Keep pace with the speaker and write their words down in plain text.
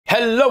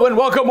Hello and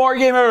welcome,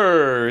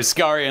 Wargamers!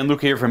 Skari and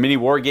Luka here from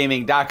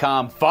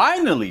MiniWarGaming.com,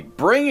 finally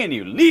bringing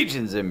you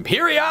Legions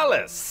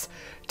Imperialis!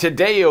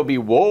 Today it'll be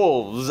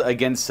wolves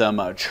against some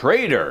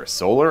traitor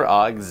Solar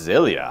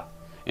Auxilia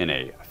in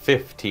a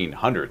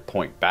 1500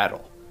 point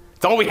battle.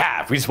 That's all we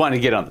have. We just wanted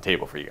to get it on the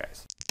table for you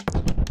guys.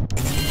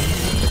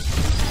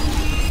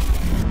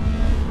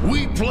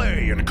 We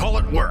play and call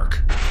it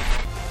work.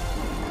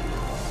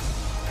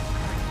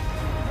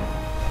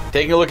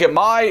 Taking a look at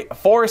my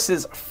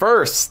forces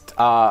first.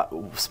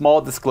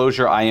 Small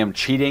disclosure, I am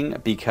cheating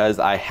because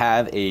I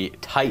have a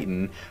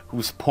Titan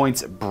whose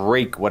points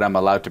break what I'm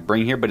allowed to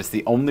bring here, but it's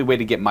the only way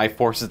to get my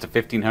forces to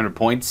 1500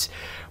 points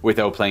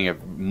without playing a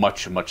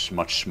much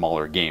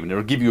smaller game. And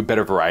it'll give you a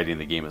better variety in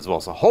the game as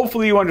well. So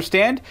hopefully you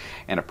understand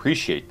and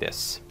appreciate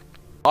this.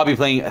 I'll be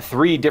playing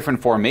 3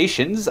 different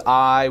formations.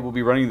 I will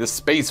be running the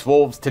Space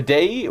Wolves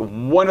today.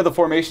 One of the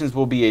formations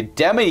will be a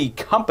demi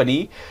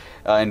company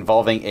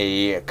involving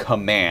a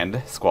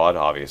command squad,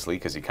 obviously,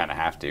 because you kind of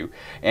have to.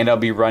 And I'll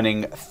be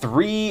running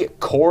 3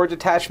 core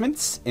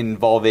detachments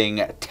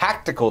involving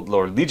tactical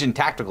or Legion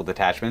tactical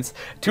detachments.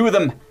 2 of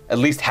them at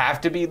least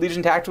have to be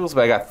Legion tacticals,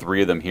 but I got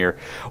 3 of them here.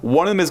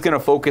 One of them is going to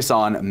focus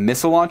on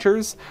missile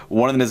launchers.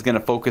 One of them is going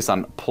to focus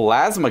on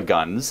plasma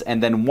guns,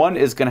 and then one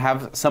is going to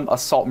have some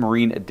assault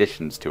marine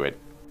additions to it.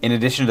 In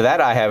addition to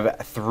that, I have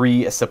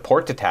 3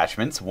 support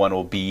detachments. One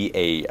will be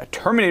a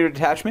Terminator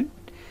detachment.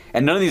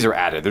 And none of these are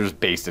added, they're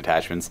just base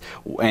detachments.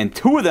 And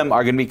 2 of them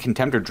are going to be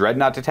Contempt or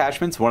Dreadnought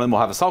detachments. One of them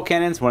will have assault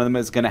cannons, one of them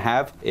is going to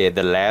have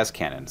the las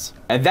cannons.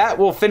 And that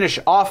will finish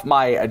off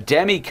my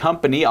demi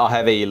company. I'll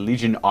have a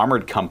Legion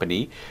armored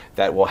company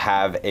that will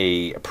have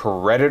a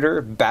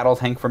Predator battle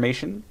tank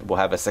formation. We'll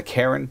have a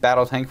Sakaran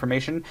battle tank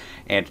formation.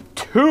 And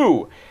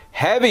 2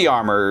 heavy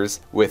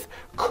armors with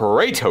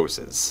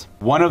Kratoses.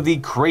 One of the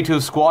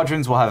Kratos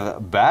squadrons will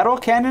have battle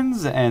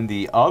cannons, and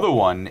the other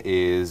one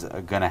is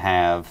going to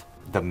have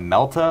the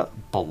Melta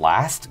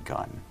blast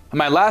gun.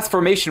 My last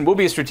formation will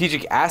be a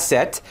strategic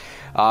asset,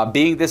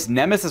 being this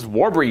Nemesis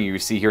Warbringer you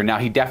see here. Now,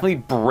 he definitely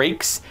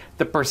breaks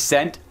the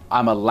percent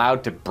I'm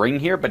allowed to bring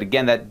here, but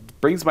again,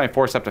 that brings my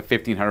force up to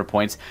 1500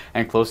 points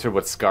and closer to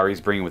what Skari's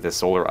bringing with his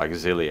Solar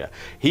Auxilia.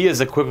 He is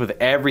equipped with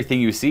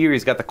everything you see here.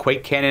 He's got the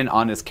Quake Cannon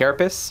on his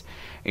carapace.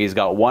 He's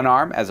got one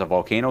arm as a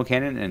volcano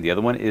cannon, and the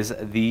other one is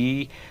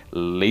the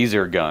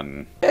laser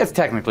gun. It's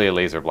technically a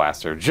laser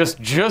blaster, just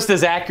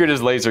as accurate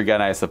as laser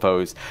gun, I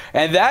suppose.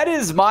 And that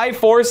is my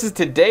forces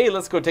today.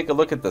 Let's go take a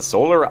look at the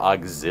Solar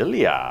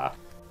Auxilia.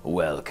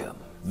 Welcome,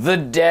 the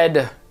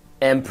dead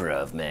emperor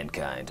of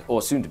mankind,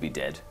 or soon to be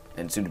dead,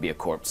 and soon to be a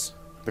corpse.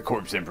 The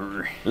Corpse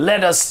Emperor.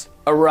 Let us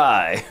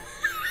awry.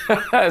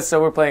 So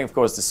we're playing, of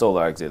course, the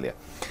Solar Auxilia,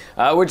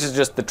 which is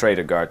just the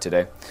traitor guard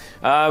today.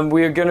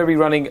 We are going to be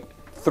running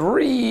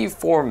 3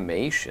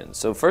 formations.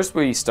 So first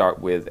we start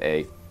with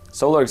a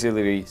Solar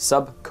Auxiliary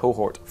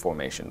sub-cohort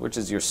formation, which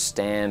is your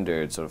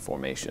standard sort of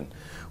formation,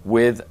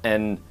 with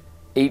an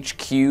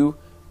HQ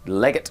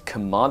Legate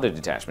Commander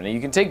detachment. And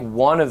you can take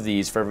 1 of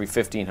these for every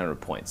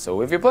 1500 points.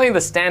 So if you're playing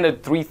the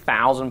standard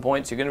 3000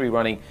 points, you're going to be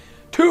running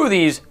 2 of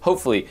these,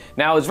 hopefully.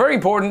 Now, it's very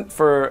important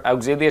for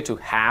Auxilia to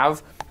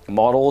have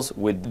models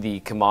with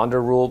the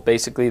commander rule,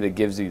 basically, that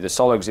gives you the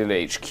Solar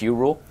Auxilia HQ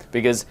rule,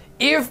 because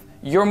if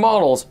your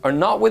models are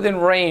not within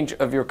range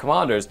of your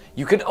commanders,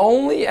 you can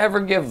only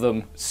ever give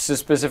them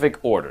specific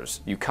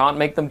orders. You can't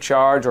make them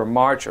charge or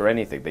march or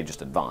anything. They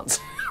just advance.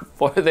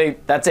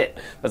 That's it.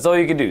 That's all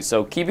you can do.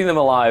 So keeping them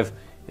alive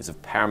is of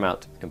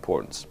paramount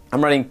importance.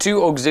 I'm running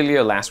 2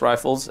 Auxilia las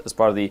rifles as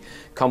part of the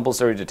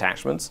compulsory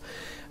detachments.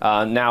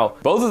 Now,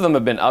 both of them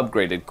have been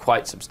upgraded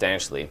quite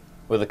substantially,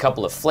 with a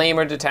couple of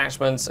Flamer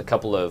detachments, a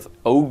couple of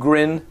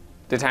Ogrin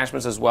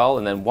detachments as well,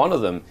 and then one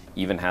of them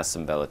even has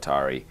some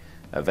Velitaris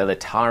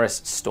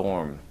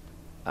Storm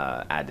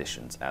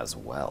additions as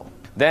well.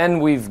 Then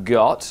we've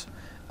got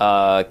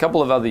a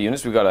couple of other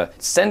units. We've got a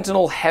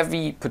Sentinel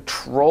Heavy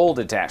Patrol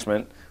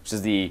detachment, which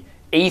is the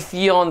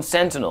Atheon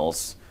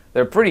Sentinels.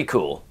 They're pretty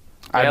cool.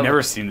 I've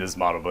never seen this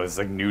model, but it's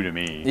like new to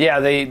me. Yeah,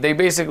 they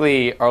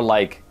basically are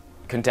like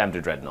Contempt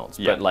or Dreadnoughts,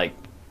 but like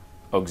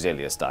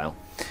Auxilia style.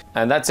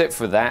 And that's it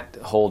for that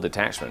whole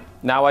detachment.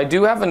 Now, I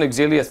do have an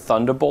Auxilia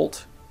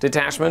Thunderbolt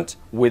detachment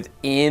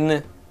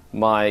within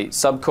my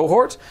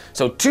sub-cohort.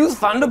 So 2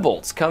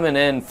 Thunderbolts coming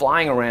in,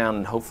 flying around,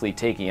 and hopefully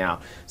taking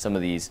out some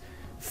of these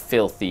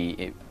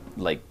filthy,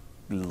 like,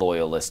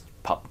 loyalist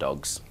pup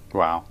dogs.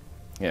 Wow.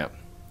 Yeah.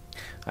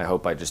 I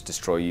hope I just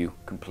destroy you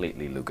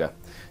completely, Luka,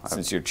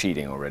 since you're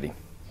cheating already.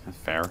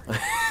 Fair.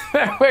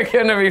 We're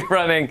going to be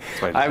running,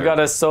 I've got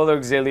a Solar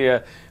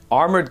Auxilia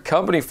armored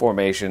company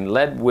formation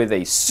led with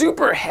a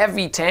super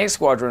heavy tank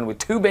squadron with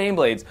 2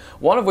 Baneblades,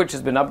 one of which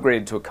has been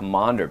upgraded to a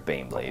commander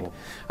Baneblade. Oh.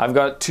 I've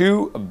got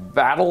 2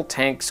 battle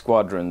tank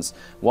squadrons,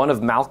 one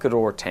of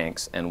Malkador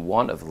tanks and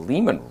one of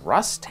Lehman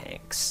Russ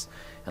tanks.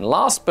 And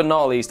last but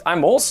not least,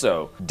 I'm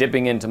also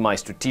dipping into my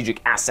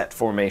strategic asset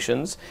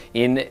formations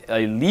in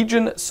a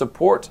Legion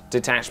support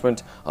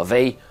detachment of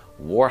a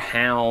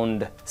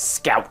Warhound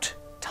Scout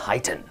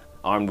Titan,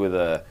 armed with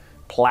a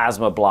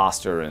plasma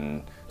blaster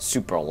and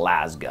super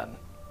las gun.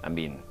 I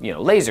mean, you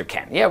know, laser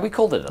cannon. Yeah, we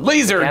called it a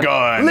Laser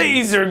gun.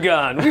 Laser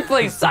gun. We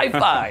play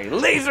sci-fi.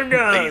 Laser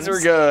guns.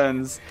 Laser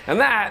guns. And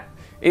that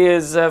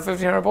is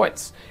 1,500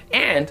 points.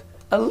 And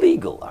a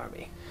legal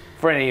army.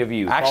 For any of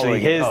you. Actually,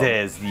 his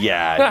is.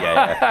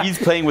 Yeah. He's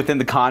playing within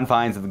the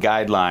confines of the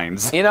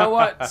guidelines. You know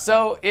what?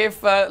 So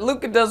if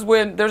Luka does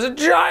win, there's a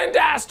giant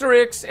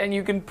asterisk, and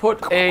you can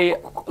put a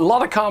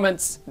lot of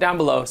comments down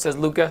below. It says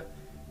Luka,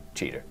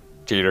 cheater.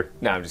 Cheater.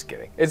 No, I'm just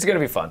kidding. It's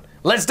gonna be fun.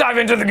 Let's dive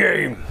into the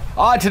game.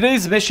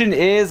 Today's mission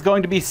is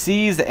going to be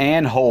seize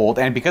and hold,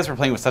 and because we're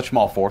playing with such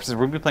small forces, we're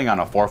going to be playing on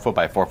a 4-foot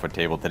by 4-foot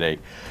table today.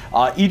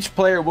 Each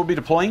player will be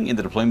deploying in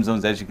the deployment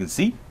zones, as you can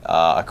see,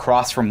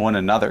 across from one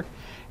another.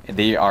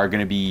 They are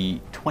going to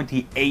be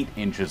 28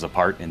 inches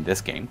apart in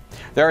this game.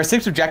 There are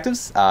 6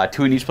 objectives,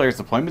 2 in each player's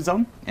deployment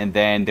zone, and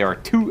then there are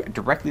 2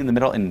 directly in the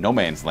middle in no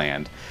man's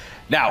land.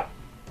 Now,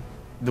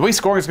 the way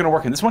scoring is going to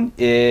work in this one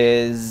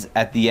is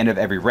at the end of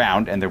every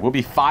round, and there will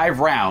be 5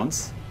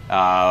 rounds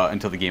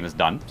until the game is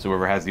done. So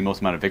whoever has the most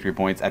amount of victory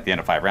points at the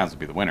end of 5 rounds will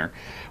be the winner.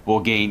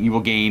 You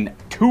will gain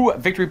 2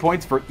 victory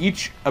points for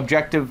each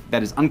objective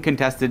that is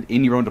uncontested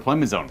in your own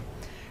deployment zone.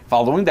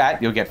 Following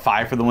that, you'll get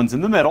 5 for the ones in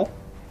the middle,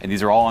 and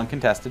these are all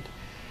uncontested.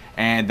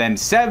 And then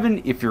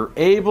 7 if you're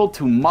able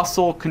to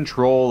muscle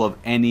control of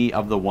any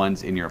of the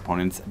ones in your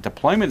opponent's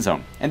deployment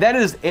zone. And that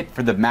is it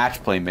for the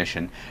match play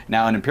mission.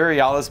 Now in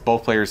Imperialis,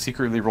 both players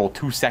secretly roll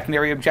 2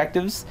 secondary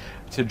objectives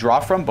to draw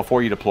from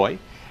before you deploy.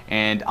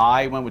 And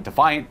I went with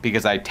Defiant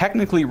because I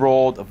technically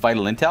rolled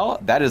Vital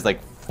Intel. That is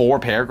like 4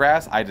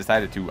 paragraphs. I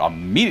decided to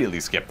immediately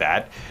skip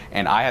that.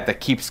 And I had to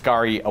keep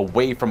Skari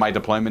away from my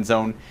deployment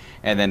zone.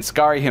 And then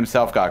Skari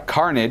himself got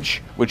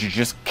Carnage, which is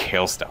just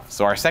kill stuff.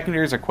 So our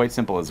secondaries are quite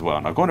simple as well.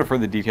 And I'll go into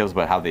further details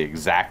about how they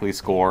exactly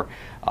score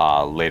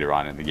later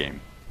on in the game.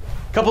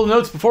 Couple of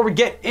notes before we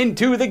get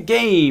into the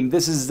game.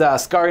 This is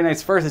Skari and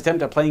I's first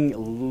attempt at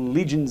playing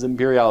Legions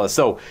Imperialis.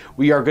 So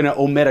we are going to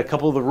omit a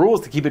couple of the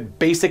rules to keep it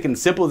basic and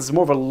simple. This is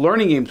more of a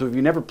learning game, so if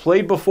you've never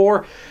played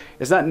before,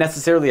 it's not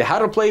necessarily a how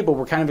to play, but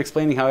we're kind of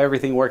explaining how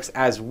everything works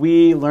as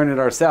we learn it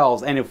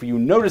ourselves. And if you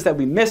notice that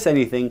we miss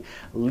anything,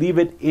 leave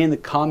it in the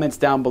comments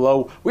down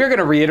below. We're going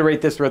to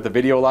reiterate this throughout the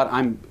video a lot.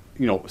 I'm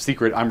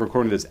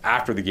recording this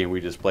after the game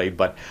we just played,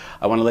 but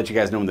I want to let you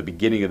guys know in the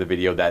beginning of the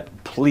video that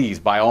please,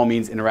 by all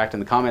means, interact in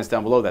the comments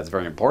down below. That's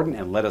very important,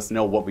 and let us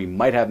know what we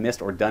might have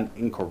missed or done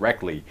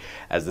incorrectly,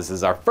 as this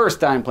is our first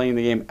time playing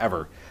the game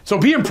ever. So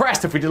be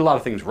impressed if we did a lot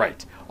of things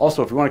right.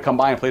 Also, if you want to come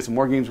by and play some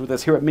war games with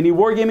us here at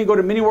MiniWarGaming, go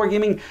to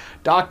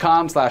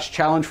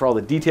miniwargaming.com/challenge for all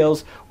the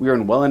details. We are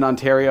in Welland,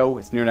 Ontario.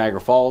 It's near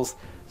Niagara Falls.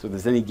 So if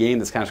there's any game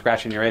that's kind of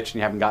scratching your itch and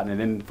you haven't gotten it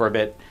in for a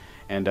bit,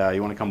 and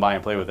you want to come by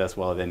and play with us,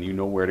 well, then you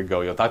know where to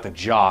go. You'll talk to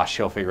Josh.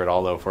 He'll figure it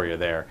all out for you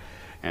there.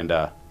 And,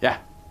 yeah,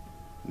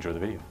 enjoy the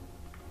video.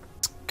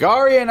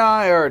 Skari and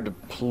I are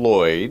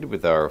deployed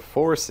with our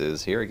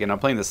forces here. Again, I'm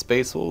playing the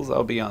Space Wolves.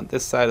 I'll be on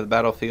this side of the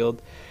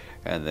battlefield.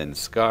 And then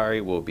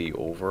Skari will be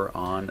over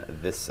on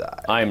this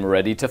side. I'm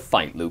ready to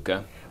fight,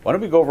 Luka. Why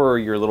don't we go over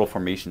your little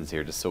formations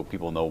here, just so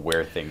people know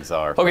where things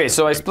are. Okay,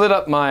 so I split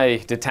up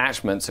my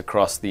detachments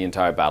across the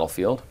entire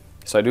battlefield.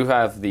 So I do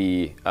have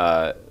the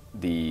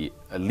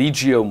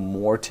Legio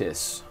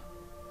Mortis.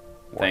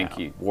 Thank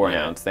you,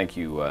 Warhound. Thank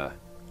you,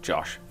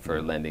 Josh,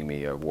 for lending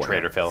me a Warhound.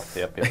 Trader Phil.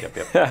 Yep.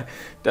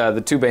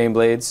 The 2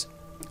 Baneblades,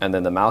 and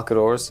then the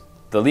Malcadors.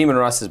 The Leman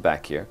Russ is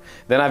back here.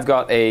 Then I've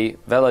got a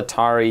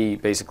Velatari,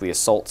 basically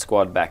assault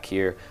squad back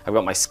here. I've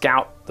got my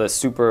Scout, the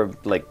super,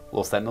 like...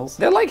 Little Sentinels?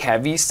 They're like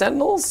heavy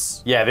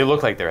Sentinels. Yeah, they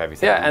look like they're heavy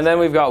Sentinels. Yeah, and then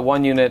we've got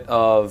 1 unit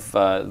of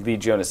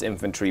Legionis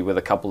Infantry with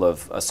a couple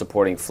of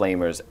supporting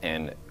Flamers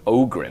and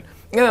Ogren.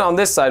 And then on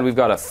this side, we've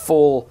got a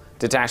full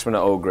detachment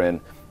of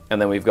Ogren,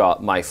 and then we've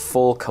got my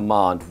full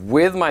command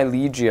with my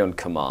Legion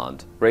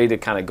command, ready to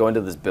kind of go into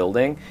this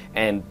building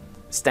and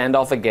stand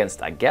off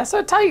against, I guess,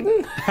 a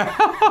Titan.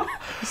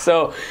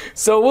 So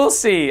we'll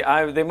see.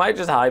 They might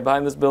just hide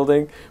behind this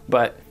building,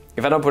 but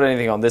if I don't put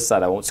anything on this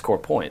side, I won't score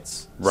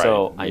points. Right.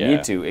 So I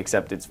need to,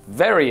 except it's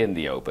very in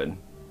the open,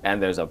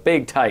 and there's a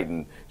big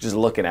Titan just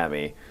looking at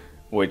me,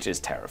 which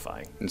is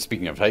terrifying. And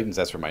speaking of Titans,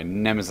 that's where my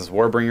Nemesis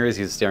Warbringer is.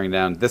 He's staring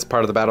down this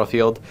part of the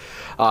battlefield.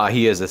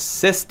 He is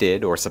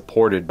assisted or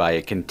supported by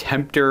a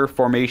Contemptor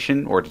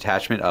formation or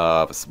detachment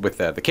with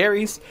the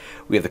carries.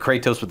 We have the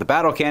Kratos with the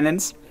battle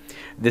cannons.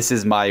 This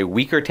is my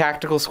weaker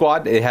tactical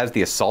squad. It has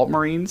the Assault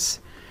Marines.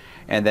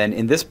 And then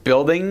in this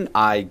building,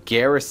 I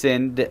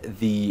garrisoned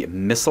the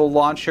missile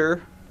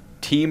launcher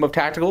team of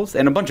tacticals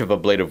and a bunch of a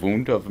Blade of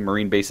Wound of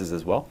Marine bases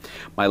as well.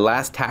 My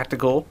last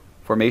tactical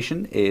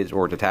formation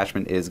or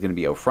detachment is going to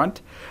be out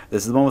front.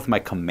 This is the one with my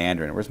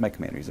commander. And where's my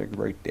commander? He's like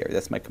right there.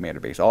 That's my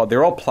commander base.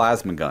 They're all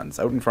plasma guns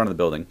out in front of the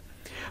building.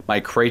 My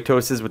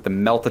Kratos is with the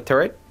Melta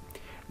turret,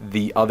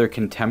 the other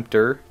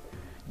Contemptor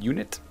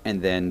unit,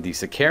 and then the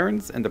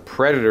Sicarans and the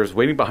Predators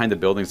waiting behind the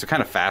buildings. They're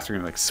kind of fast. They're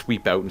going to like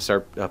sweep out and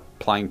start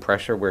applying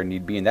pressure where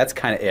need be, and that's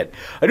kind of it.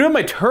 I do have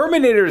my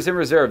Terminators in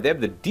reserve. They have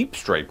the Deep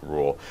Strike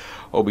rule.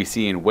 We'll be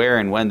seeing where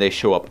and when they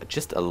show up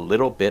just a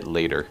little bit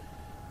later.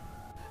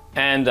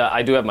 And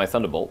I do have my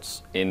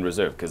Thunderbolts in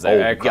reserve because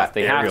they're aircraft.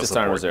 They have to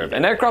start in reserve.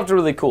 And aircraft are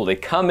really cool. They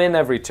come in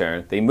every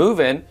turn. They move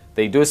in.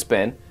 They do a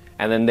spin.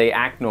 And then they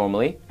act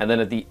normally. And then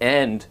at the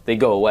end, they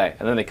go away.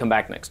 And then they come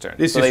back next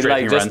turn. So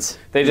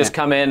they just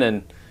come in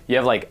and you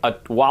have like,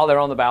 while they're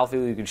on the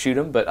battlefield, you can shoot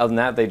them. But other than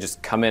that, they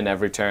just come in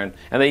every turn.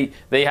 And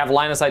they have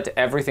line of sight to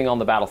everything on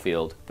the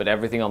battlefield. But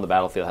everything on the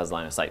battlefield has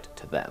line of sight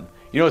to them.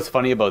 You know what's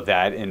funny about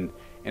that? In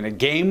a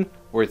game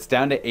where it's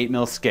down to 8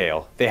 mil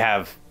scale, they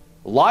have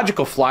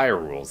logical flyer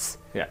rules,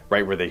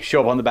 right, where they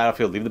show up on the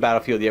battlefield, leave the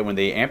battlefield. Yet when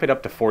they amp it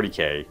up to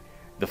 40k,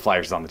 the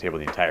flyer's on the table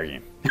the entire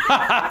game.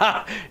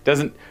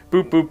 Doesn't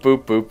boop, boop,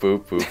 boop, boop,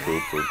 boop, boop, boop,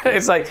 boop.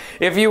 It's like,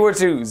 if you were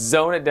to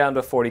zone it down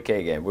to a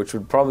 40k game, which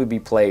would probably be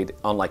played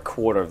on like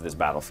quarter of this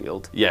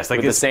battlefield. Yes, like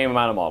with the same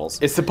amount of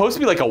models. It's supposed to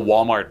be like a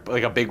Walmart,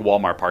 like a big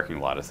Walmart parking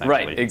lot,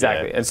 essentially. Right,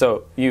 exactly. Yeah. And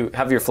so you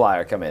have your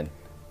flyer come in,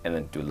 and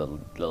then do a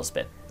little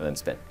spin, and then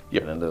spin,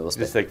 and then do a little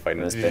spin. Just like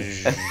fighting. And then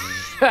spin.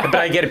 But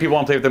I get it. People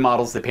want to play with their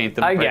models. They paint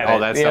them. I get all it.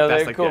 that You stuff. know, That's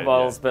they're like cool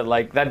models, but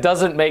like that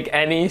doesn't make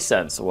any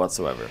sense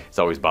whatsoever. It's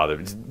always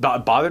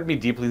bothered me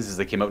deeply since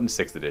they came out in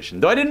 6th edition.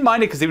 Though I didn't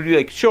mind it because they would be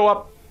like, show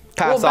up,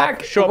 pass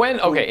off, show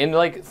up. In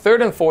like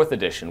 3rd and 4th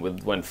edition,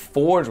 when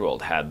Forge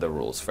World had the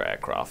rules for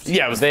aircraft.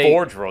 Yeah, it was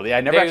Forge World. Yeah,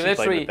 I never actually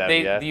played with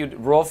them. You'd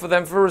roll for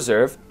them for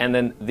reserve, and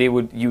then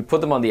you'd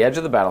put them on the edge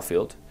of the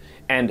battlefield,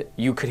 and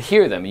you could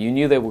hear them. You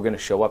knew they were going to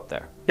show up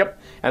there. Yep.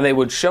 And they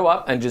would show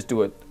up and just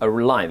do a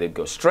line. They'd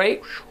go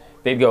straight.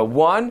 They'd go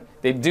one.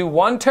 They'd do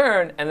one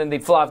turn, and then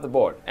they'd fly off the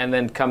board, and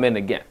then come in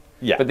again.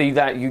 Yeah. But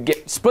you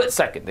get split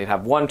second. They'd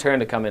have one turn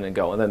to come in and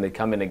go, and then they'd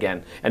come in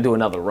again and do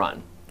another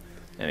run.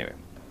 Anyway.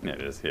 Yeah,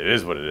 it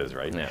is what it is,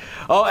 right? Yeah.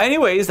 Oh,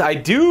 anyways, I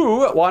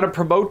do want to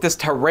promote this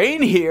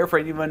terrain here for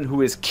anyone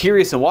who is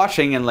curious and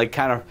watching and like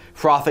kind of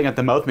frothing at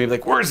the mouth, maybe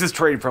like, where's this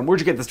terrain from? Where'd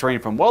you get this terrain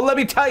from? Well, let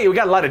me tell you, we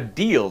got a lot of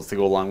deals to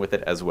go along with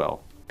it as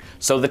well.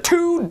 So the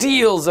 2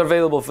 deals are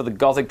available for the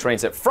Gothic terrain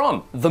set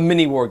from the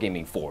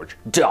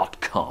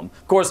MiniWarGamingForge.com.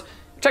 Of course,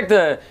 check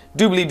the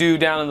doobly-doo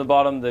down in the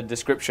bottom, the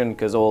description,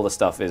 because all the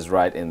stuff is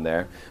right in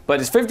there.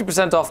 But it's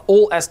 50% off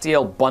all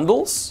STL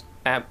bundles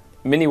at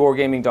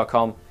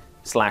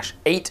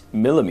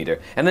MiniWarGaming.com/8mm.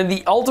 And then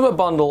the ultimate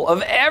bundle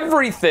of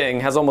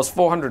everything has almost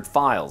 400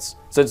 files.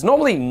 So it's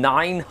normally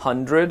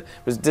 900,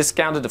 was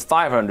discounted to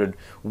 500.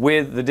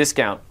 With the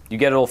discount, you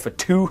get it all for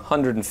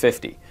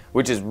 250,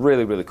 which is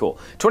really, really cool.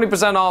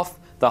 20% off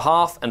the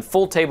half and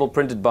full table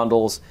printed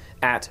bundles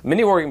at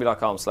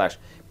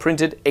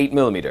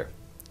MiniWarGaming.com/printed8mm.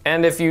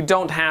 And if you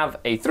don't have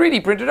a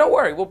 3D printer, don't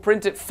worry, we'll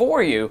print it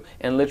for you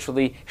and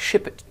literally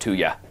ship it to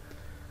you.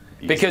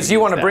 Because you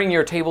want to bring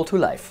your table to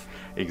life.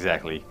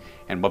 Exactly.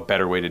 And what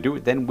better way to do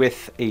it than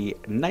with a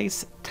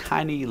nice,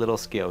 tiny little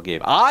scale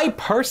game? I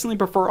personally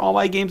prefer all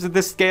my games at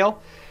this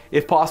scale,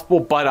 if possible,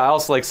 but I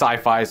also like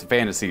sci-fi and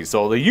fantasy,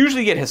 so they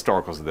usually get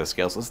historicals at this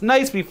scale. So it's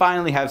nice we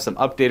finally have some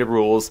updated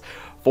rules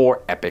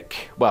for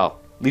Epic. Well,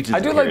 Legions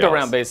Imperialis. I do like the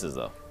round bases,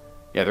 though.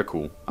 Yeah, they're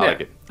cool. I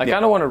like it. I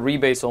kind of want to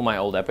rebase all my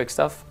old Epic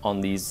stuff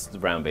on these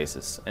round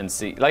bases and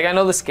see. Like, I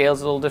know the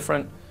scale's a little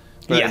different.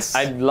 But yes.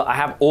 I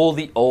have all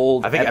the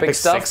old Epic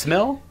stuff. 6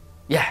 mil?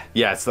 Yeah.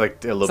 Yeah, it's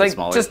like a little bit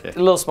smaller. Just a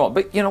little small,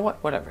 but you know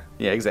what? Whatever.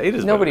 Yeah, exactly. It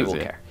is Nobody will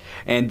care.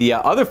 And the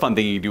other fun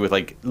thing you can do with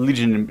like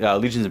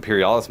Legions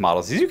Imperialis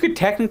models is you could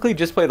technically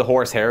just play the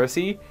Horus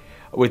Heresy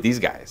with these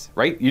guys,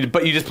 right?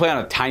 But you just play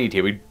on a tiny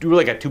table. You do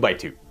like a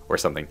 2x2 or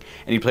something,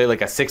 and you play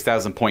like a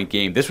 6,000 point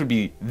game. This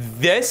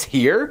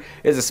here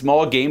is a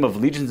small game of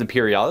Legions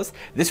Imperialis.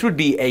 This would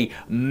be a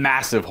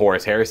massive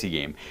Horus Heresy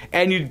game,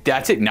 and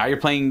that's it. Now you're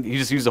playing. You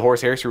just use the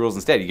Horus Heresy rules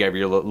instead. You have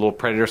your little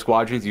Predator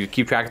squadrons. You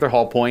keep track of their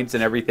hull points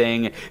and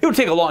everything. It would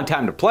take a long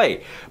time to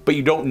play, but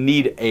you don't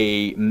need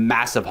a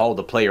massive hull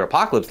to play your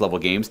Apocalypse level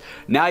games.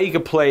 Now you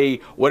can play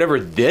whatever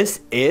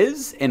this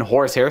is in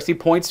Horus Heresy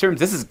points terms.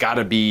 This has got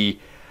to be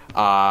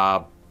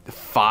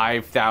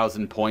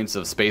 5,000 points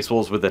of Space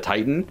Wolves with the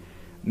Titan,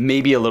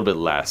 maybe a little bit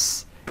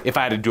less, if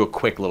I had to do a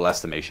quick little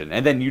estimation.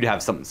 And then you'd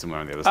have something similar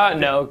on the other side.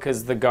 No,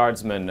 because the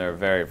guardsmen are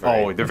very,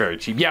 very... Oh, they're very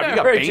cheap. Yeah, we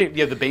got cheap.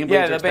 Yeah, the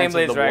Baneblades are expensive. Yeah, the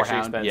Baneblades are actually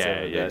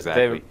expensive. Yeah,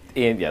 exactly.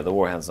 The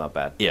Warhound's not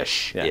bad.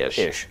 Ish.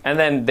 And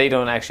then they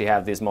don't actually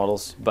have these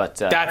models, but...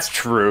 That's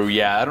true,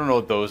 yeah. I don't know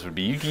what those would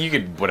be. You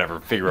could,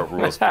 figure out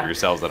rules for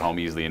yourselves at home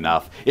easily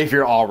enough if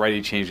you're already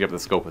changing up the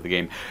scope of the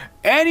game.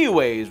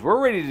 Anyways,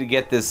 we're ready to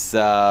get this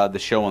the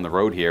show on the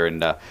road here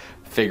and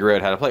figure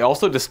out how to play.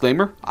 Also,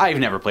 disclaimer, I've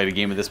never played a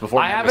game of this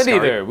before. I haven't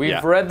either.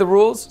 We've read the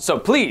rules, so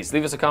please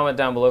leave us a comment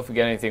down below if we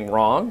get anything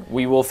wrong.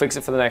 We will fix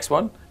it for the next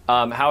one.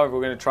 However,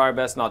 we're going to try our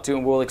best not to,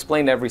 and we'll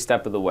explain every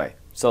step of the way.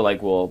 So,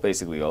 like, we'll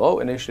basically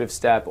go, initiative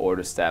step,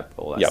 order step,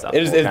 all that stuff.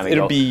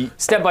 It'll be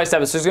step by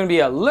step. So there's going to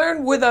be a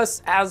learn with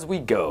us as we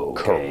go.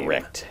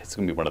 Correct. It's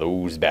going to be one of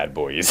those bad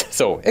boys.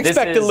 So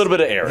expect a little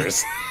bit of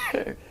errors.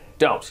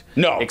 Don't.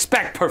 No.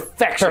 Expect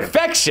perfection.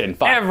 Perfection.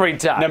 Fine. Every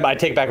time. No, I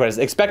take back what I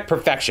said. Expect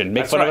perfection.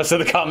 Make That's fun right. of us in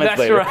the comments That's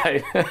later.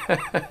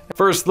 right.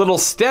 First little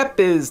step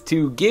is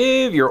to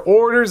give your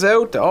orders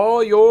out to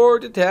all your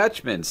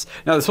detachments.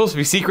 Now, they're supposed to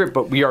be secret,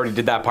 but we already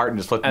did that part and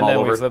just flipped them And all then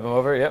over. we flip them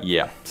over, yep.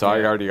 Yeah, so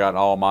I already got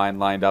all mine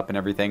lined up and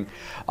everything.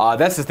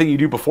 That's the thing you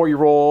do before you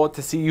roll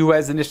to see who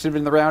has initiative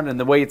in the round, and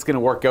the way it's going to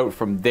work out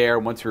from there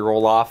once we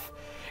roll off.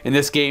 In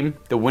this game,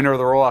 the winner of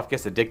the roll-off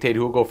gets to dictate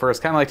who will go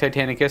first, kind of like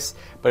Titanicus.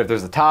 But if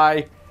there's a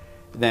tie,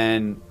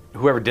 then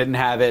whoever didn't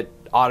have it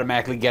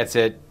automatically gets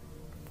it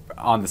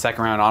on the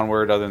second round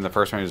onward, other than the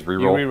first round is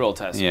reroll. You reroll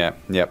test. Yeah,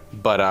 yep.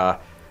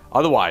 But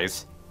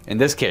otherwise, in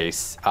this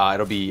case,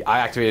 it'll be I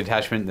activate a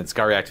detachment, then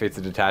Skari activates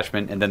the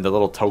detachment, and then the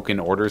little token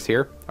orders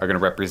here are going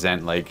to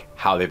represent like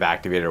how they've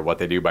activated or what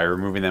they do by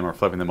removing them or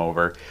flipping them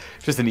over.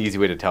 Just an easy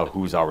way to tell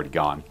who's already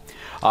gone.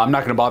 I'm not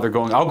going to bother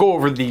going. I'll go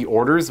over the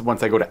orders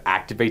once I go to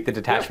activate the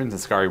detachments, and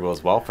Skari will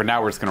as well. For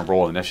now, we're just going to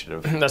roll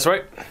initiative. That's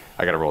right.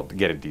 I got to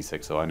get a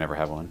d6, so I never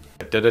have one.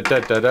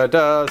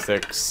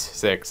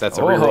 Six. That's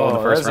a reroll in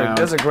the first round.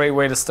 That's a great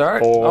way to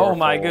start. Four, oh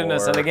my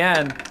goodness! And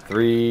again,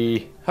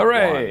 3.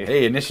 Hooray. 1.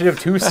 Hey, initiative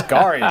 2,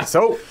 Skari.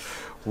 So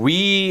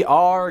we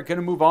are going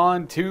to move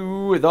on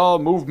to the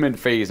movement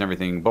phase and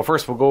everything. But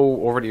first, we'll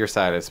go over to your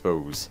side, I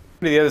suppose.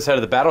 To the other side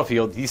of the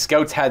battlefield, these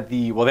scouts had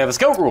they have a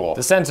scout rule.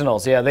 the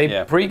Sentinels. Yeah, they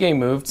Yeah. pre-game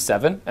moved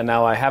 7, and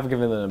now I have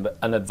given them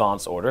an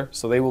advance order,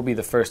 so they will be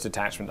the first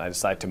detachment I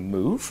decide to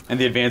move. And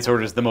the advance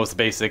order is the most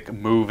basic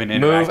move and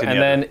interact. Move, in and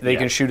the then other. they Yeah.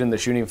 can shoot in the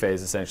shooting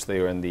phase, essentially,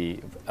 or in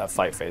the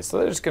fight phase. So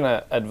they're just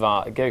gonna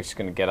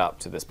get up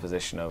to this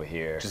position over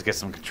here. Just get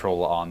some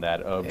control on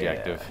that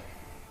objective.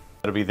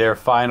 That'll be their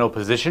final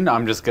position.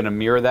 I'm just going to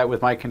mirror that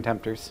with my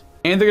contemptors.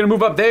 And they're going to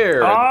move up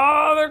there.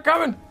 Oh, they're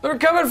coming! They're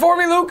coming for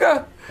me,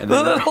 Luka! And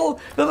The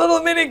then-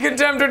 little mini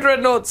contemptor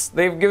dreadnoughts.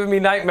 They've given me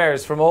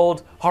nightmares from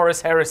old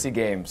Horus Heresy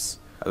games.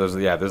 There's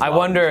I a lot to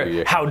wonder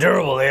you. how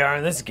durable they are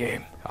in this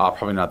game.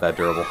 Probably not that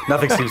durable.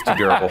 Nothing seems too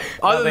durable.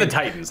 Other than the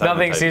Titans.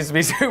 Nothing seems to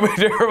be super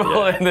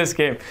durable Yeah. in this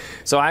game.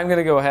 So I'm going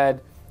to go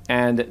ahead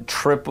and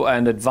triple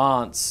and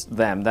advance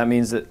them. That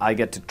means that I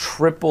get to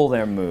triple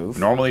their move.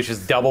 Normally it's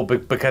just double,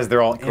 but because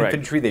they're all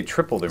infantry, they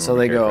triple their So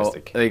movement they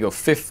characteristic. go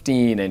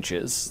 15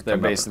 inches. They're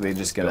basically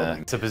just gonna.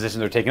 It's a position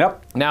they're taking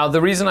up. Now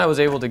the reason I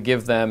was able to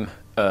give them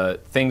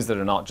things that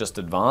are not just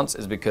advance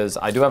is because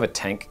I do have a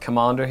tank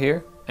commander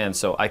here, and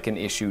so I can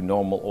issue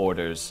normal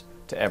orders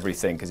to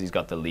everything because he's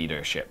got the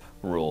leadership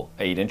rule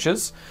 8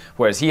 inches,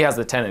 whereas he has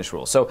the 10-inch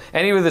rule. So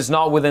anywhere that's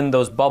not within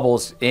those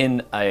bubbles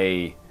in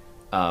a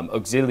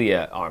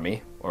Auxilia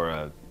army or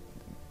a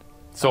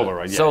Solar,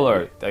 right? Yeah.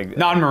 solar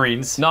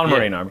Non-Marines.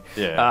 non-marine Yeah. army.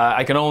 Yeah.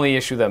 I can only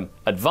issue them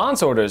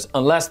advance orders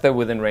unless they're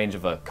within range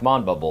of a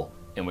command bubble,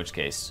 in which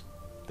case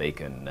they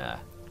can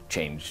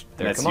change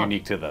their That's command.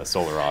 unique to the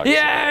Solar Ox.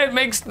 Yeah, it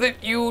makes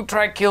that you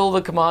try kill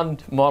the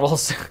command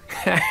models,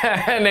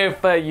 and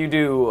if you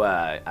do,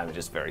 I'm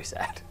just very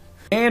sad.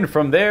 And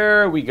from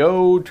there, we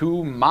go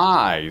to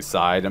my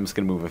side. I'm just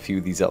going to move a few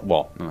of these up.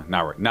 Well,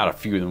 not a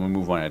few of them. We'll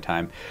move one at a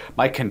time.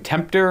 My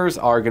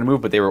Contemptors are going to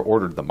move, but they were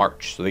ordered to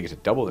march, so they get to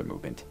double their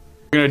movement.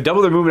 We're going to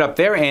double their movement up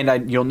there,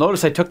 and you'll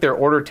notice I took their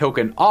order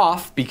token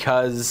off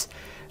because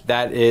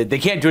they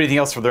can't do anything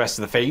else for the rest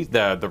of the phase,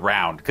 the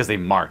round, because they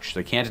march.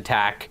 They can't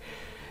attack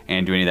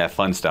and do any of that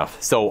fun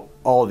stuff. So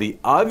all the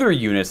other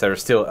units that are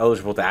still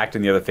eligible to act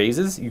in the other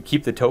phases, you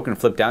keep the token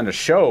flipped down to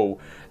show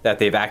that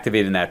they've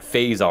activated in that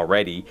phase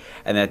already,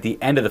 and at the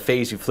end of the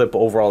phase you flip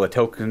over all the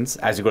tokens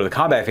as you go to the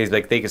combat phase,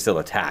 like they can still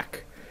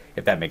attack,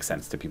 if that makes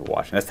sense to people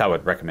watching. That's how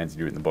it recommends you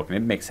do it in the book, and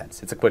it makes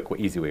sense. It's a quick,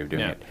 easy way of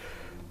doing it.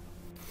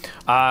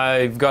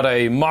 I've got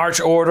a march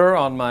order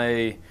on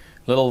my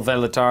little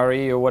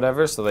Velitari or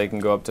whatever, so they can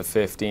go up to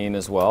 15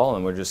 as well,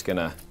 and we're just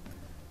gonna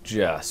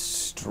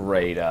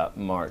straight up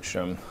march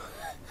them.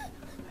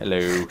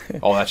 Hello.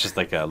 Oh, that's just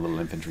like a little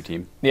infantry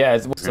team. Yeah,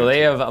 so they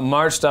have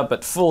marched up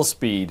at full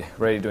speed,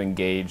 ready to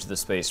engage the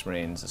Space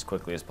Marines as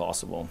quickly as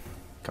possible.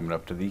 Coming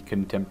up to the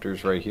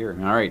Contemptors right here.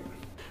 All right. I'm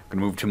going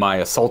to move to my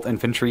assault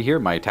infantry here,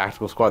 my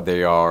tactical squad.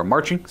 They are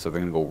marching, so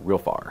they're going to go real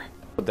far.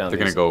 Put down They're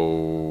going these- to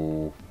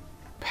go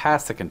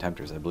past the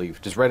Contemptors, I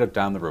believe, just right up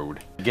down the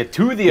road. Get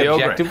to the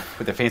Ogre. objective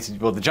with the fancy.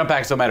 Well, the jump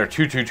packs don't matter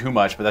too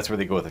much, but that's where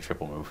they go with a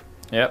triple move.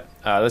 Yep,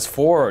 there's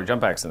 4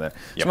 jump packs in there.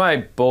 Yep. So my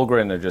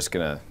Bulgrin are just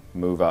gonna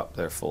move up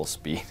their full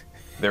speed.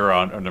 They're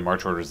under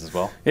march orders as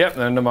well. Yep,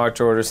 they're under march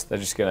orders. They're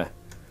just gonna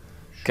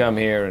come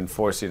here and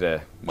force you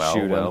to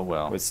shoot them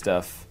with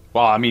stuff.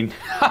 Well, I mean,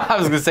 I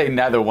was going to say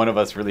neither one of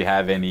us really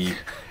have any.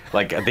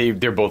 Like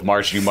they're both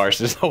march. You march.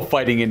 There's no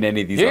fighting in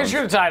any of these. You can armies.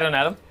 shoot a Titan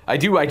at them. I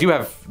do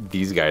have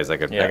these guys. I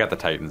Yeah. got the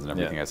Titans and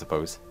everything. Yeah. I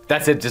suppose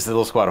that's it. Just a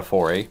little squad of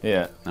 4, eh?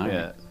 Yeah, All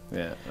right.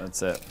 yeah.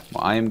 That's it.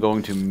 Well, I am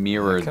going to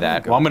mirror Can I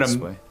that. go Well, I'm this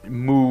going way? to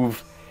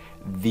move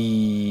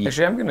the.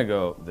 Actually, I'm gonna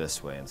go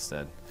this way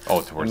instead.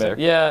 Oh, towards there.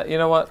 Yeah, you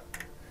know what?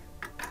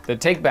 The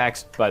take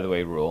backs, by the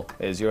way, rule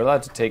is you're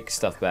allowed to take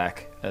stuff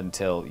back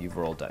until you've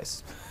rolled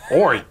dice.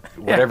 Or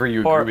whatever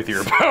you agree with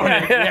your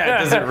opponent. Yeah,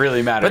 it doesn't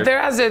really matter. But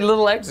there is a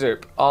little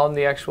excerpt on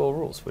the actual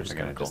rules, which is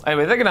kind of cool.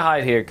 Anyway, they're going to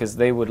hide here because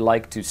they would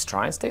like to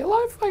try and stay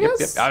alive, I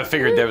guess. Yep. I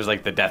figured there was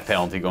like the death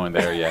penalty going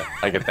there. Yeah,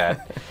 I get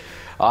that.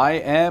 I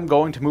am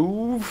going to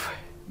move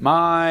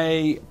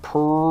my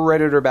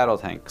Predator battle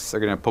tanks. They're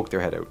going to poke their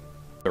head out.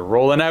 They're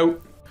rolling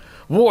out.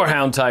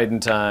 Warhound Titan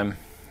time.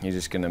 He's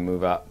just going to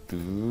move up.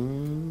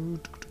 And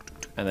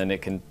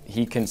then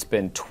he can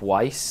spin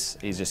twice.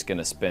 He's just going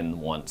to spin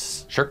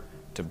once. Sure.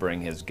 To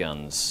bring his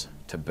guns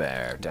to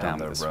bear down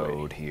the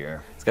road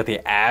here. It's got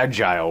the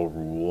agile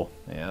rule.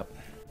 Yep.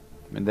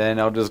 And then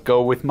I'll just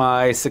go with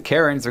my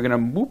Sicarians. They're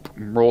going to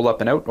roll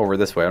up and out over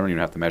this way. I don't even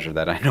have to measure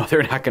that. I know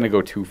they're not going to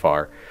go too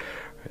far.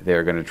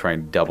 They're going to try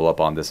and double up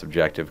on this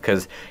objective.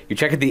 Because you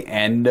check at the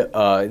end,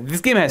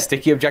 this game has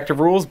sticky objective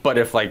rules, but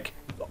if like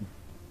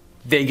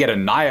they get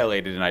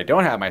annihilated and I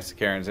don't have my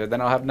Sicarians there, then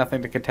I'll have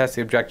nothing to contest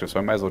the objective, so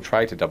I might as well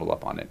try to double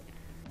up on it.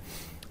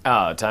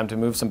 Time to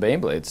move some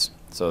Baneblades.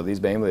 So these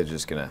Baneblades are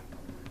just going to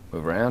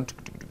move around.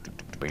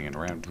 Banging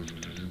around.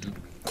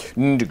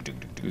 We're just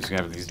going to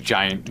have these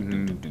giant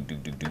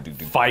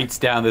fights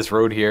down this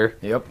road here.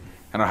 Yep.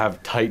 I don't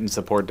have Titan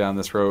support down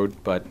this road,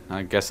 but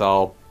I guess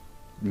I'll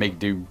make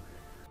do.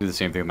 Do the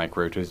same thing with my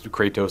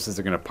Kratoses.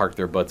 They're going to park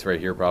their butts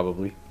right here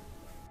probably.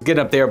 Get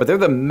up there, but they're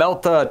the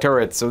Melta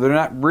turrets, so they're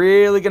not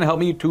really going to help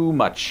me too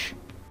much.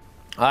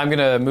 I'm going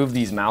to move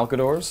these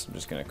Malkadors. I'm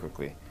just going to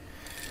quickly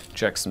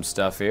check some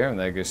stuff here, and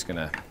they're just going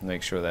to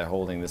make sure they're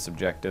holding this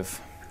objective.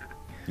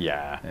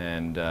 Yeah.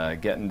 And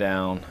getting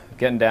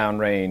down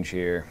range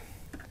here.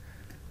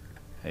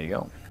 There you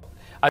go.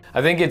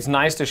 I think it's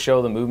nice to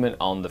show the movement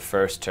on the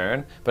first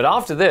turn, but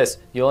after this,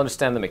 you'll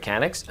understand the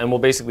mechanics, and we'll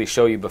basically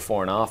show you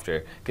before and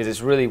after, because it's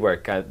really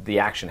where the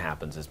action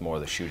happens, is more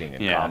the shooting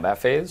and combat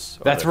phase.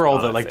 That's where all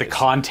the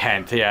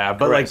content,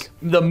 but like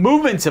the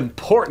movement's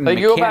important. Like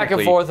you go back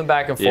and forth,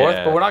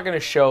 but we're not going to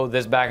show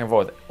this back and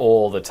forth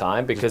all the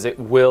time, because it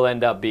will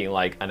end up being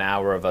like an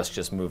hour of us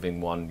just moving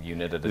one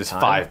unit at a time. There's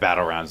 5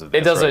 battle rounds of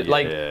this. It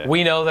doesn't,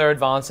 we know they're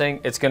advancing,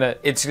 it's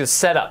just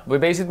set up. We're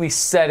basically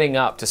setting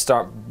up to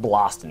start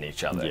blasting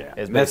each other. Yeah,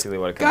 is basically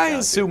what it comes down to. I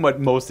assume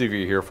what most of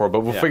you are here for, but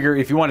we'll figure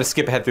if you want to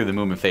skip ahead through the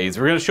movement phase,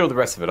 we're going to show the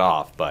rest of it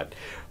off, but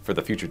for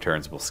the future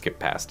turns, we'll skip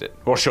past it.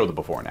 We'll show the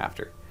before and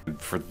after.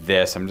 For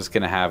this, I'm just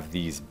going to have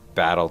these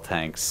battle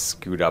tanks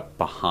scoot up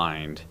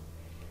behind.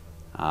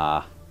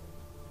 I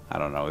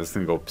don't know. This is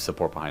going to go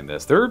support behind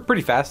this. They're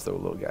pretty fast, though,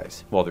 little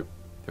guys. Well, they're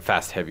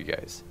fast, heavy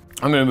guys.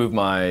 I'm going to move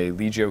my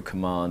Legio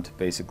Command,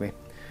 basically.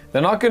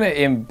 They're not going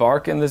to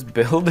embark in this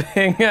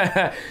building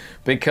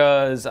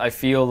because I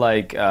feel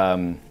like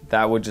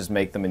that would just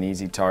make them an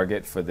easy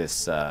target for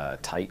this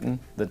Titan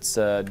that's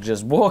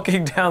just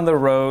walking down the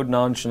road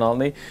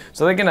nonchalantly.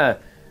 So they're going to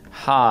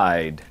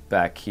hide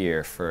back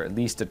here for at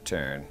least a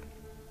turn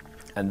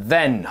and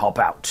then hop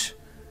out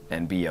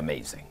and be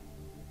amazing.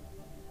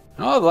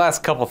 Oh, the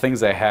last couple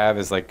things I have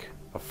is like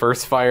a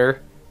First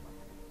Fire,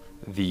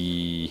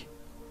 the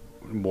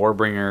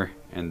Warbringer,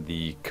 and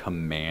the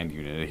command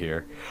unit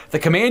here. The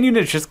command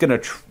unit is just gonna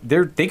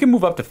they can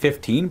move up to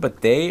 15,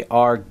 but they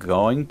are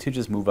going to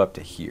just move up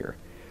to here.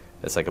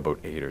 That's like about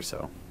 8 or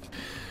so.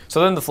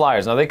 So then the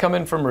flyers. Now they come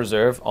in from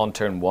reserve on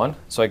turn 1,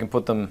 so I can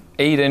put them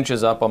 8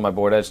 inches up on my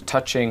board edge,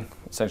 touching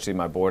essentially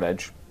my board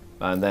edge,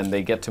 and then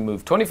they get to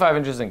move 25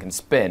 inches and can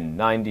spin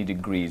 90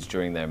 degrees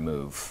during their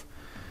move.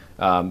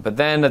 But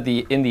then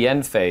in the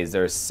end phase,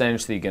 they're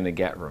essentially going to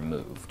get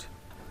removed.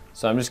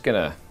 So I'm just going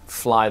to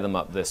fly them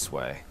up this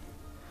way.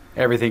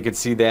 Everything can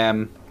see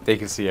them. They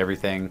can see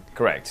everything.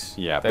 Correct.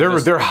 Yeah,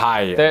 they're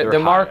high. The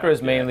marker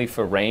is mainly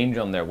for range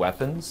on their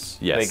weapons.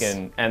 Yes.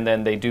 And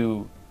then they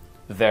do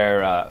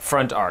their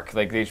front arc.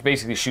 Like they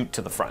basically shoot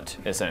to the front,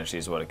 essentially,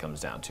 is what it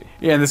comes down to.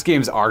 Yeah, and this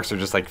game's arcs are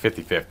just like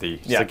 50-50.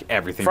 Just like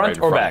everything front right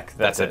in or front. back.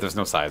 That's it. There's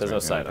no sides. There's no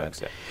side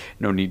arcs.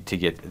 No need to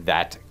get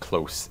that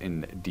close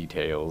in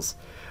details.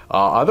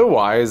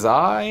 Otherwise,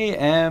 I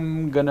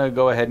am going to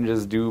go ahead and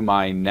just do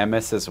my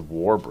Nemesis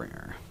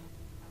Warbringer.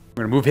 I'm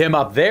going to move him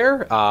up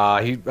there.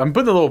 I'm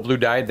putting the little blue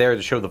die there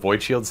to show the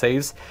Void Shield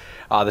saves.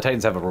 The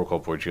Titans have a rule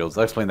called Void Shields.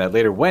 I'll explain that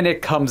later when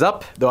it comes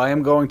up, though I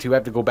am going to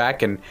have to go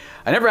back, and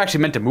I never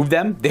actually meant to move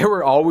them. They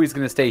were always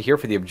going to stay here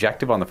for the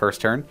objective on the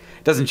first turn.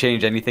 It doesn't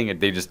change anything.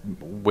 They just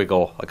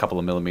wiggle a couple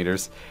of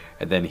millimeters,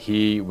 and then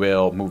he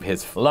will move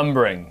his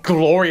lumbering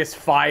glorious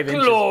 5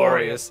 inches.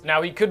 Glorious.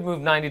 Now he could move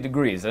 90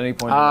 degrees at any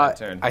point in that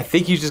turn. I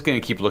think he's just going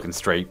to keep looking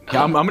straight.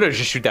 I'm going to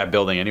just shoot that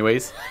building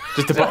anyways.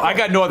 I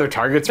got no other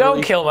targets.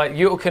 Don't kill my.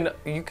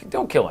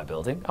 Don't kill my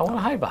building. I want to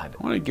hide behind it.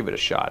 I want to give it a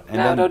shot. And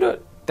no, don't do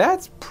it.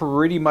 That's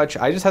pretty much.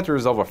 I just have to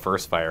resolve a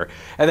First Fire,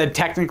 and then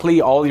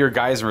technically all your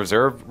guys in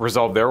reserve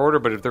resolve their order.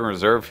 But if they're in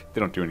reserve,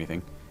 they don't do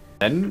anything.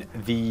 Then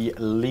the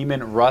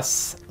Lehman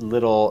Russ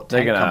little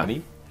tank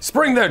company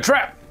spring their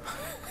trap.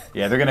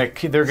 Yeah, they're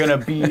gonna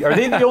be. Are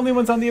they the only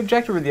ones on the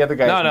objective, or the other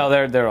guys?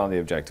 No, they're on the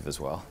objective as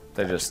well.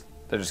 They're just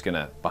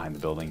gonna behind the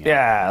building.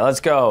 Yeah,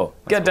 let's go.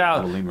 Get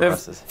down.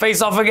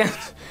 Face off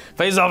against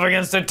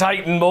the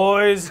Titan,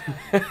 boys.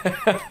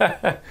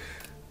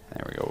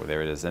 There we go.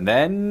 there it is. And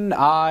then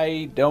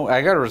I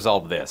gotta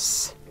resolve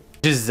this.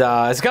 Which is,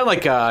 it's kind of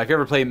like, if you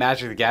ever play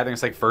Magic the Gathering,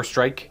 it's like first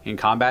strike in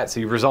combat. So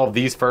you resolve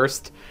these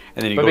first,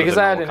 and then you go to the because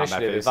I had normal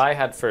combat initiative, phase. if I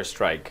had first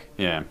strike,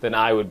 Yeah. then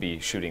I would be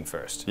shooting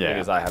first. Yeah.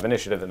 Because I have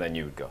initiative, and then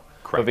you would go.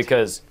 Correct. But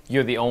because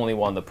you're the only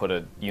one that put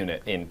a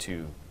unit in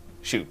to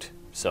shoot,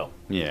 so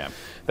Yeah.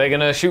 they're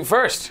gonna shoot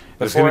first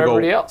It's before gonna go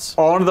everybody else.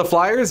 On the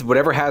flyers,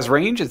 whatever has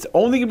range, it's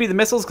only gonna be the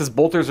missiles because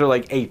bolters are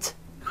like 8.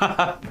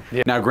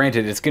 Now,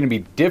 granted, it's gonna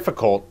be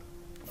difficult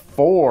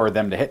for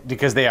them to hit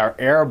because they are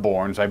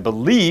airborne. So I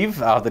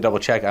believe I'll have to double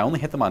check. I only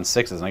hit them on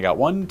 6s, and I got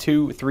 1,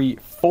 2, 3,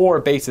 4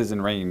 bases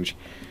in range.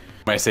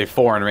 When I say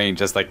 4 in range,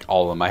 that's like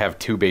all of them. I have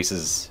 2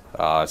 bases.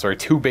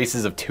 2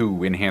 bases of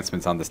 2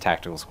 enhancements on this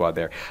tactical squad.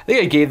 There, I think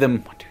I gave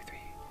them 1, 2, 3,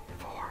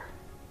 4.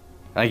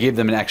 I gave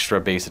them an extra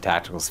base of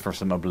tacticals for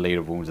some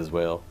ablative wounds as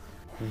well.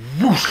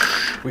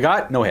 Whoosh! We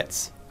got no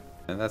hits,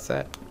 and that's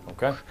that.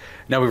 Okay.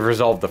 Now we've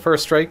resolved the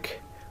first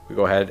strike. We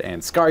go ahead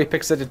and Skari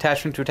picks a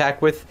detachment to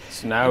attack with.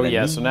 So now, and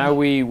then so now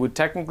we would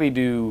technically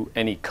do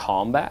any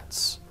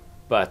combats,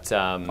 but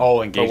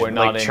but engagement, we're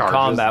not like in charges.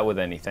 combat with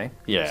anything.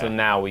 Yeah. So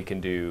now we can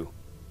do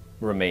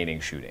remaining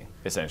shooting,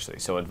 essentially.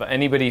 So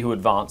anybody who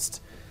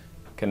advanced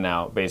can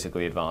now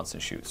basically advance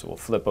and shoot. So we'll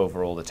flip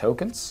over all the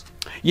tokens.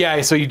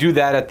 Yeah, so you do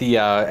that at the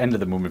end of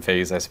the movement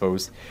phase, I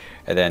suppose.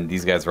 And then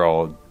these guys are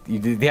all...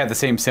 They have the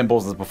same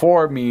symbols as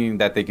before, meaning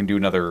that they can do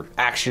another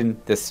action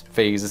this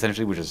phase,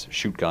 essentially, which is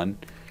shoot gun.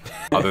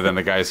 Other than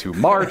the guys who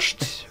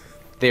marched,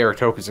 their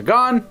tokens are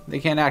gone. They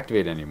can't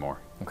activate anymore.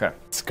 Okay.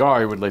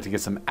 Skari would like to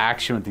get some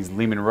action with these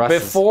Lehman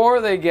Russes. Before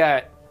they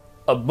get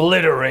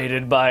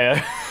obliterated by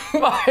a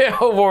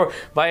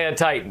by a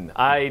Titan,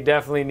 I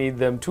definitely need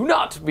them to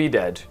not be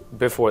dead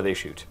before they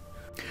shoot.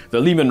 The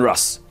Lehman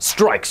Russ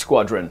strike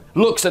squadron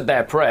looks at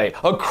their prey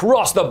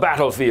across the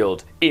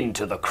battlefield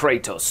into the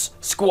Kratos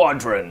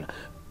squadron,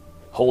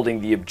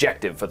 holding the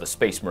objective for the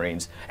Space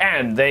Marines,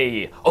 and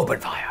they open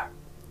fire.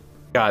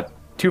 Got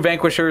 2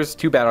 Vanquishers,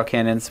 2 Battle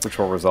Cannons, which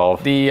will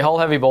resolve. The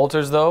hull-heavy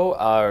bolters, though,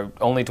 are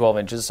only 12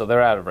 inches, so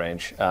they're out of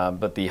range.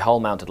 But the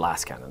hull-mounted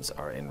last cannons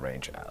are in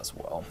range as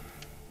well.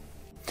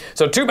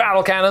 So 2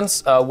 battle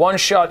cannons, 1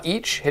 shot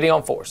each, hitting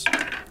on 4s.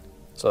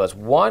 So that's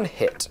 1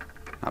 hit.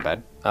 Not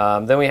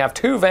bad. Then we have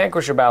 2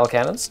 Vanquisher battle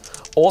cannons,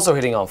 also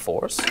hitting on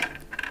 4s.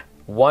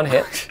 1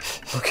 hit.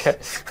 Okay.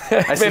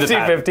 I see the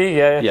 50-50,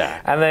 yeah.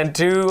 Yeah. And then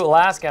 2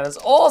 last cannons,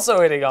 also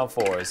hitting on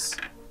 4s.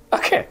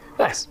 Okay,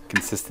 nice.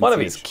 Consistency One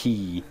of is each.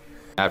 key.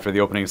 After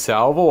the opening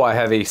salvo, I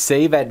have a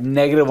save at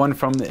 -1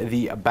 from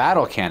the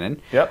battle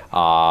cannon. Yep.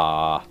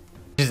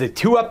 Which is a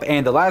 2-up,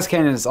 and the last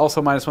cannon is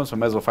also -1, so I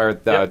might as well fire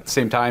at the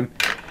same time.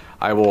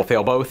 I will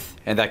fail both,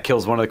 and that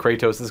kills one of the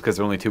Kratoses because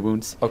they're only 2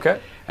 wounds. Okay.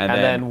 And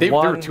then they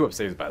were 2-up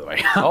saves, by the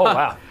way. Oh,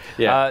 wow.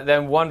 Yeah.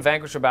 Then 1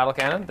 Vanquisher battle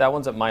cannon. That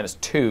one's at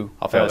 -2.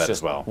 I'll fail That's that just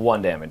as well.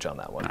 1 damage on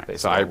that one. So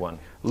Basically, I 1.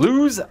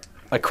 lose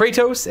a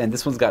Kratos, and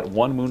this one's got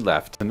 1 wound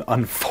left. An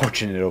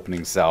unfortunate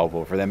opening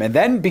salvo for them. And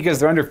then, because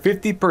they're under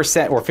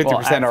 50%, or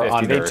 50% Well, are at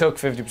 50, under... They took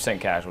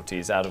 50%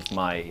 casualties out of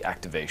my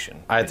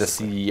activation. I had to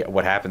see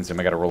what happens to him.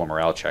 I got to roll a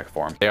morale check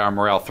for him. They are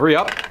morale 3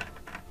 up.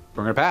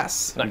 We're going to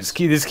pass. Nice.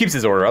 This keeps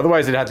his order.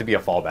 Otherwise, it'd have to be a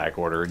fallback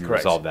order, and you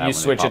Correct. resolve that. You when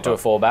switch they it to a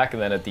pop up. fallback,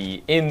 and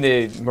then in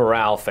the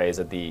morale phase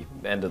at the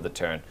end of the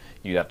turn,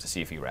 you'd have to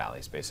see if he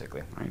rallies,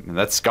 basically. Right, and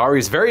that's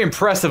Skari's very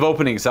impressive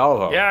opening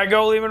salvo. Yeah,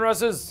 go Lehman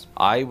Russes.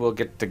 I will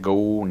get to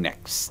go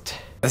next.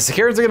 The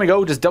Securities are going to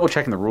go, just double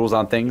checking the rules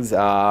on things.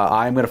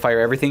 I'm going to fire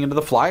everything into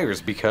the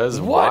Flyers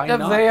because What why have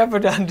not? they ever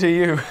done to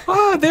you?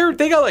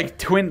 They got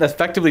like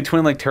effectively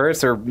twin-link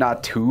turrets. They're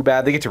not too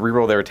bad. They get to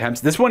reroll their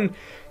attempts. This one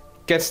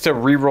gets to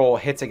reroll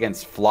hits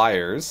against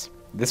Flyers.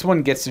 This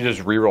one gets to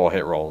just reroll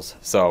hit rolls.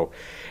 So,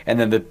 and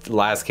then the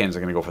last cannons are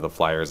going to go for the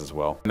Flyers as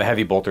well. And the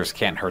heavy bolters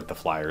can't hurt the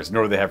Flyers,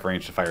 nor do they have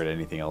range to fire at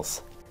anything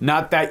else.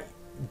 Not that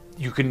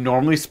you can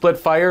normally split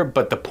fire,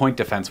 but the point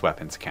defense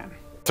weapons can.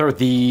 So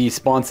the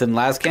Sponson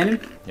last cannon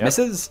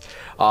misses.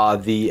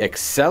 The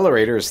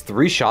accelerator is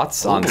 3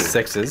 shots on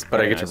 6s,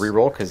 but I get to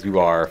reroll because you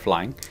are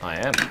flying. I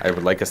am. I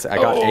would like I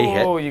got a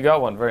hit. Oh, you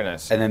got one. Very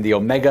nice. And then the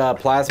Omega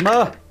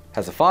Plasma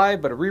has a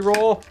 5, but a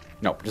reroll.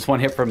 No, just 1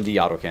 hit from the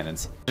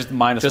autocannons. Just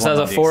 -1. Just has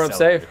a 4-up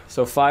save,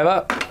 so 5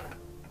 up.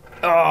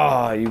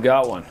 Oh, you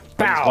got one.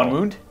 Just 1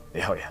 wound? Oh,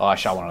 yeah. Oh, I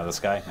shot one on this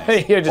guy. Nice.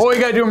 Hey, you're just, Oh,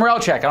 you gotta do a morale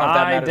check. I don't know if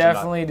that I matters or not.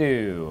 definitely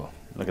do.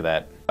 Look at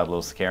that. Got a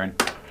little Karen.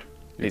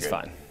 He's good.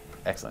 fine.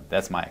 Excellent.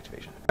 That's my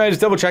activation. All right, just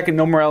double checking.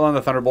 No morale on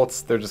the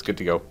Thunderbolts. They're just good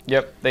to go.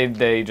 Yep,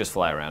 they just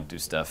fly around, do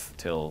stuff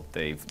till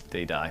they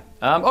die.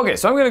 Okay,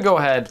 so I'm gonna go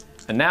ahead,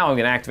 and now I'm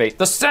gonna activate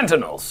the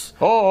Sentinels.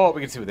 Oh, we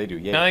can see what they do.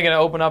 Yeah. Now they're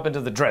gonna open up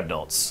into the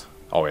Dreadnoughts.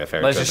 Oh, yeah,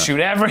 fair. Let's just shoot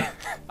every...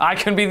 I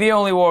can be the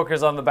only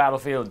walkers on the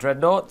battlefield,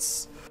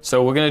 Dreadnoughts.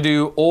 So we're gonna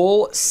do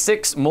all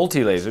 6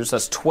 multi-lasers.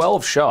 That's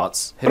 12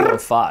 shots, hitting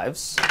with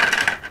 5s.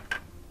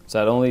 So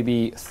that'd only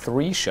be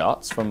 3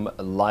 shots from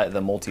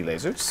the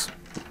multi-lasers.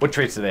 What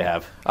traits do they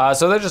have?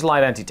 So they're just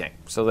light anti-tank.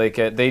 So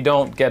they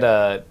don't get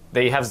a...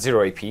 They have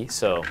 0 AP,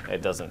 so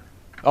it doesn't...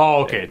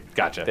 Oh, okay.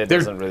 Gotcha. It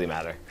doesn't really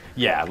matter.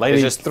 Yeah, light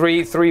It's just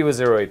 3 with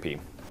 0 AP.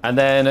 And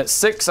then at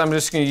 6, I'm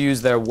just going to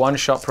use their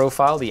one-shot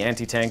profile, the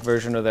anti-tank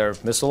version of their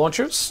missile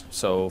launchers.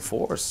 So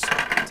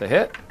 4s to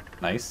hit.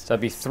 Nice. So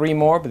that'd be 3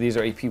 more, but these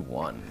are AP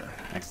 1.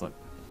 Excellent.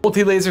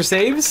 Multi-laser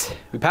saves.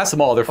 We pass them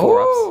all. They're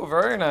 4-ups. Oh,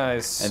 very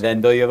nice. And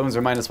then the other ones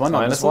are -1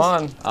 on missiles.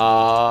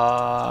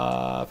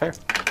 -1. Fair.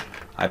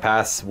 I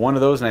pass 1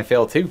 of those and I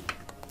fail 2.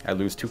 I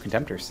lose 2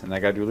 contemptors, and I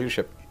gotta do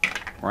leadership.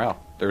 Morale.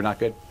 They're not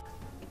good.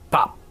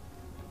 Pop.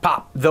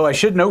 Pop. Though I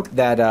should note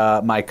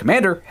that my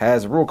commander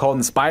has a rule called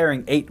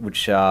Inspiring 8,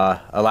 which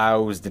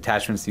allows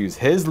detachments to use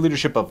his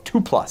leadership of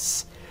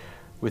 2+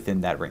 within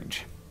that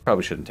range.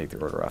 Probably shouldn't take the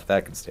order off.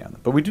 That can stay on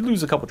them. But we do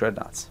lose a couple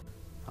dreadnoughts.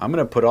 I'm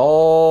going to put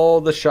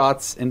all the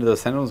shots into the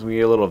Sentinels. We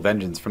get a little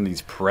vengeance from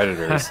these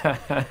Predators.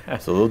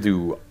 So they'll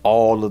do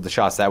all of the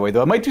shots that way.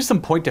 Though I might do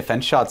some point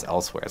defense shots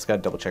elsewhere. I just got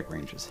to double check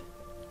ranges.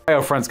 Guy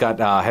out front's got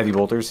heavy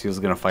bolters. He was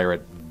going to fire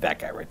at that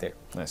guy right there.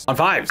 Nice. On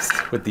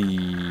 5s with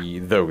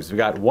those. We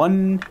got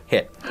 1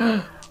 hit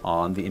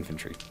on the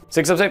infantry.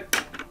 6 up safe.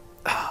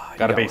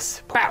 Got a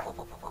base.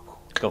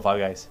 Go 5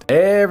 guys.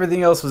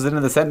 Everything else was into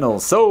the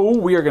Sentinels. So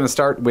we are going to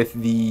start with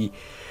the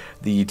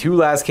 2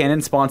 last cannon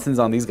sponsons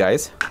on these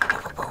guys.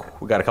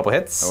 We got a couple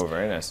hits. Oh,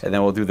 very nice. And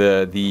then we'll do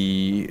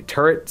the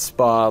turret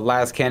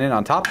last cannon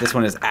on top. This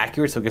one is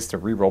accurate, so it gets to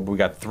reroll. But we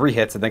got 3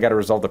 hits, and then got to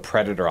resolve the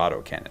Predator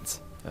auto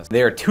cannons.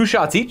 They are 2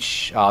 shots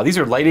each. These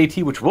are light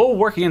AT, which will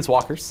work against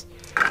walkers.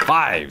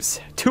 5s.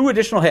 2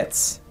 additional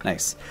hits.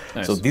 Nice.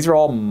 So these are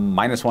all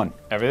 -1.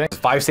 Everything?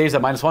 5 saves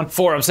at -1.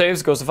 4 up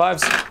saves, goes to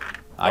 5s.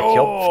 I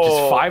killed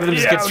just 5 of them.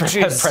 Just yeah, get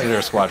straight at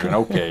Predator Squadron.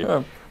 Okay.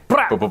 Boom,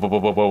 boom, boom,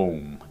 boom, boom,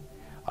 boom.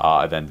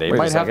 Then they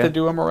might have to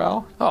do a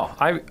morale. Oh,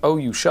 I owe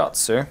you shots,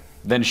 sir.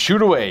 Then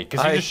shoot away,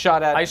 because you just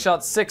shot at... I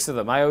shot 6 of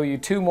them. I owe you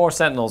 2 more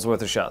Sentinels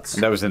worth of shots.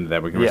 That was into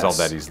that. We can resolve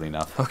that easily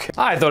enough. Okay.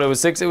 I thought it was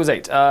 6. It was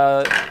 8.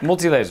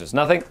 Multi-lasers,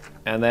 nothing.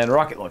 And then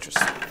rocket launchers.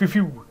 Pew,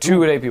 pew.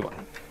 2 at AP1.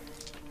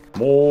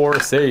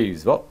 More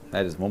saves. Well,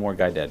 that is 1 more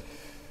guy dead.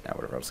 Now,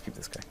 whatever. I'll just keep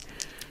this guy.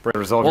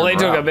 Well, they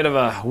took a bit of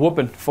a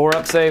whooping. 4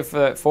 up save,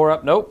 4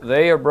 up. Nope,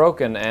 they are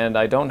broken, and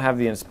I don't have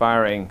the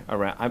inspiring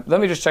around.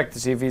 Let me just check to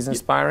see if he's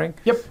inspiring.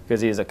 Yep.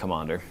 Because he is a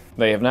commander.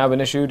 They have now been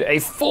issued a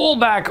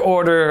fallback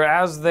order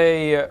as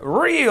they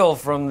reel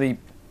from the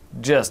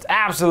just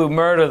absolute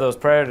murder those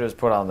Predators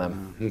put on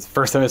them. It's the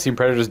first time I've seen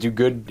Predators do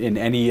good in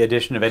any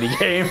edition of any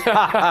game.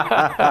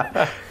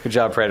 Good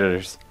job,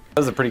 Predators. That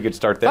was a pretty good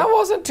start there. That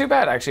wasn't too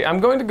bad, actually. I'm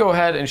going to go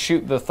ahead and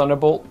shoot the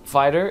Thunderbolt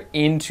fighter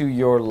into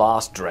your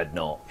last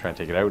Dreadnought. Try and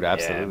take it out,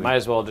 absolutely. Yeah, might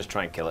as well just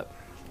try and kill it.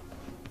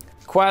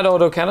 Quad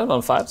autocannon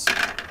on 5s.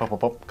 Pop, pop,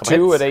 pop.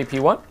 2 at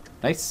AP1.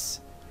 Nice.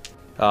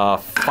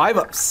 5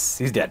 ups.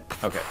 He's dead.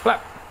 Okay.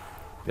 Flap.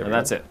 And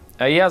that's it.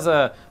 He has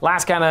a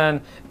last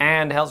cannon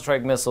and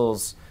Hellstrike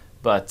missiles,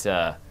 but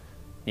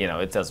you know,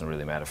 it doesn't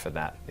really matter for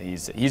that.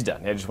 He's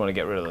done. I just want to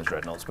get rid of those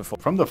dreadnoughts before.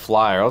 From the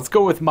flyer, let's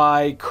go with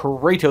my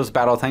Kratos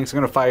battle tanks. I'm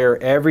going to fire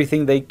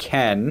everything they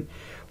can,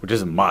 which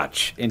isn't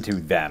much, into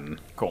them.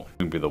 Cool. It's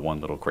going to be the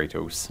one little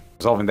Kratos.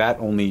 Resolving that,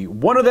 only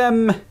 1 of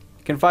them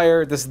can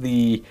fire. This is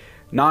the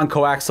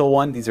non-coaxial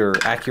one. These are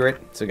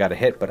accurate, so got a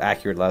hit, but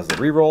accurate allows the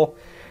reroll.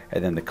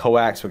 And then the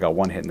coax, we got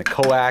 1 hit, and the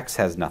coax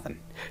has nothing.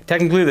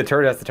 Technically, the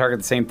turret has to target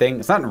the same thing.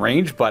 It's not in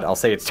range, but I'll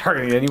say it's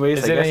targeting anyways.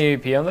 Is there any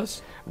AP on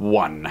this?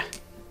 1.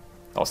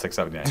 All 6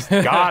 of them.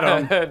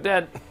 Got him.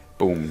 Dead.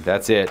 Boom.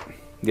 That's it.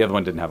 The other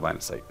one didn't have line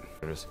of sight.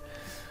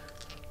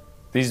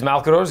 These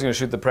Malkadors are going to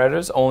shoot the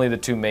Predators. Only the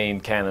 2 main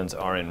cannons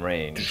are in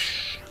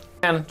range.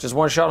 And just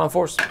 1 shot on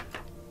force.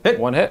 Hit.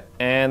 1 hit.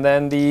 And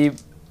then the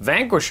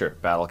Vanquisher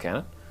battle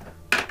cannon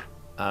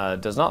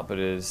does not, but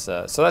is...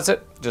 so that's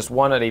it. Just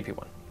 1 at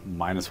AP1.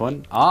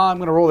 -1. I'm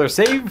going to roll their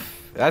save.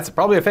 That's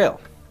probably a fail.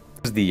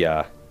 This is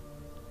the...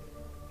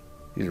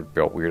 These are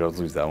built weird. I'll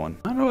lose that one.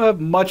 I don't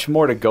have much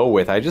more to go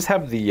with. I just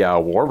have the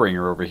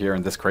Warbringer over here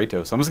in this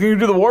Kratos. So I'm just going to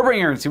do the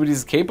Warbringer and see what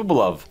he's capable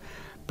of.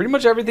 Pretty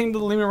much everything to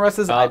the Leman Russ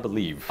is, I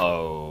believe.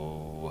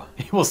 Oh.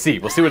 We'll see.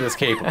 We'll see what it's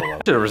capable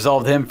of. Should have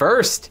resolved him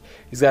first.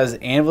 He's got his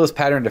Anvilus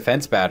pattern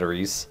defense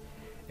batteries.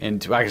 And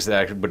actually,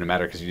 that wouldn't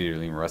matter because you did your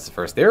Leman Russ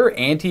first. They're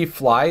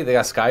anti-fly. They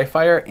got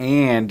Skyfire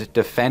and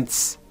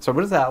defense. So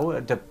what is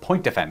that?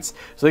 Point defense.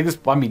 So they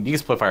just, I mean, you can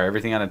split fire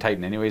everything on a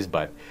Titan anyways,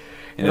 but...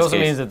 It also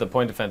means that the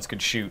point defense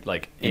could shoot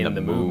like in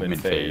the movement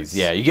phase.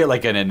 Yeah, you get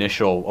like an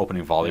initial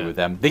opening volley with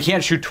them. They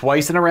can't shoot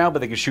twice in a round, but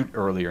they can shoot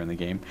earlier in the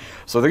game.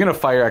 So they're going to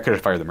fire, I could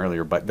have fired them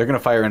earlier, but they're going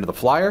to fire into the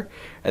flyer,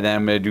 and then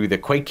I'm going to do the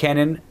Quake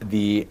Cannon,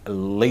 the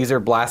Laser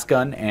Blast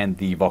Gun, and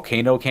the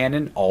Volcano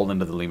Cannon, all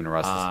into the Leman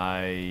Russ.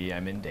 I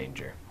am in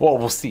danger. Well,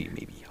 we'll see,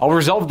 maybe. I'll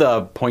resolve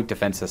the point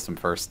defense system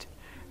first.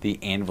 The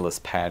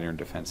Anvilus pattern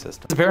defense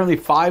system. It's apparently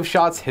 5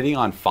 shots hitting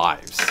on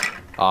 5s.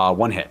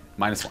 1 hit,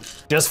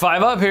 -1. Just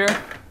 5 up here.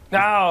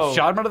 No.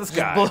 Shot him out of the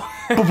sky. boom,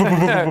 boom, boom,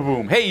 boom, boom,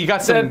 boom. Hey, you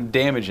got some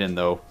damage in,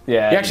 though.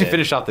 Yeah, he actually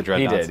finished off the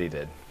dreadnoughts. He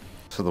did.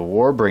 So the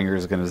Warbringer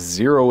is going to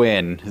zero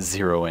in.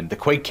 The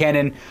Quake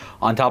Cannon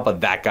on top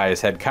of that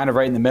guy's head, kind of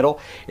right in the middle.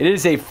 It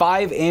is a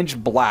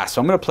 5-inch blast,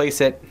 so I'm going to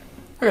place it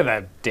Look at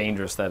that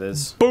dangerous that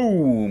is.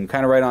 Boom!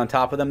 Kind of right on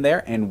top of them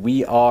there, and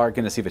we are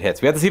going to see if it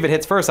hits. We have to see if it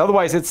hits first,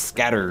 otherwise it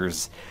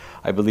scatters.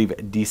 I believe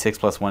D6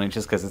 plus 1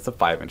 inches because it's a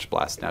 5-inch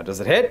blast. Now,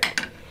 does it hit?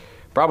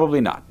 Probably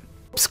not.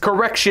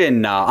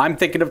 Correction, I'm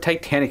thinking of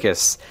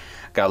Titanicus.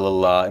 Got a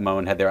little in my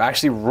own head there. I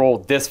actually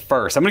rolled this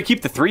first. I'm going to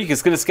keep the 3 because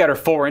it's going to scatter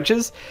 4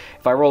 inches.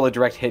 If I roll a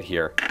direct hit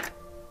here,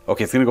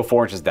 okay, it's going to go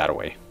 4 inches that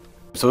way.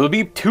 So it'll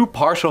be 2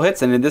 partial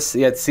hits, and in this,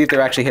 yeah, see if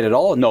they're actually hit at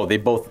all. No, they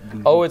both.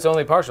 Oh, it's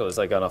only partial. It's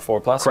like on a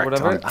 4+ or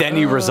whatever. Then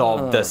you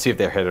resolve to see if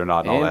they're hit or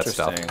not, and all that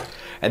stuff.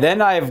 And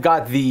then I've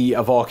got the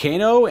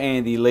volcano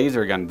and the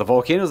laser gun. The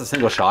volcano is a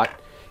single shot,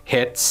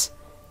 hits,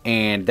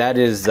 and that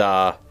is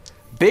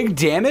big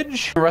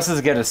damage. The rest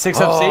is get a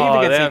 6-up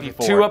save against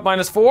AP4. 2 up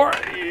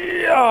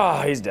 -4.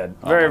 Yeah, he's dead.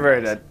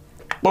 Very dead.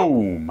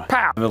 Boom.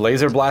 Pow. And the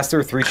laser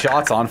blaster, 3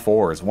 shots on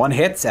 4s. 1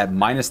 hits at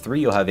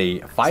 -3. You'll have a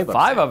 5-up.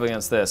 5-up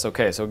against this.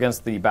 Okay, so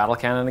against the battle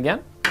cannon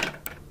again.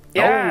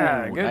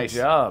 Yeah, good nice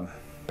job.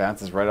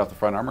 Bounces right off the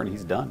front armor, and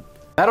he's done.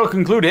 That'll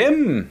conclude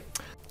him.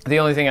 The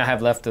only thing I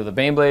have left are the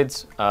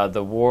Baneblades,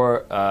 the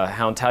War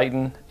Hound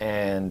Titan,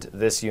 and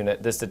this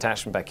unit, this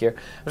detachment back here.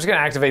 I'm just going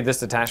to activate this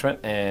detachment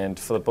and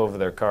flip over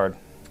their card.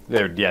 They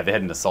had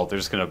an assault. They're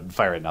just going to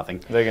fire at nothing.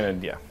 They're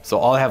going to, yeah. So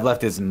all I have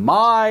left is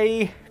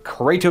my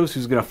Kratos,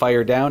 who's going to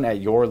fire down at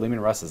your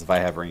Leman Russes if I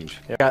have range.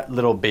 Yep. Got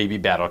little baby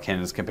battle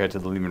cannons compared to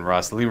the Leman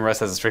Russ. The Leman Russ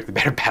has a strictly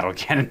better battle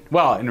cannon.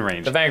 Well, in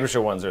range. The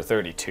Vanquisher ones are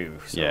 32,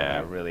 so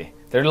yeah, really.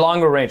 They're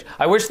longer range.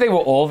 I wish they were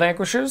all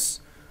Vanquishers.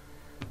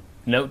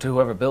 Note to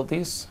whoever built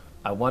these,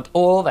 I want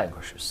all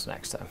Vanquishers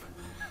next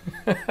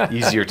time.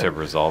 Easier to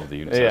resolve the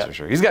units, that's for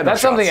sure. He's got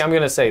That's something I'm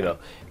going to say, though.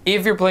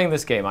 If you're playing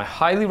this game, I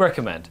highly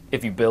recommend,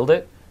 if you build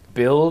it,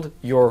 build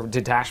your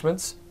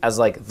detachments as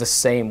like the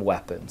same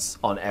weapons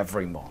on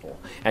every model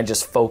and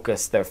just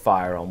focus their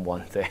fire on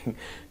one thing.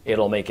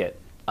 It'll make it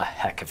a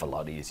heck of a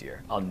lot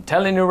easier. I'm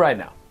telling you right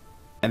now.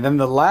 And then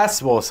the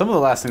last, well, some of the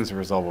last things to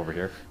resolve over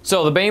here.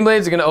 So the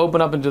Baneblades are going to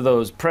open up into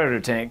those Predator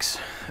tanks.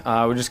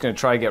 We're just going to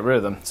try to get rid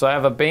of them. So I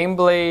have a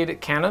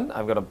Baneblade cannon.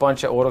 I've got a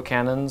bunch of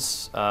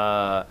autocannons.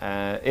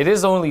 It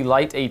is only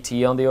light AT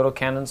on the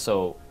autocannon,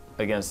 so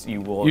against you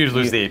will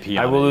lose the AP.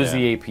 I will lose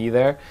the AP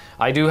there.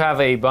 I do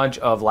have a bunch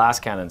of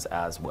last cannons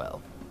as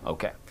well.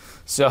 Okay,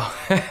 so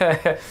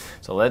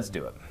so let's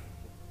do it.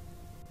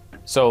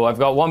 So I've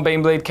got 1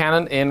 Baneblade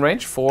cannon in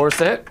range, 4 is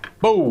to hit.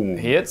 Boom!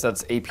 He hits.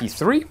 That's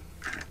AP3,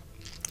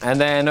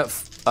 and then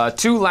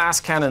 2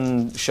 last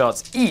cannon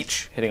shots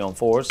each, hitting on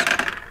 4s.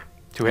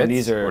 2 hits. And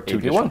these are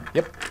AP1.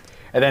 Yep.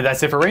 And then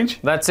that's it for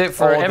range? That's it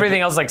for everything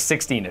else, like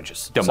 16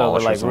 inches.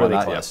 Demolish, so like really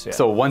that, close. Yeah.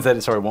 So one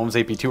was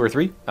AP2 or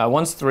 3?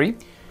 One's 3.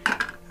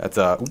 That's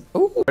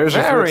Ooh,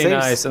 very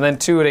nice. And then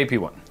 2 at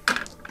AP1.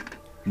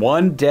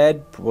 1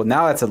 dead. Well,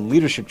 now that's a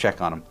leadership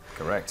check on him.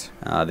 Correct.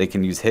 They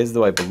can use his,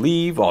 though, I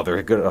believe. Oh,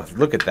 they're good. Oh,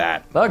 look at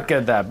that. Look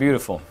at that.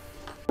 Beautiful.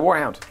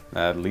 Warhound.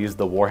 That leaves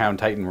the Warhound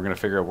Titan. We're going to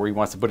figure out where he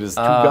wants to put his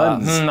 2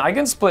 guns. I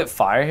can split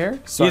fire here.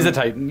 So He's a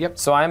Titan, yep.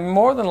 So I'm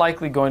more than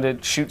likely going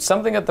to shoot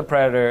something at the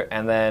Predator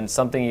and then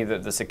something either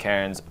the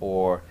Sicarans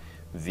or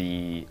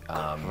the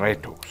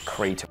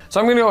Kratos. So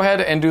I'm going to go ahead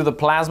and do the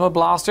Plasma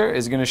Blaster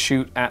is going to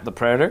shoot at the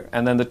Predator,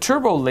 and then the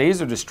Turbo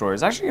Laser Destroyer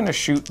is actually going to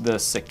shoot the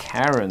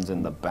Sicarans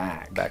in the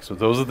back. So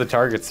those are the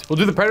targets. We'll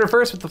do the Predator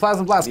first with the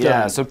Plasma Blaster.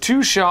 Yeah, so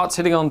 2 shots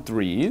hitting on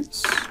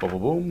 3s. Boom, boom,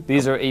 boom.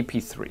 These are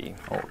AP3.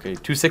 Okay,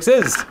 2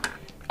 6s.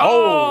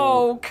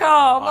 Oh,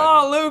 come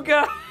on,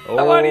 Luka.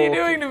 What are you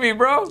doing to me,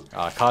 bro?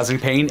 Causing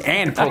pain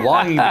and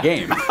prolonging the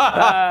game.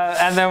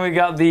 And then we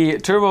got the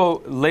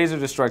Turbo Laser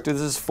Destructor.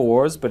 This is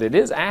 4s, but it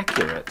is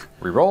accurate.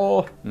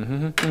 Reroll.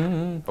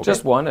 Okay.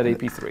 Just 1 at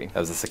AP3.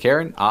 That was the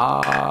Sicaran.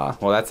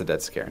 Well, that's a dead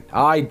Sicaran.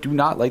 I do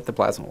not like the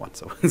Plasma one,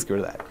 so let's go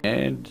to that.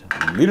 And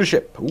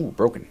leadership. Ooh,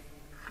 broken.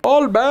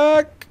 All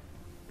back.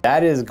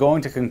 That is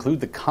going to conclude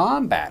the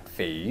combat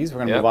phase. We're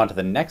going to move on to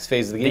the next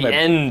phase of the game. The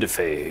end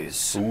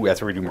phase. Ooh, that's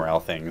where we do morale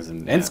things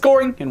and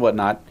scoring and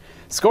whatnot.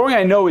 Scoring,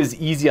 I know, is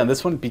easy on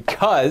this one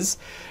because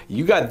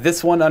you got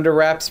this one under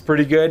wraps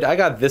pretty good. I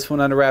got this one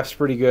under wraps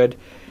pretty good.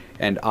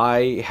 And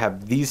I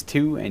have these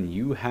 2, and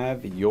you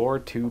have your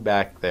 2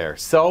 back there.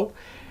 So,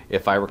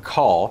 if I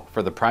recall,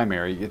 for the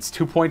primary, it's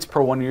 2 points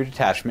per 1 in your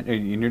detachment,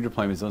 in your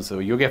deployment zone. So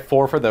you'll get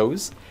 4 for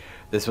those.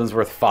 This one's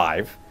worth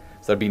 5.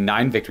 So that'd be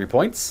 9 victory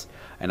points.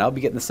 And I'll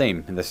be getting the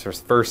same in this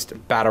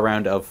first battle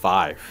round of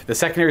 5. The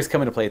secondaries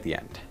come into play at the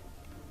end.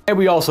 And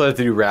we also have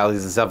to do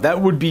rallies and stuff.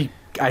 That would be,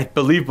 I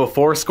believe,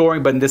 before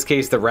scoring, but in this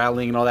case, the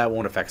rallying and all that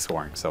won't affect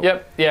scoring. So.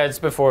 Yep, yeah, it's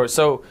before.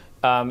 So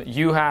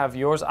you have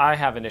yours, I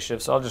have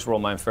initiative, so I'll just roll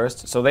mine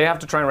first. So they have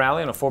to try and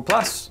rally on a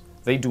 4+.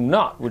 They do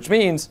not, which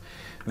means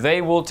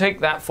they will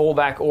take that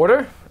fallback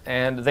order,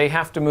 and they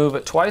have to move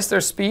at twice their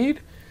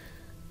speed.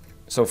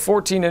 So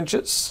 14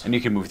 inches. And you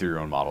can move through your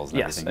own models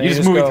and everything. And you're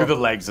just moving through the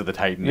legs of the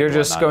Titan. You're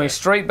just going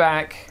straight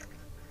back,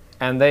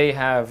 and they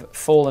have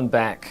fallen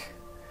back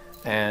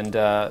And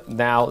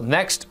now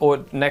next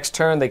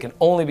turn they can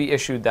only be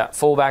issued that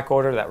fullback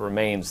order that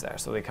remains there,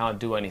 so they can't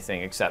do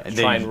anything except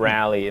try and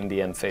rally in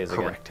the end phase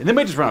again. Correct. And they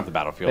might just run off the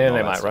battlefield. Then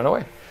they might run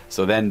away.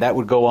 So then that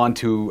would go on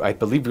to, I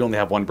believe we only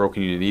have one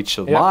broken unit each.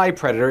 So my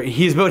Predator,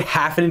 he's about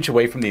half an inch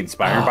away from the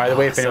Inspiring, by the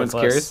way, if anyone's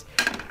curious.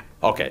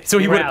 Okay, so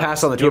he would have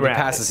passed on the 2, but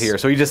passes here.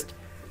 So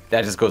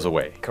that just goes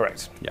away.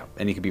 Correct. Yeah,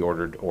 and he could be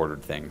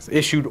ordered things.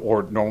 Issued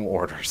or normal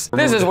orders.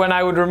 This is when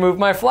I would remove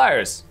my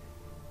flyers.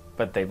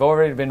 But they've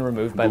already been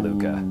removed by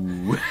Luka.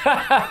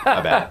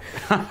 My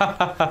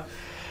bad.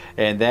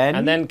 And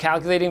then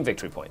calculating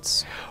victory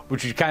points.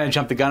 Which we kind of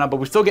jumped the gun on, but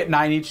we still get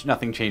 9 each.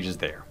 Nothing changes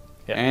there.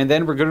 Yeah. And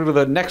then we're going to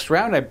the next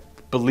round. I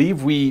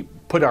believe we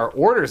put our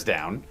orders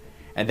down,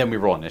 and then we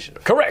roll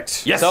initiative.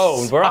 Correct. Yes.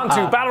 So we're on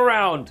to battle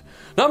round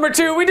number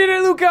 2. We did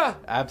it, Luka.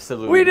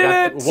 Absolutely. We did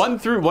it.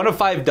 1 of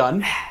 5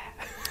 done.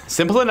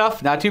 Simple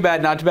enough. Not too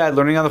bad. Not too bad.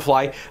 Learning on the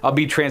fly. I'll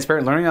be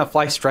transparent. Learning on the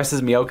fly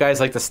stresses me out, guys.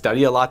 I like to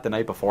study a lot the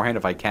night beforehand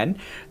if I can.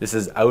 This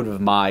is out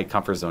of my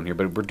comfort zone here,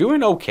 but we're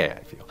doing okay,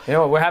 I feel. You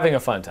know what? We're having a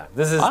fun time.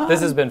 This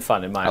has been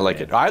fun in my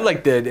opinion. I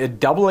like it. I like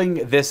doubling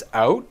this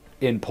out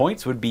in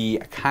points would be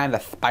kind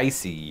of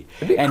spicy.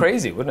 It'd be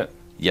crazy, wouldn't it?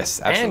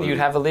 Yes, absolutely. And you'd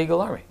have a legal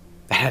army.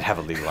 I'd have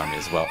a legal army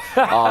as well.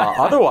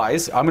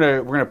 Otherwise,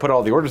 we're gonna put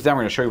all the orders down.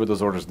 We're gonna show you what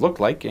those orders look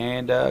like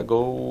and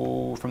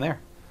go from there.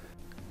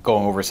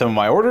 Going over some of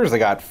my orders, I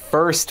got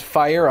first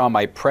fire on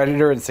my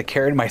Predator and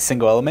Skari, my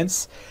single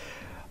elements.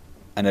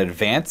 An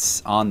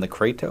advance on the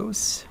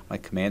Kratos. My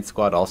command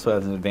squad also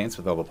has an advance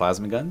with all the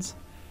plasma guns.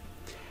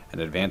 An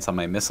advance on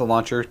my missile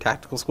launcher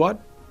tactical squad.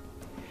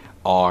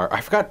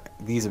 I forgot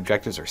these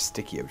objectives are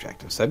sticky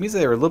objectives. So that means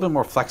they're a little bit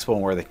more flexible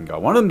in where they can go. I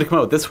wanted them to come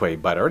out this way,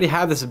 but I already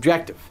have this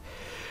objective.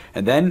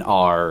 And then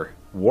our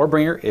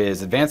Warbringer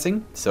is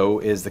advancing. So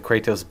is the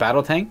Kratos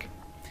battle tank.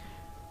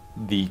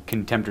 The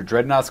Contemptor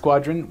Dreadnought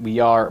Squadron. We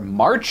are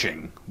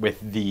marching with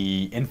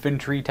the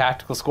Infantry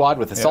Tactical Squad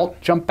with Assault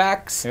jump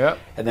backs. Yep.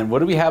 And then what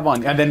do we have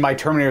on? And then my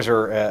Terminators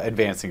are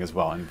advancing as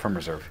well and from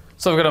reserve.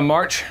 So I've got a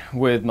march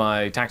with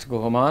my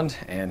Tactical Command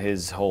and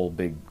his whole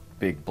big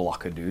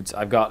block of dudes.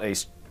 I've got a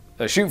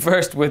shoot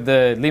first with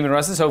the Lehman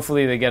Russes.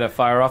 Hopefully they get a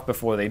fire off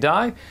before they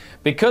die.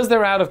 Because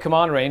they're out of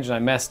command range and I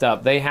messed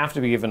up, they have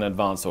to be given an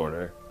advance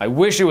order. I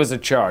wish it was a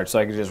charge so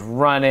I could just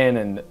run in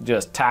and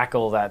just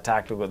tackle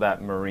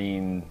that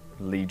Marine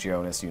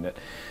Legionis unit.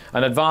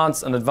 An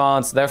advance,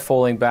 they're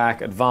falling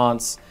back,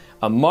 advance,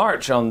 a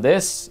march on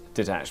this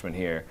detachment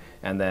here,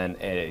 and then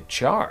a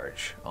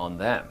charge on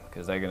them,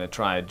 because they're going to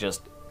try and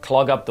just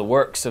clog up the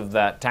works of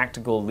that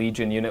tactical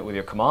Legion unit with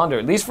your commander,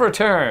 at least for a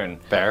turn.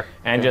 Fair.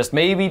 And just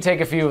maybe take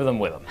a few of them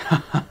with them.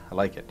 I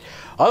like it.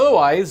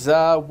 Otherwise,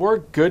 we're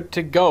good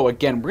to go.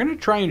 Again, we're going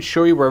to try and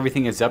show you where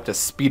everything is up to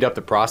speed up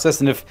the process.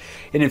 And if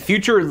in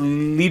future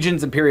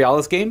Legions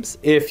Imperialis games,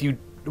 if you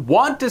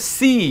want to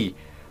see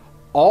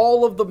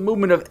all of the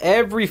movement of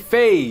every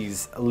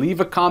phase, leave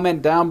a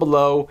comment down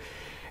below.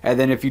 And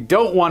then if you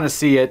don't want to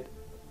see it,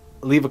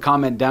 leave a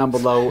comment down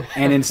below.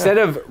 And instead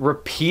of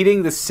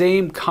repeating the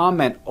same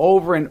comment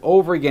over and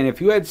over again,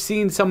 if you have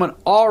seen someone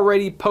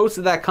already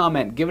posted that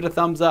comment, give it a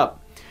thumbs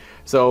up.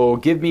 So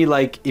give me,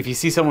 like, if you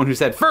see someone who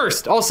said,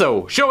 first,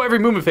 also, show every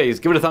movement phase,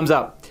 give it a thumbs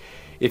up.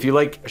 If you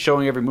like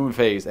showing every movement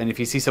phase, and if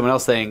you see someone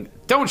else saying,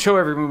 don't show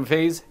every movement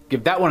phase,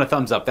 give that one a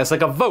thumbs up. That's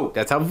like a vote.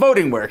 That's how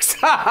voting works.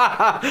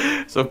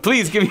 So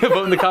please give me a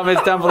vote in the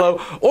comments down below,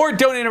 or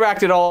don't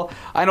interact at all.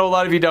 I know a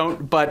lot of you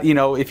don't, but, you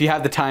know, if you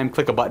have the time,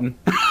 click a button.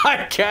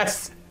 I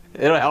guess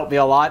it'll help me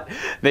a lot,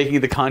 making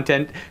the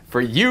content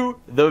for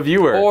you, the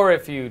viewer. Or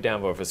if you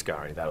downvote for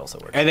Skari, that also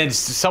works. And then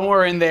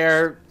somewhere in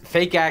there,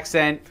 fake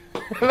accent,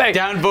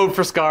 downvote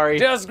for Skari.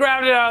 Just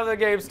grabbed it out of the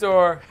game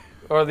store,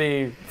 or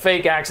the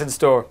fake accent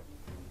store.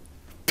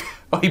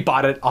 Oh, he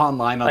bought it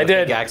online on the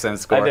fake accent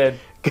score. I did.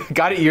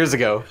 Got it years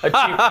ago. A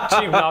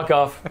cheap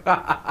knockoff.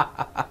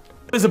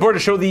 This is the board to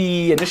show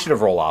the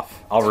initiative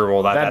roll-off. I'll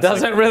re-roll that. That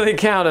doesn't really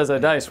count as a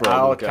dice roll.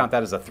 I'll count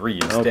that as a 3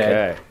 instead.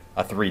 Okay.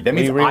 A 3. That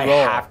means I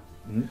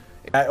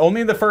have...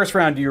 only in the first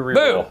round do you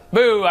re-roll.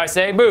 Boo! Boo, I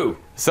say boo.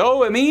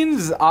 So it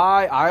means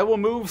I will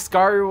move,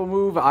 Skari will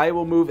move, I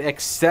will move,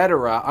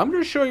 etc. I'm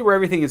going to show you where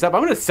everything is up.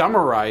 I'm going to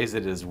summarize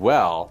it as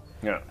well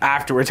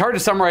afterwards. It's hard to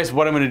summarize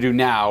what I'm going to do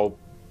now,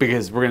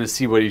 because we're going to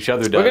see what each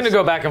other does. We're going to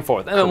go back and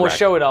forth, and then we'll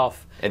show it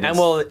off, and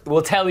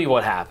we'll tell you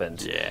what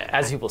happened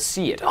as people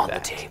see it on the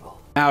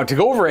table. Now, to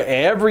go over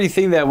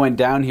everything that went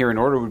down here in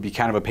order would be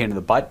kind of a pain in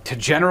the butt. To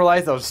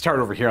generalize, I'll start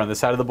over here on this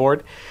side of the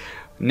board.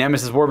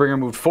 Nemesis Warbringer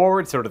moved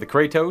forward, so did the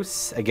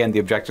Kratos. Again, the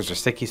objectives are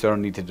sticky, so I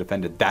don't need to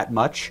defend it that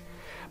much.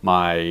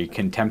 My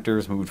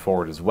Contemptors moved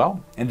forward as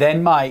well. And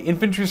then my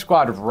infantry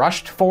squad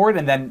rushed forward,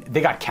 and then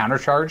they got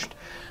countercharged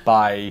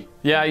by...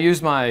 Yeah, I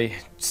used my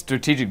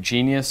Strategic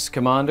Genius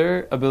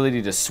Commander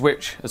ability to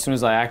switch. As soon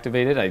as I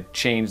activated, I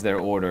changed their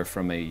order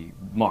from a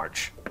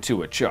march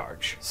to a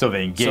charge. So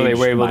they engaged. So they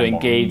were able to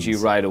engage you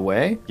right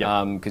away,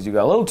 because you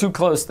got a little too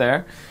close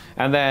there.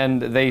 And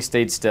then they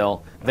stayed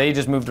still. They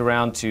just moved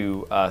around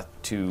to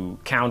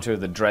counter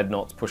the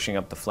dreadnoughts pushing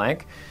up the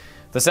flank.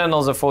 The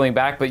Sentinels are falling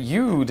back, but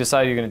you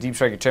decided you're going to deep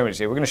strike your Terminators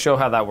here. We're going to show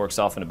how that works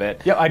off in a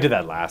bit. Yeah, I did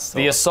that last. So.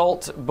 The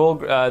Assault Bull,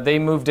 they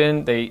moved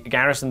in, they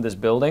garrisoned this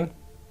building,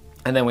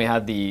 and then we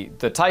had the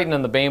Titan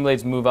and the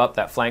Baneblades move up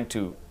that flank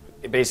to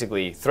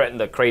basically threaten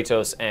the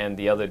Kratos and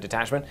the other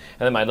detachment.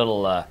 And then my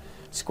little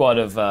squad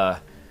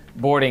of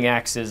boarding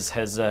axes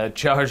has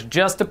charged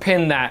just to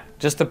pin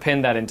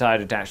that entire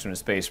detachment of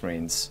Space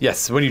Marines.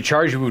 Yes, when you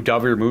charge, you move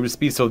double your movement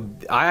speed. So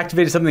I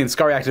activated something, and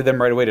Skari activated them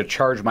right away to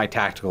charge my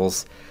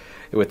tacticals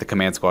with the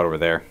command squad over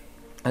there.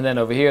 And then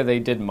over here, they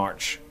did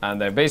march. And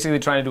they're basically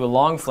trying to do a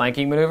long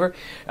flanking maneuver.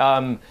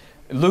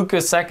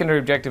 Luka's secondary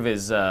objective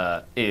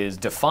is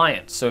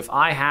Defiant. So if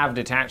I have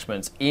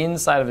detachments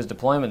inside of his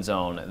deployment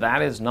zone,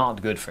 that is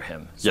not good for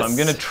him. So I'm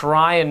going to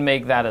try and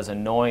make that as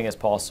annoying as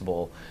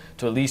possible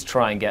to at least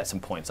try and get some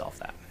points off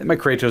that. And my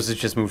Kratos has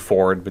just moved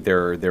forward with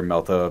their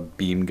Melta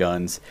beam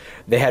guns.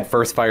 They had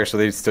first fire, so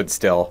they stood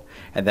still.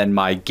 And then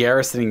my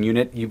garrisoning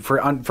unit, for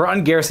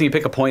ungarrisoning, you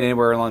pick a point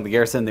anywhere along the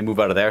garrison, they move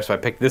out of there. So I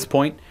picked this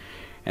point,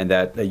 and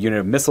that unit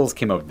of missiles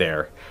came out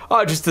there.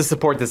 Just to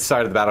support this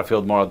side of the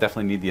battlefield more. I'll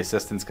definitely need the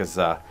assistance because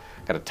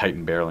got a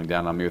Titan barreling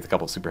down on me with a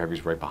couple of super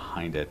heavies right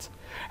behind it.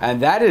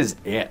 And that is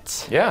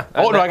it. Yeah.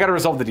 No, I got to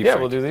resolve the deep strike.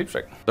 Yeah, we'll do the deep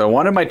strike. So I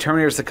wanted my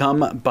Terminators to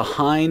come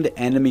behind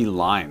enemy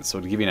lines.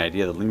 So to give you an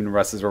idea, the Leman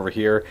Russes are over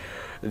here.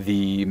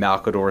 The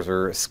Malcadors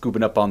are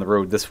scooping up on the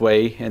road this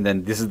way. And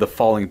then this is the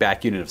falling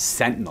back unit of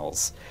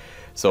Sentinels.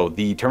 So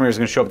the Terminators are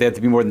going to show up. They have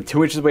to be more than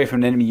 2 inches away from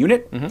an enemy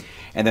unit.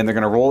 And then they're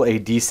going to roll a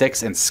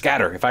d6 and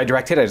scatter. If I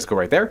direct hit, I just go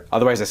right there.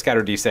 Otherwise, I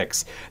scatter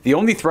d6. The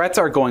only threats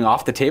are going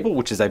off the table,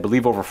 which is, I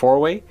believe, over 4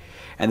 away.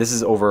 And this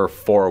is over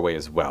 4 away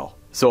as well.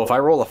 So if I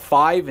roll a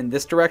 5 in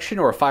this direction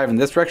or a 5 in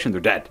this direction,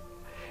 they're dead.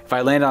 If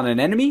I land on an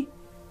enemy,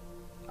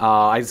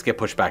 I just get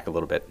pushed back a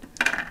little bit.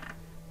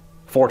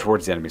 4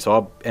 towards the enemy, so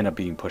I'll end up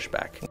being pushed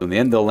back. So in the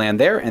end, they'll land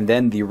there, and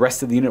then the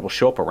rest of the unit will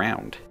show up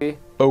around.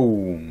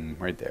 Boom,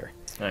 right there.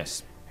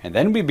 Nice. And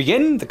then we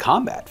begin the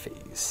combat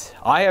phase.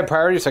 I have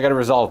priority, so I got to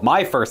resolve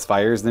my first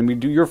fires, and then we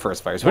do your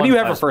first fires. What do you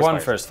have for first fire?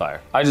 One first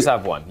fire. I just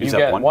have one. You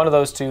get one of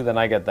those two, then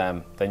I get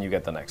them, then you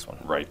get the next one.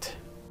 Right.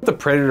 The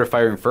Predator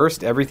firing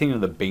first, everything in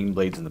the Bane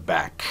Blades in the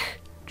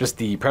back. Just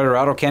the Predator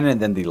autocannon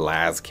and then the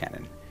las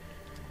cannon.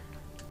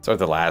 Start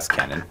the las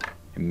cannon.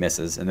 It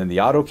misses. And then the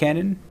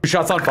autocannon. 2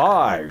 shots on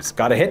 5s.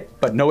 Got a hit,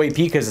 but no AP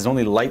because it's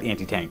only light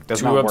anti-tank.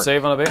 Does not work. 2 up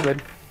save on a Bane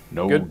Blade.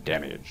 No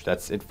damage.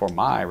 That's it for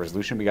my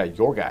resolution. We got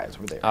your guys.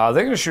 What are they?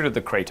 They're going to shoot at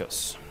the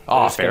Kratos.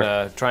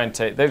 Fair.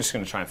 They're just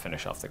going to try and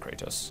finish off the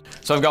Kratos.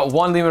 So I've got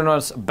 1 Leman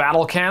Russ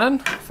battle cannon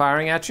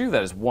firing at you.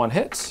 That is 1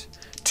 hit.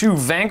 2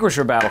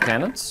 Vanquisher battle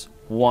cannons.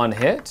 1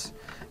 hit.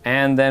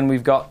 And then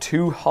we've got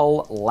 2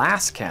 Hull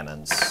las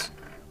cannons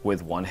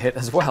with 1 hit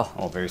as well.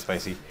 Oh, very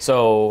spicy.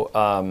 So,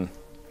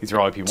 these are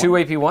all AP1. 2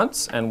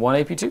 AP1s and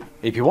 1 AP2.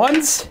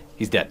 AP1s,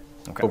 he's dead.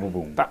 Okay. Boom,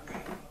 boom, boom.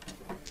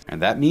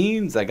 And that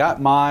means I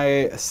got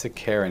my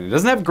Sikaran. It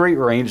doesn't have great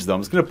range, though.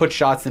 I'm just going to put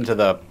shots into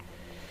the...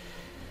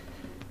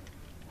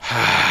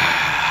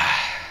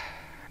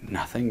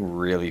 Nothing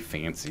really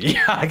fancy.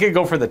 I could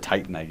go for the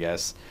Titan, I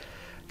guess.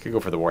 Could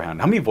go for the Warhound.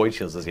 How many Void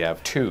Shields does he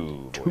have?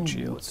 2 Void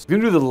Shields. I'm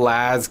going to do the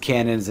las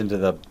cannons into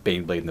the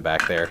Bane Blade in the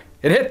back there.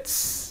 It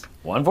hits!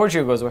 1 Void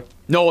Shield goes away.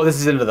 No, this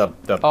is into the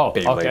Bane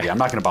Blade. Okay. Yeah, I'm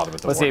not going to bother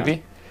with the What's the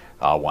Warhound.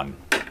 AP? 1.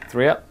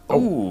 3 up.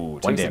 Oh,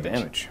 1 damage.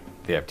 damage.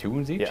 They have 2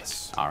 wounds each?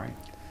 Yes. All right.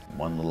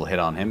 1 little hit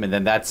on him, and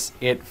then that's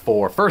it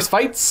for first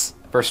fights,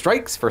 first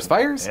strikes, first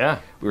fires. Yeah.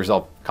 We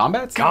resolve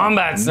combats.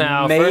 Combats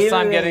now. Melee. First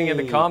time getting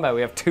into combat. We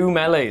have 2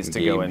 melees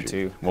to go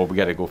into. Well, we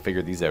got to go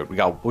figure these out. We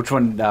got which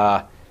one?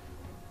 How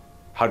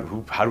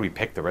do we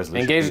pick the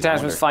resolution? Engage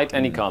attachments, fight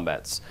any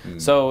combats.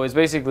 So it's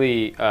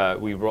basically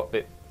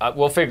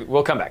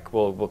we'll come back.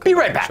 We'll be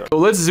right back. So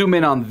let's zoom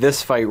in on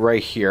this fight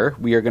right here.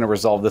 We are going to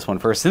resolve this one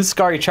first. Since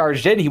Skari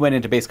charged in, he went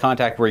into base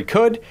contact where he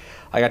could.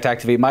 I got to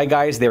activate my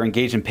guys. They're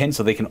engaged and pinned,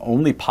 so they can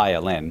only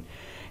pile in.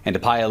 And to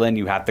pile in,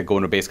 you have to go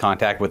into base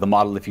contact with a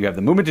model if you have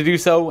the movement to do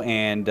so,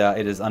 and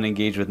it is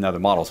unengaged with another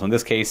model. So in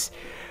this case,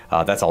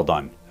 that's all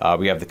done.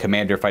 We have the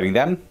commander fighting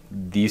them,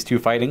 these 2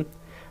 fighting.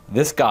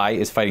 This guy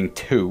is fighting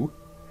 2.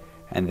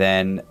 And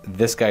then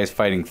this guy is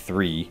fighting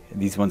 3.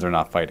 These ones are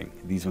not fighting.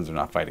 These ones are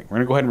not fighting. We're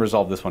going to go ahead and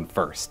resolve this one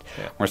first.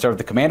 Yeah. We're going to start with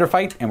the commander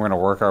fight, and we're going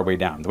to work our way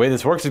down. The way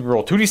this works is we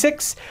roll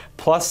 2d6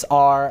 plus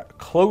our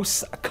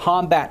close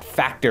combat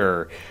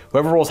factor.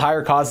 Whoever rolls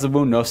higher causes a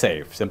wound, no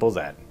save. Simple as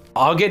that.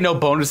 I'll get no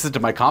bonuses to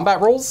my combat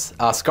rolls.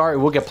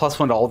 Skari will get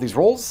 +1 to all these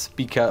rolls,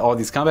 because all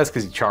these combats,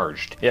 because he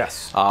charged.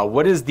 Yes.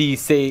 What is the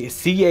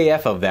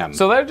CAF of them?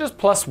 So they're just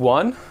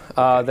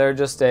 +1. They're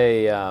just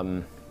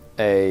where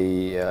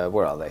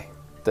are they?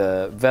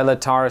 The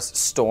Velataris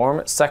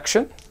Storm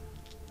section.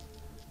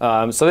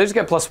 So they just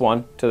get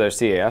 +1 to their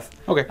CAF.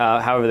 Okay.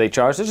 However they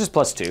charge, they're just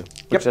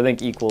 +2, which I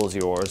think equals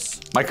yours.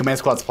 My command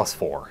squad's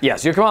 +4.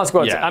 Yes, your command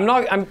squad. Yeah.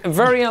 I'm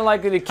very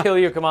unlikely to kill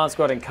your command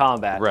squad in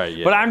combat. Right.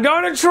 Yeah. But I'm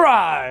going to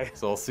try.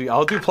 So we'll see.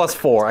 I'll do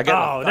 +4. I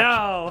got. Oh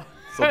no.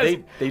 So they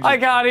just, I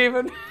can't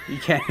even. You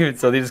can't even.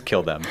 So they just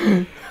killed them.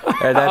 It's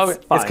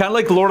kind of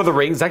like Lord of the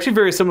Rings. It's actually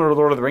very similar to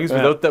Lord of the Rings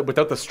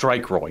without the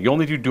strike roll. You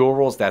only do dual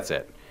rolls. That's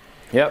it.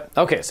 Yep.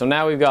 Okay, so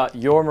now we've got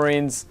your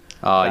Marines.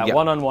 Yeah.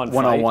 One-on-one fight.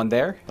 One-on-one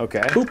there.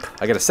 Okay. Boop.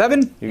 I get a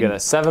 7. You get a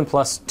 7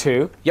 plus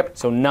 2. Yep.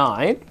 So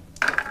 9.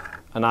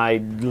 And I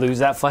lose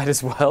that fight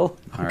as well.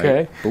 All Okay.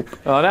 right. Boop.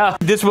 Oh no.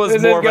 This was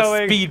Is more it of a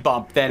going- speed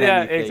bump than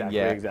anything.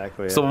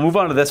 Exactly. So we'll move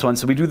on to this one.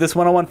 So we do this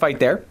one-on-one fight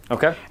there.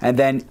 Okay. And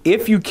then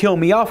if you kill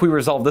me off, we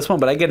resolve this one,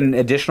 but I get an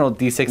additional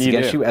D6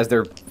 against do. you as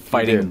they're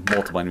fighting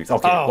multiple enemies.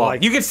 Okay, Oh, well,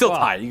 like, you can still fuck.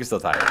 tie it. You can still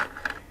tie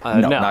it.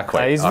 No, not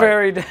quite. He's All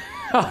right. very.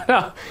 Oh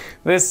no,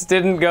 this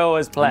didn't go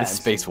as planned.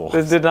 Space Wolf.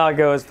 This did not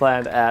go as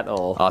planned at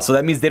all. So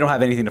that means they don't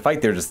have anything to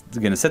fight. They're just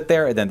going to sit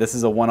there, and then this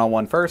is a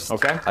one-on-one first.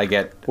 Okay. I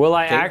get... Will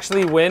I okay.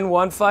 actually win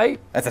one fight?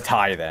 That's a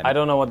tie then. I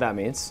don't know what that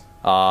means.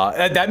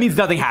 That means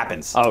nothing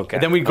happens. Okay.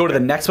 And then we go to the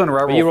next one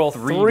where I roll You roll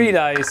 3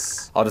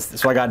 dice.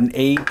 So I got an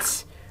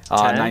 8,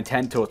 9,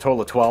 10 to a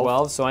total of 12.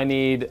 12, so I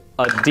need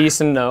a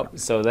decent note.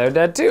 So they're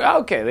dead too?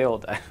 Okay, they all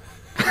died.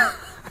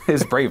 It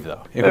was brave,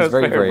 though. It was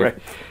very brave.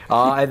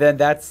 And then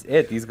that's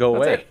it. These go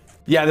away. it.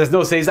 Yeah, there's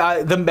no saves.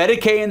 The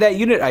Medicaid in that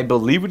unit, I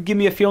believe, would give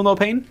me a feel no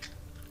pain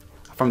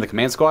from the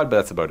command squad, but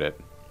that's about it.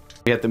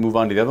 We have to move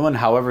on to the other one.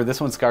 However,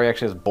 this one, Skari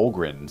actually has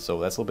Bulgrin, so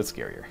that's a little bit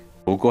scarier.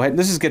 We'll go ahead and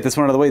let's just get this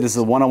one out of the way. This is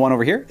a one-on-one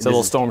over here. It's a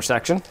little storm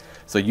section.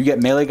 So you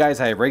get melee guys,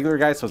 I have regular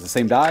guys, so it's the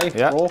same die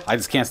roll. I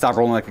just can't stop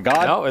rolling like a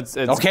god. No, it's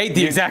okay,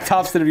 the exact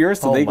opposite of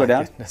yours, so they go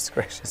down. Goodness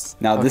gracious.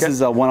 Now this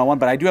is a one-on-one,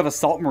 but I do have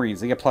Assault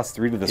Marines. They get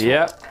 +3 to this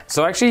Yeah. roll.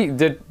 So actually,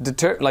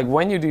 like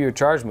when you do your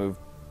charge move,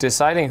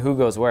 deciding who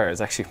goes where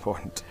is actually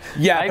important.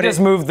 Yeah, I but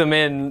just moved them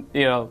in,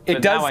 you know. It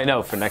but does now I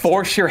know for next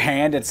force your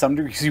hand at some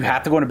degree, because you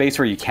have to go in a base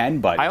where you can,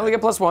 but... I only get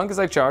 +1 because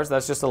I charge.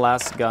 That's just the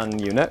last gun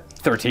unit.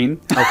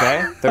 13.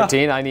 Okay,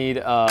 13. I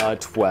need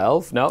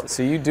 12. No,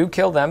 so you do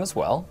kill them as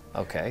well.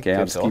 Okay. Okay,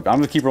 I'm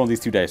going to keep rolling these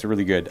 2 dice. They're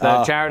really good.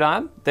 The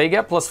Charadon, they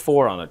get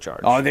 +4 on a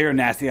charge. Oh, they're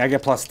nasty. I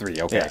get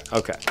 +3. Okay. Yeah.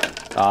 Okay.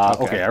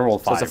 Okay, I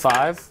rolled 5. So it's a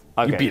 5.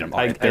 Okay. You beat them. All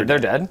right, they're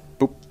dead.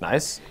 Boop.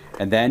 Nice.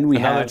 And then we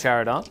Another have...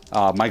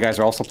 Charadon. my guys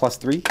are also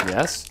 +3.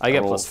 Yes. I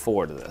get roll-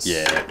 +4 to this.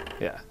 Yeah.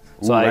 Yeah.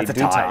 So Ooh, I that's a do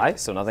tie.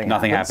 So nothing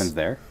happens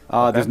there.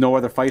 There's no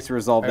other fights to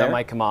resolve I got there.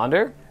 my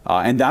commander.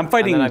 And I'm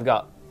fighting... And then I've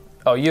got...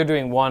 Oh, you're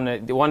doing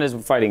one. One is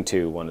fighting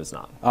 2, one is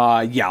not.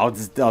 yeah, I'll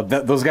just,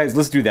 those guys,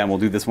 let's do them. We'll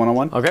do this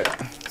one-on-one. Okay.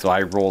 So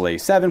I roll a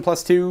 7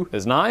 + 2.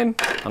 Is 9,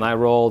 and I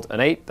rolled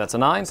an 8. That's a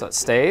 9, so that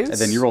stays. And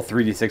then you roll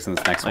 3d6 on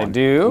this next one. I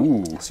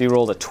do. Ooh. So you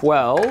rolled a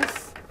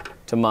 12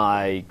 to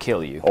my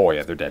kill you. Oh,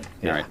 yeah, they're dead.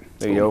 All right.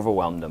 So you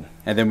overwhelmed them.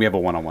 And then we have a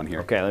one-on-one here.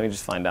 Okay, let me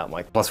just find out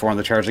my... +4 on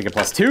the charge, I get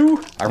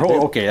 +2. I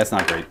roll. Okay, that's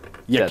not great.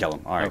 Yeah, Dead. kill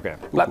him. All right. Okay.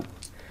 But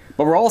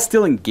we're all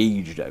still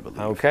engaged, I believe.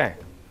 Okay.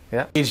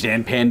 Yeah. Engaged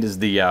and pinned is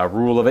the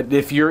rule of it.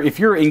 If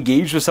you're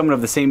engaged with someone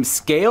of the same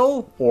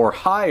scale or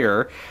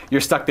higher, you're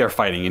stuck there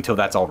fighting until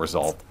that's all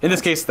resolved. In this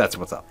case, that's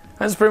what's up.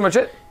 That's pretty much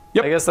it.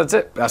 Yep. I guess that's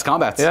it. That's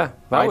combats. Yeah,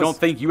 I don't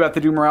think you have to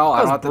do morale.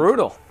 That was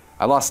brutal.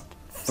 I lost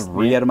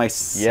 3 out of my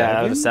 7. Yeah,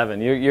 out of 7.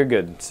 You're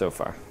good so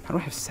far. How do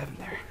I have 7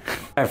 there?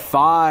 I have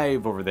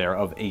 5 over there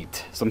of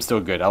 8, so I'm still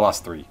good. I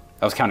lost 3.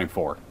 I was counting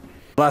 4.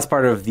 Last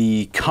part of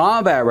the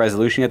combat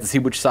resolution, you have to see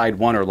which side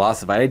won or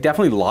lost the fight. I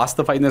definitely lost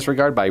the fight in this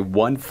regard by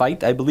 1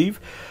 fight, I believe.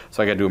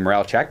 So I got to do a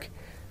morale check.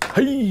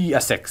 Hey, a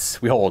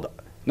 6. We hold.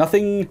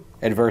 Nothing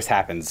adverse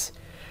happens.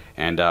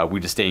 And we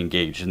just stay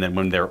engaged. And then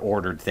when they're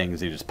ordered things,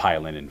 they just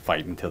pile in and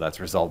fight until that's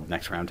resolved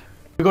next round.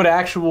 We go to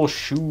actual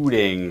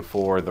shooting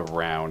for the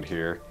round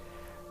here.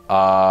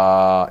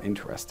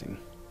 Interesting.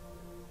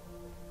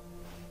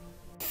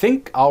 I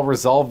think I'll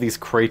resolve these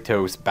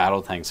Kratos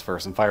battle tanks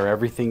first and fire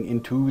everything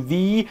into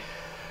the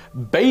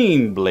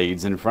Bane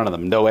blades in front of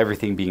them. No,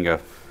 everything being a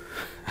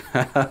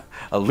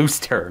a loose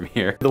term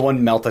here. The one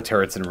Melta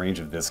turret's in range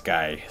of this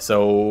guy.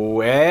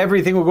 So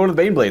everything will go to the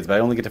Bane blades, but I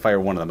only get to fire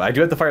one of them. I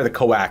do have to fire the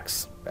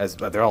coax, as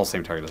they're all the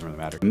same target, doesn't really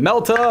matter.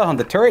 Melta on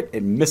the turret,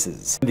 it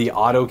misses. The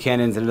auto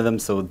cannons into them,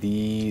 so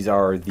these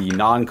are the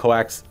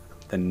non-coax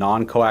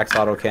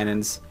auto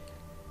cannons.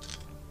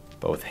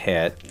 Both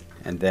hit,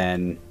 and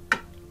then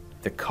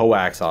the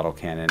coax auto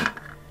cannon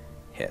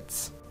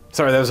hits.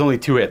 Sorry, that was only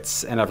 2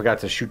 hits, and I forgot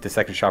to shoot the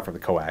second shot for the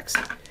coax.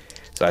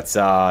 So that's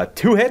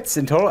 2 hits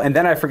in total, and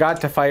then I forgot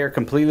to fire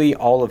completely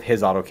all of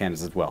his auto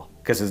cannons as well,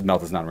 because his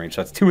melt is not in range.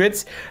 So that's 2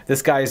 hits.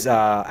 This guy's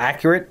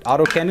accurate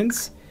auto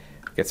cannons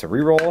gets a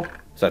reroll,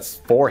 so that's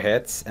 4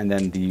 hits, and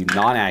then the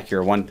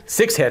non-accurate one,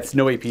 6 hits,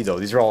 no AP though.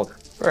 These are all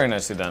Very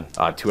nicely done.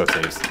 2 up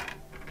saves,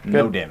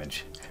 no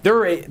damage.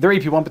 They're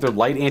AP1, but they're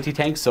light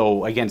anti-tank,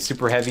 so again,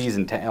 super heavies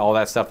and all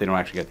that stuff, they don't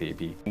actually get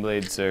the AP.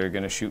 Blades are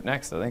going to shoot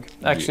next, I think.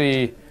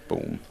 Actually,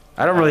 Boom.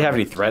 I don't really have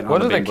any threat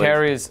what on are the Bane blades.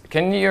 carries?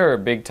 Can your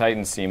big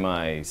Titan see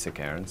my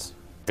Sicarans?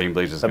 Bane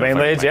blades is The gonna Bane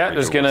fight blades, my yeah,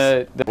 just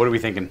Kratos. gonna. What are we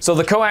thinking? So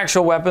the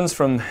coaxial weapons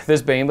from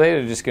this Bane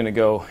blade are just going to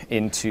go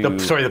into.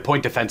 The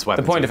point defense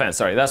weapons. The point defense,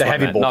 sorry, that's The what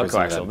heavy I meant, not bolters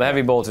into coaxial. them. The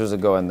heavy bolters will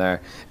go in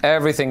there.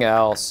 Everything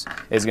else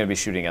is going to be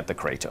shooting at the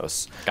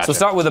Kratos. Gotcha. So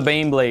start with a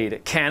Bane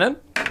blade cannon.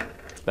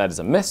 That is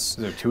a miss.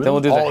 there 2 of Then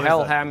we'll do them? the Oh, there's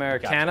a-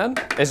 Hellhammer gotcha. cannon.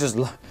 It's just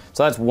so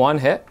that's 1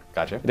 hit.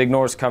 Gotcha. It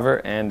ignores cover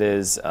and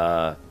is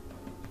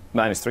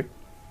 -3.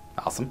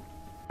 Awesome.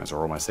 Might as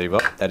well roll my save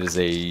up. That is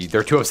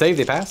they're 2 up save,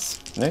 they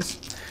pass. Nice.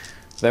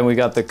 Then we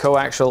got the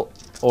coaxial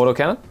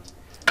autocannon.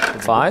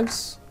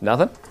 5s,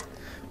 nothing.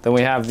 Then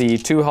we have the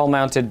 2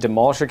 hull-mounted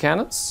demolisher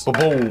cannons.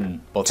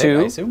 Boom. Both 2 hit,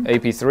 I assume.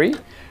 AP3.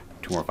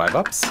 2 more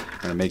 5-ups.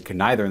 We're gonna make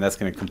neither, and that's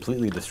gonna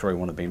completely destroy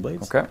one of the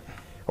Baneblades. Okay.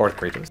 Or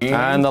Kratos.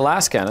 And the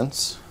last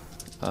cannons.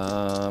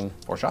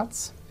 4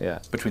 shots Yeah.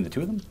 between the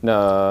 2 of them.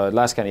 No,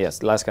 last cannon,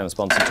 yes. Last cannon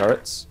spawns some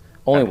turrets.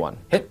 Only 1.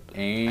 Hit.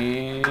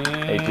 And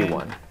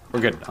AP1.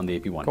 We're good on the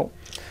AP1. Cool.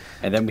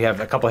 And then we have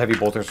a couple heavy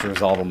bolters to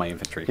resolve on my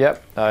infantry.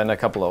 Yep, and a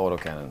couple of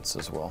autocannons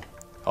as well.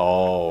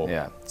 Oh.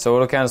 Yeah. So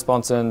autocannon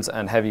sponsons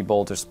and heavy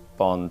bolter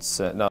spawns.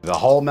 No. The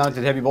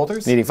hull-mounted heavy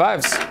bolters. Needing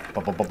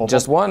 5s.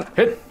 Just 1.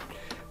 Hit.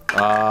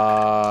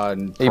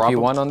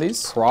 AP1 on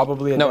these?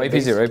 Probably. No,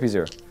 AP0,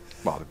 AP0.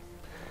 Well,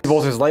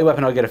 bolter's light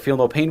weapon. I'll get a feel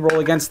no pain roll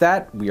against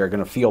that. We are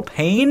gonna feel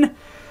pain.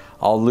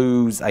 I'll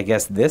lose, I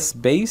guess, this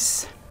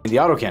base. The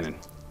autocannon.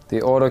 The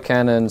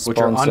autocannon sponsons. Which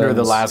are under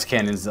the last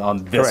cannons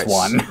on this Correct.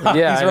 one.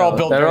 Yeah, These are all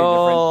built They're very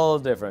all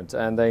different,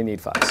 and they need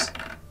 5s.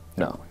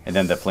 No. And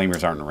then the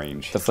flamers aren't in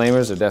range. The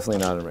flamers are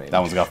definitely not in range. That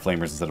one's got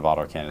flamers instead of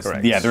autocannons.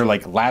 Correct. Yeah, they're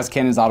like last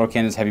cannons,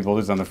 autocannons, heavy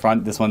bolters on the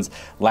front. This one's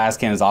last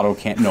cannons,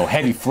 no,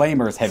 heavy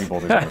flamers, heavy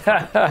bolters on the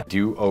front.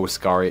 Do owe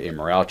Skari a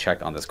morale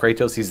check on this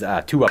Kratos. He's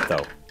 2 up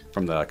though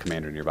from the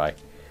commander nearby.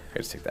 I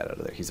just take that out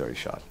of there. He's already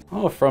shot.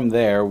 Oh, from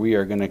there, we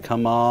are going to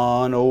come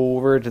on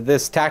over to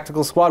this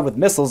tactical squad with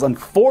missiles.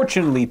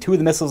 Unfortunately, 2 of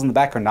the missiles in the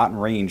back are not in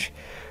range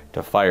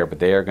to fire, but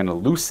they are going to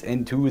loose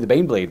into the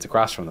Baneblades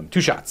across from them. 2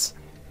 shots.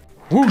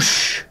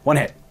 Whoosh! 1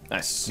 hit.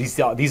 Nice. These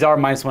are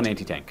 -1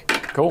 anti-tank.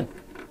 Cool.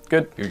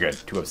 Good. You're good.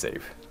 2 up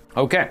save.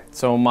 Okay,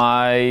 so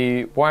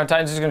my Warhammer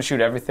Titans is going to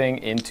shoot everything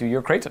into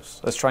your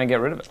Kratos. Let's try and get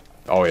rid of it.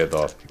 Oh, yeah,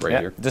 the right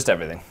here. Just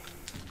everything.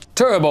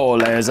 Turbo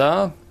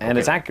laser, and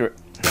it's accurate.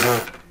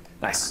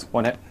 Nice.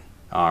 1 hit.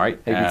 All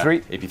right.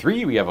 AP3.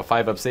 AP3. We have a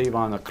 5 up save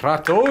on the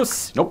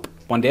Kratos. Nope.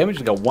 1 damage.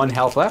 We got 1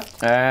 health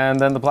left. And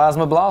then the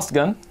plasma blast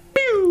gun.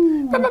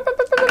 Pew!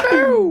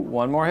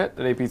 1 more hit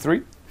at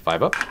AP3.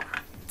 5 up.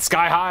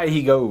 Sky high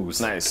he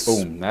goes. Nice.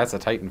 Boom. That's a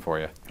Titan for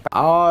you.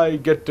 I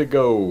get to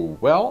go.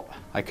 Well,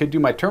 I could do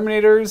my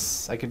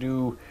Terminators. I could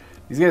do...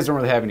 These guys don't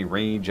really have any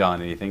range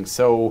on anything,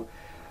 so...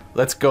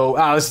 Let's go.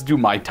 Let's do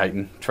my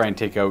Titan. Try and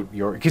take out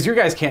your... Because your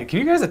guys can't... Can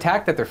you guys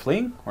attack that they're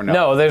fleeing? Or no?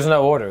 No, there's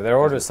no order. Their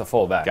order is to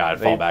fall back. Got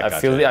it, fall back,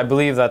 I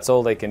believe that's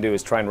all they can do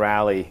is try and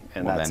rally,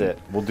 and Well, that's then it.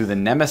 We'll do the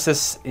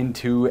Nemesis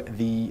into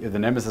the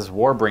Nemesis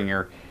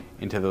Warbringer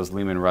into those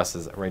Lehman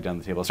Russes right down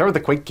the table. Start with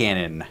the Quake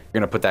Cannon. We're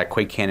going to put that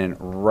Quake Cannon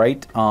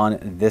right on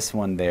this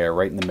one there,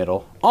 right in the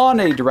middle. On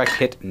a direct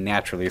hit,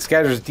 naturally. It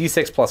scatters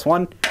D6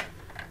 +1.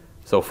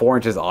 So 4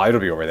 inches, it'll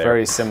be over there.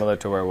 Very similar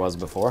to where it was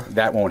before.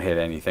 That won't hit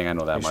anything, I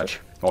know that much.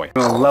 Oh, yeah.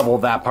 I'm gonna level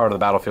that part of the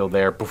battlefield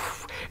there.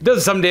 Poof. It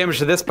does some damage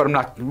to this, but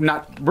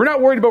we're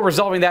not worried about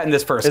resolving that in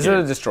this first Is game.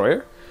 it a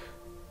destroyer?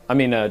 I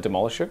mean a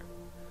demolisher?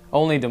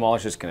 Only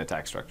demolishers can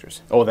attack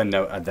structures. Oh, then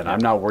no, then I'm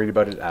not worried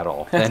about it at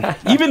all. Then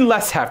even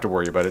less have to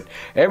worry about it.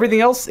 Everything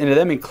else into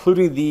them,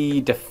 including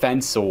the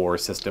defensor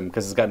system,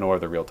 because it's got no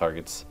other real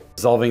targets.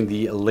 Resolving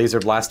the laser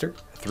blaster,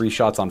 3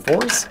 shots on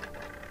 4s.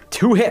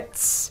 2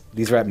 hits.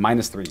 These are at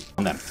 -3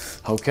 on them.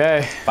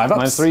 Okay. 5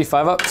 ups. -3,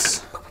 5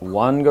 ups.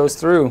 1 goes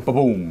through.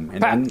 Boom.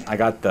 And then I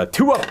got the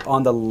 2 up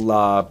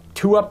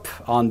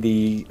on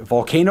the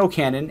volcano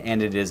cannon,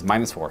 and it is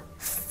 -4.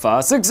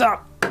 6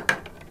 up.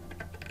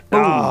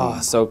 Oh,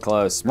 so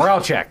close.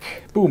 Morale check.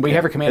 Boom. We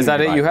have your commander. Is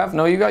that it nearby. you have?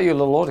 No, you got your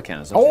little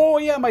autocannons. don't you? Oh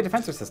yeah, my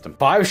defensor system.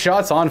 5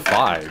 shots on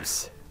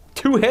 5s.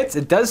 2 hits.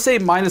 It does say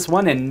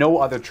 -1 and no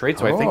other trait,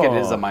 so I think it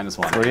is a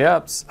 -1. 3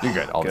 ups. You're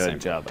good. All the same.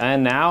 Good job.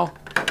 And now,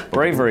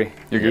 bravery.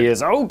 You're good. He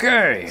is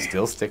okay.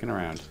 Still sticking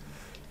around.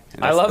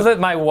 And I that's love that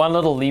my one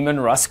little Lehman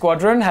Russ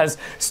squadron has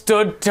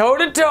stood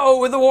toe-to-toe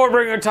with the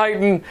Warbringer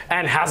Titan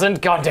and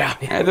hasn't gone down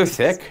yet. Yeah, they're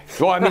thick.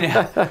 Well, I mean,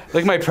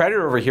 like my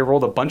Predator over here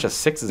rolled a bunch of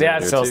 6s. Yeah,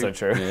 over it's there, also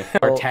too. true. Yeah.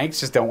 Our tanks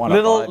just don't want to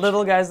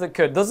Little guys that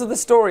could. Those are the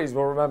stories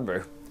we'll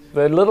remember.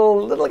 The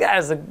little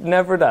guys that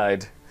never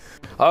died.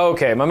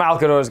 Okay, my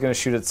Malkador is going to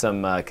shoot at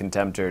some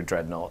Contemptor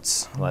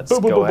Dreadnoughts. Let's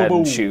go ahead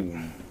and shoot.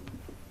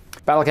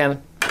 Battle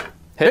Cannon.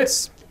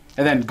 Hits.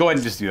 And then go ahead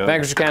and just do that.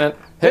 Vanquisher Cannon.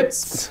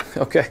 Hits.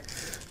 Okay.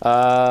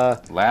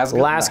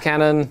 Last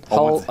Cannon.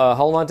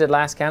 Hull-mounted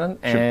Last Cannon.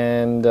 Sure.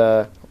 And...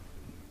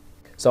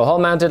 so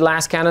hull-mounted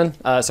Last Cannon.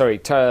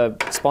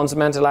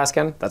 Sponsor-mounted Last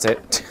Cannon. That's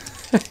it.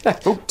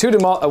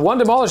 One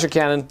Demolisher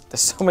Cannon.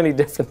 There's so many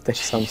different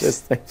things on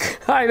this thing.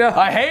 I know.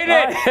 I hate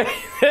it.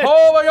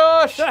 Oh my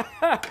gosh.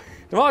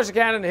 Demolisher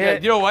Cannon hit. Yeah,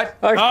 you know what?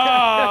 Okay.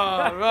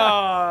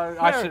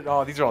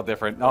 These are all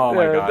different. Oh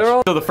my Yeah, gosh. they're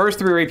all- So the first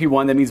 3 are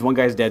AP1. That means one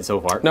guy's dead so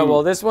far. No,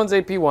 well, this one's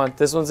AP1,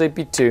 this one's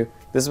AP2,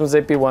 this one's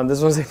AP1, this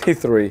one's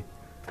AP3.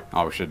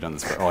 Oh, we should have done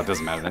this. Oh, it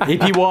doesn't matter. Then.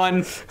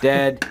 AP1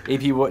 dead.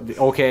 AP1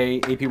 okay.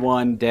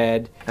 AP1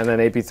 dead. And then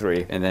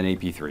AP3. And then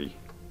AP3.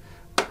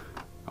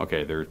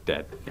 Okay, they're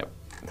dead. Yep.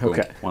 Boom.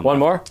 Okay. One left.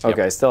 more? Yep.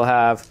 Okay, still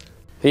have...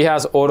 He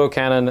has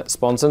autocannon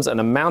sponsons and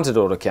a mounted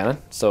autocannon,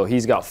 so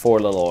he's got 4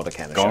 little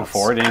autocannon Going shots.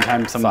 forward,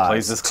 anytime someone 5.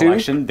 plays this 2.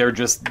 collection,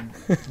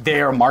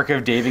 they are Mark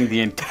of Daving the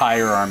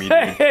entire army. Dude.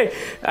 Hey,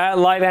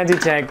 light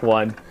anti-tank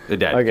 1. They're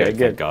dead. Okay,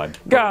 Thank God.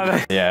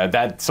 God. Yeah,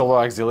 that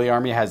Solar Auxilia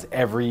army has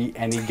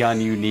any gun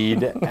you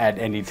need at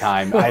any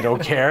time. I don't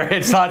care.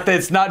 It's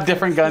not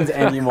different guns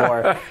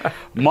anymore.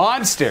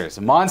 Monsters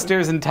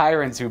and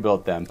tyrants who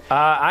built them.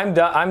 I'm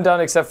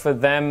done except for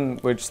them,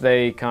 which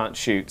they can't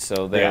shoot,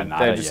 so they're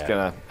just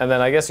gonna. And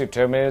then I guess your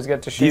Terminators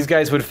get to shoot. These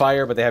guys would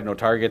fire, but they have no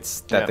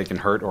targets that they can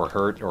hurt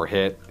or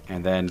hit.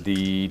 And then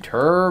the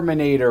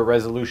Terminator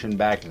resolution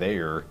back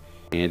there.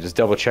 And just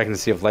double checking to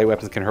see if light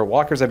weapons can hurt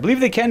walkers. I believe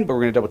they can, but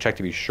we're going to double check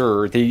to be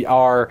sure. They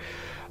are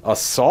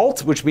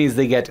assault, which means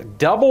they get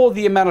double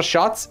the amount of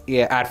shots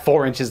at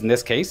 4 inches in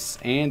this case.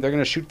 And they're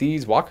going to shoot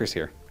these walkers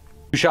here.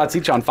 2 shots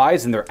each on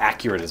 5s, and they're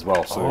accurate as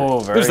well. So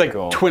very there's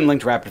cool.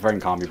 twin-linked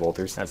rapid-firing combi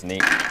bolters. That's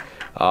neat.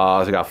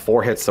 So we got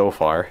 4 hits so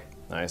far.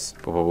 Nice.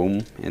 Boom, boom,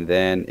 boom. And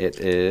then it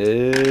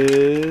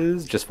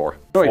is just 4.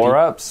 4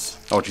 ups.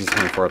 Oh, Jesus,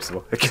 only 4 ups.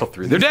 I killed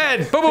 3. They're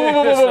dead! Boom, boom,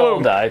 boom, boom, boom,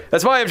 boom. Die.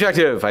 That's my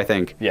objective, I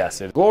think.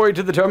 Yes. It Glory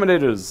to the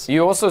Terminators.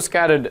 You also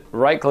scattered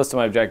right close to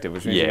my objective,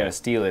 which means you're Yeah. going to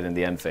steal it in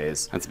the end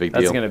phase. That's a big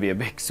deal. That's going to be a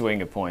big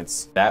swing of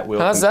points. That will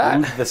How's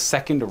conclude that? the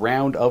second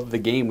round of the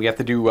game. We have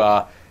to do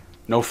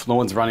no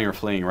one's running or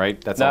fleeing,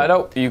 right? That's all.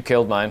 No, you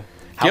killed mine.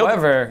 Killed?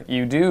 However,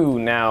 you do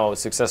now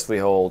successfully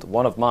hold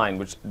one of mine,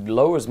 which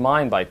lowers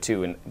mine by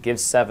 2 and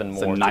gives 7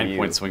 It's more a to you.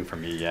 9-point swing for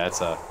me. Yeah,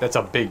 that's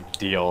a big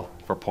deal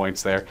for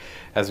points there.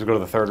 As we go to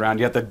the third round,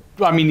 you have to.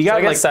 I mean, you got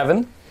I get like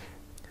 7.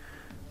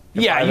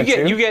 Yeah, 5 you and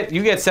get 2?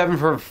 you get 7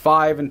 for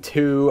 5 and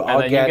 2.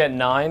 And then you get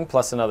 9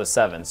 plus another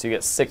 7, so you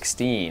get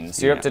 16.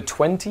 So you're up to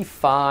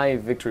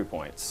 25 victory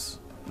points.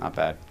 Not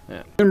bad.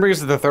 Yeah. When it brings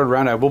us to the third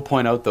round, I will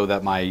point out though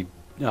that my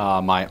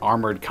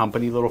armored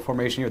company little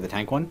formation here, the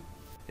tank one,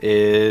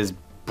 is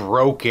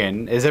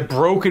broken. Is a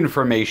broken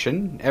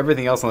formation.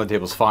 Everything else on the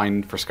table is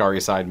fine for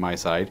Skari's side and my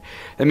side.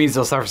 That means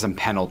they'll suffer some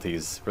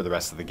penalties for the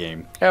rest of the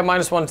game. Yeah,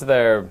 -1 to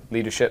their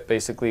leadership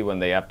basically when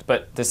they have to,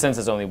 but since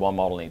there's only 1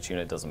 model in each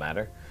unit, it doesn't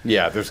matter.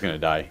 Yeah, they're just gonna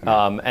die.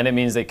 And it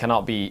means they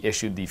cannot be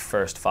issued the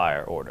first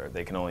fire order.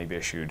 They can only be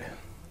issued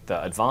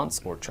the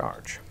advance or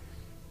charge.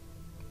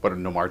 But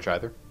no march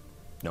either.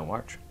 No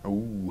march.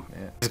 Ooh.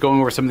 Yeah. Just going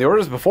over some of the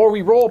orders before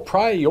we roll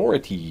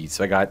priorities.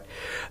 So I got,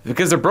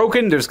 because they're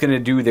broken, they're just going to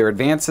do their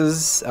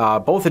advances,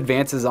 both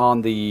advances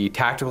on the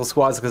tactical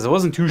squads, because I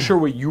wasn't too sure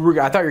what you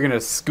were, I thought you were going to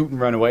scoot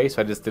and run away,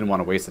 so I just didn't want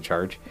to waste the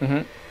charge.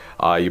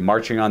 You're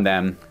marching on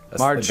them,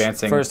 March,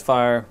 advancing. first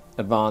fire,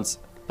 advance,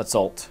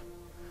 assault.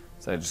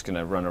 So they're just going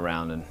to run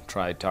around and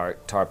try tar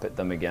pit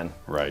them again.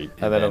 Right.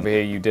 And then over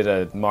here you did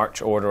a march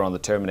order on the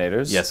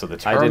Terminators. Yeah, so the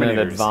I did an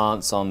Terminators.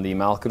 advance on the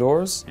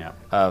Malkadors.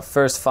 Yeah.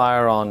 First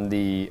fire on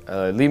the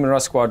Leman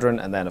Russ Squadron,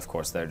 and then of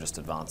course they're just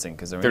advancing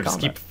because they're in just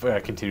combat.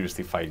 keep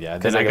continuously fight, yeah.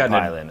 Because Then I they got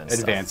pile an in and stuff.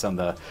 advance on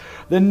the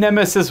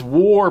Nemesis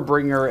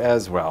Warbringer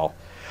as well.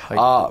 We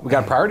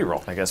got a priority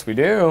roll. I guess we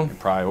do.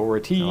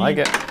 Priority. I like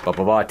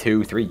it.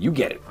 2, 3. You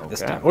get it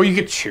this Okay. time. Or you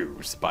could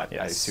choose, but I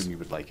Yes. assume you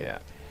would like it. Yeah.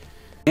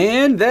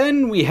 And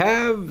then we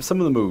have some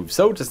of the moves.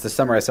 So just to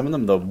summarize some of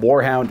them, the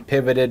Warhound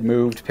pivoted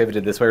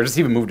this way, or just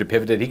even moved to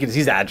pivoted.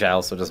 He's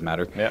agile, so it doesn't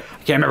matter. Yep.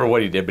 I can't remember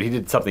what he did, but he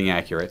did something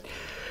accurate.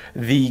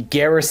 The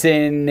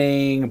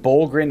garrisoning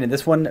Bolgrin in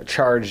this one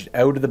charged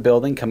out of the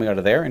building, coming out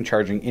of there, and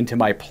charging into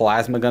my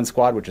plasma gun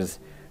squad, which is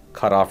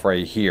cut off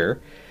right here.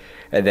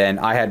 And then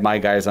I had my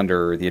guys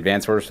under the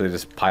advance order, so they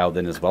just piled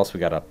in as well. So we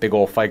got a big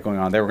old fight going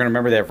on there. We're gonna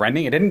remember they have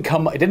rending. It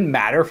didn't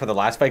matter for the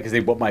last fight because they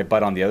whooped my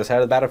butt on the other side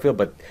of the battlefield.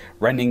 But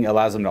rending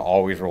allows them to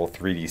always roll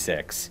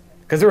 3d6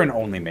 because they're an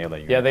only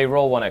melee unit. Yeah, they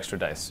roll 1 extra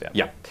dice.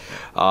 Yeah.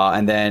 Yeah.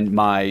 And then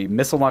my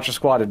missile launcher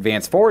squad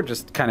advanced forward,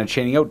 just kind of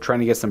chaining out, trying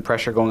to get some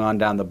pressure going on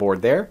down the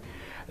board there.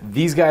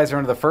 These guys are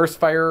under the first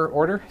fire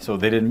order, so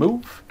they didn't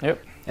move.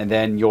 Yep. And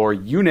then your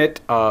unit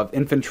of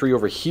infantry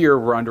over here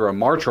were under a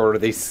march order.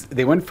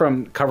 They went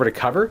from cover to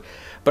cover,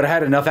 but I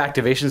had enough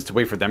activations to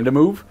wait for them to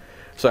move.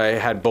 So I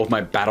had both my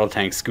battle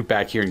tanks scoot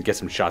back here and get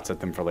some shots at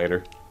them for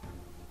later.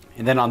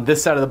 And then on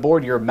this side of the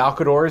board, your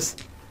Malkadors.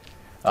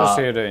 Just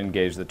here to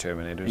engage the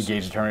Terminators.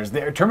 Engage the Terminators.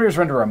 The Terminators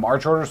were under a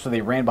march order, so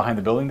they ran behind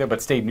the building there,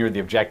 but stayed near the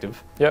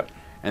objective. Yep.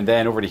 And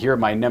then over to here,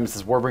 my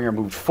Nemesis Warbringer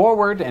moved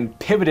forward and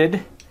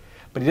pivoted.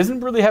 But he doesn't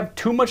really have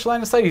too much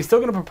line of sight. He's still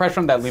going to put pressure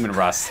on that Leman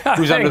Russ,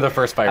 who's under the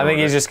first fire I think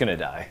order. he's just going to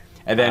die.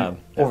 And then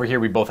over here,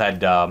 we both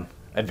had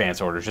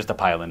advance orders just to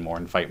pile in more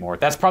and fight more.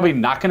 That's probably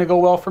not going to go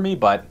well for me,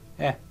 but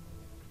it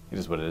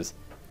is what it is.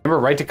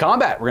 Remember, right to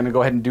combat. We're going to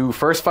go ahead and do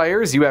first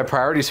fires. You have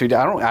priority, so I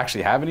don't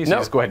actually have any, so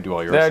just go ahead and do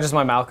all yours. They're just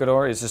my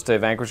Malkador. It's just a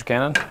Vanquisher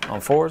Cannon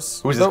on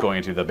 4s. Who's this going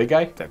into? The big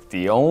guy? That's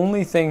the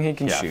only thing he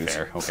can shoot.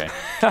 Fair. Okay.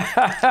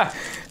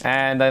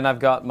 And then I've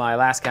got my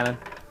last cannon.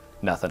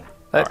 Nothing.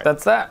 Right.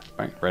 That's that.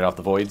 Right off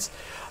the voids.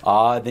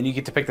 Then you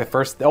get to pick the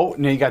first. Oh,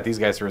 no, you got these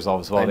guys to resolve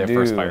as well. They have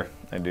first fire.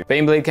 I do.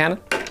 Baneblade Cannon.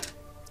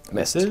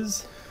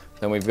 Misses.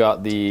 Then we've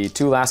got the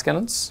 2 last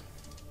cannons.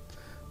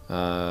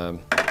 1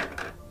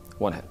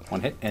 hit.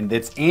 1 hit. And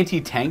it's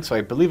anti-tank, so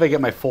I believe I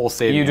get my full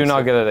save. You do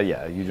not get it.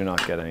 Yeah, you do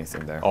not get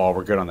anything there. Oh,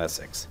 we're good on that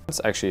 6.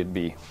 Actually, it'd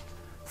be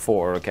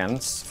 4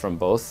 cannons from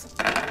both.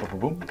 Boom, boom,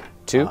 boom.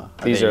 2.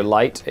 These they- are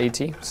light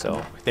AT,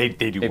 so They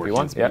do work.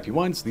 AP1s, Yeah. yeah.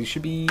 AP1s. These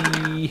should be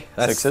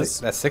Sixes.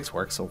 That's 6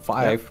 works. So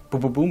 5.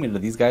 Boom, boom, boom into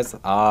these guys.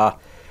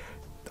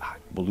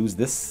 We'll lose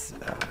this.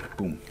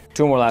 Boom.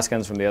 2 more last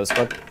cannons from the other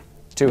squad.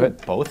 2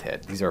 hit. Both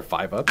hit. These are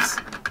 5 ups.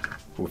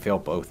 We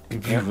failed both.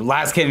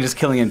 Last cannon just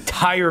killing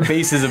entire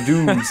bases of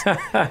dudes.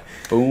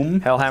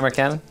 Boom. Hellhammer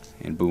cannon.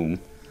 And boom.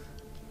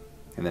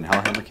 And then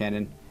Hellhammer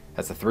cannon.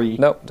 That's a 3.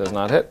 Nope, does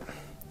not hit.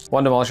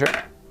 1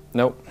 demolisher.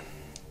 Nope.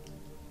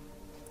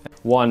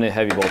 1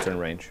 heavy bolter in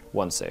range.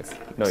 1 save.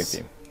 No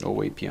AP.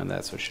 No AP on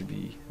that, so it should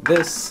be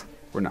this.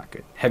 We're not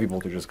good. Heavy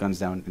bolter just guns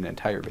down an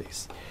entire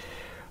base.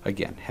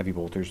 Again, heavy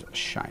bolters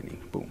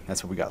shining. Boom.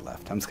 That's what we got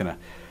left. I'm just gonna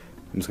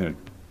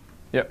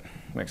Yep,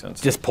 makes sense.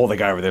 just pull the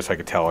guy over there so I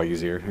could tell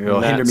easier. It'll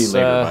hinder me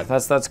later, but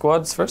That's that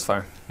squad's first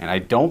fire. and I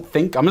don't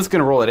think I'm just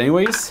gonna roll it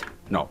anyways.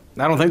 No,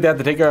 I don't think they have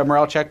to take a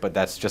morale check, but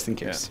that's just in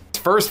case.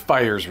 First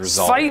fire's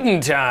result.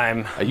 Fighting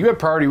time. You have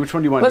priority. Which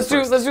one do you want? Let's to do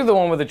first? let's do the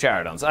one with the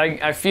charodons.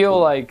 I feel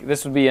like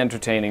this would be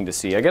entertaining to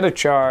see. I get a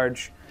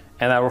charge,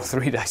 and I roll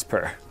 3 dice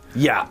per.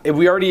 Yeah,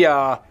 we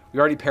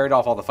already paired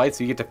off all the fights,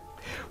 so you get to.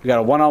 We got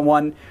a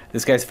one-on-one.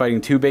 This guy's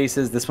fighting 2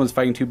 bases. This one's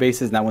fighting 2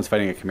 bases, and that one's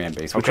fighting a command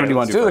base. Which one do you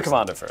want to do the first?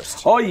 commander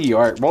first. Oh, yeah.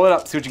 All right, roll it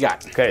up. See what you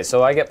got. Okay,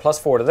 so I get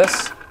 +4 to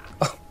this.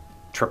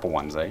 Triple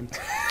ones, eh?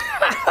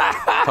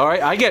 All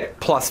right, I get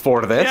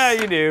 +4 to this. Yeah,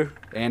 you do.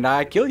 And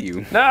I kill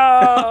you.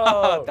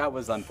 No. That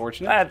was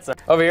unfortunate. That's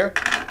over here.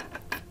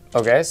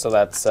 Okay, so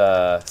that's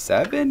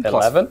 7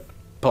 11.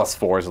 plus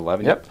 4 is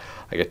 11. Yep.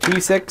 I get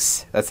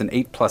 2d6. That's an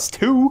 8 plus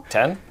 2.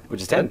 10.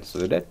 Which is 10. So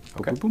they're dead.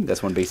 Okay. Boom, boom.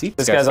 That's 1 base each.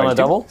 This guy's on a fighting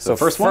double. 2. So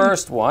first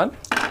one. Do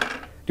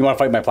you want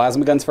to fight my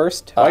plasma guns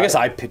first? I guess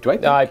I pick. Do I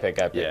pick? No, I pick.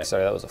 Yeah.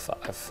 Sorry, that was a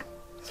 5.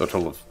 So a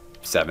total of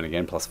 7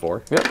 again, plus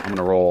 4. Yep. I'm going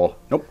to roll.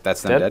 Nope,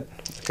 that's not dead.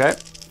 Okay.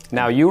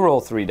 Now you roll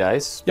 3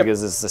 dice Yep.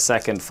 because this is the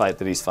second fight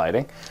that he's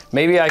fighting.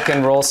 Maybe I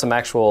can roll some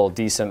actual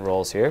decent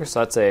rolls here. So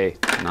that's a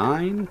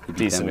 9.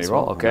 decent as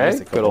roll. well. Okay. Nice, a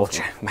Good couple old of-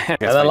 champ, man. Guess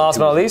And then fighting last 2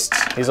 but not as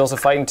least, he's also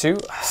fighting 2.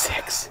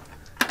 6.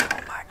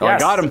 Oh, I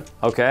got him.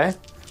 Okay.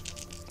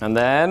 And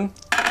then.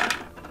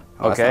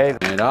 Oh, that's Okay. not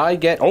bad. And I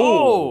get.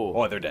 Oh!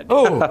 Oh, they're dead.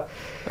 Oh, that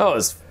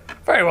was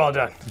very well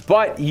done.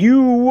 But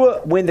you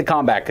win the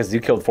combat because you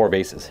killed 4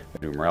 bases.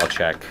 Do a morale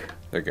check.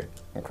 They're good.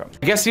 Okay.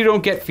 I guess you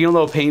don't get feel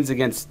no pains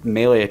against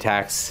melee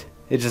attacks.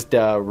 It's just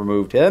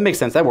removed. Yeah, that makes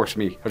sense. That works for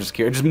me. I was just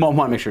curious. I just want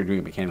to make sure you're doing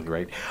it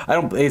mechanically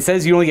right. It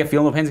says you only get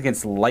feel no pains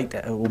against light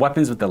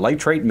weapons with the light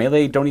trait.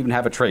 Melee don't even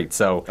have a trait.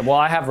 So Well,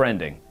 I have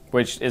rending,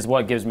 which is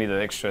what gives me the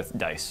extra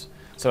dice.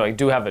 So I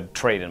do have a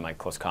trait in my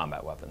close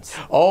combat weapons.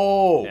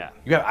 yeah.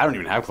 Yeah. I don't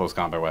even have close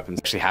combat weapons.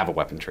 I actually have a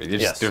weapon trait.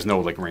 Yes. There's no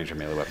like range or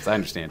melee weapons. I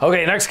understand.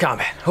 Okay, next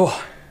combat. Whew.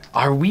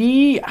 Are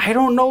we? I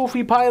don't know if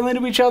we pile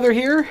into each other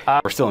here.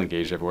 We're still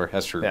engaged everywhere.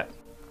 That's true. Yeah.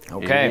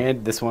 Okay.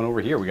 And this one over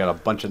here, we got a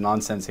bunch of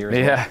nonsense here. As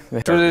Yeah.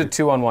 Well. So we did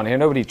 2-on-1 here.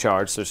 Nobody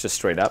charged, so it's just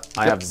straight up.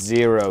 I have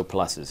 0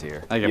 pluses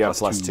here. I get you have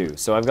plus +2.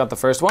 So I've got the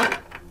first one.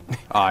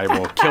 I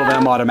will kill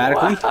them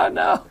automatically. Oh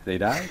no. They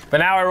die. But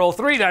now I roll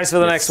 3 dice for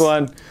the next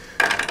one.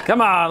 Come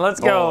on, let's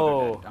Oh, they're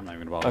go. dead. I'm not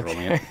even going to bother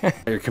rolling it.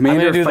 Your I'm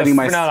commander gonna do fighting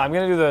my. I'm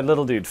gonna do the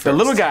little dude first. The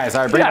little guys.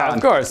 All right, bring it Yeah, on.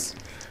 of course.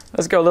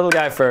 Let's go, little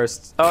guy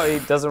first. Oh, he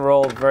doesn't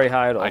roll very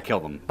high at all. I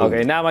killed them.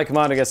 Okay, now my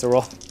commander gets to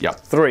roll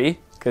Yep. 3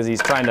 because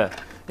he's trying to.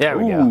 There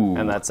we go. Ooh.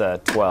 And that's a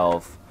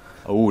 12.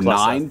 Oh,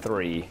 Plus 9.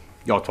 3.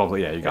 Oh, 12.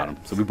 Yeah, you got him.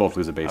 So we both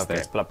lose a base Okay,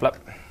 there. blup, blup.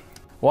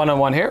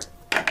 1-on-1 here.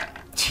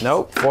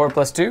 Nope. 4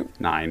 plus 2.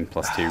 9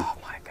 plus 2. Oh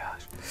my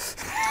gosh.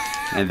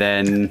 And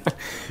then.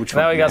 Which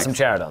one? Now we got next? some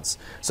charodons.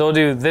 So we'll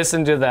do this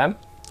and do them.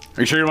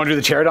 Are you sure you want to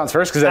do the charodons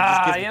first? Because that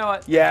just gets. You know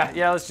what? Yeah.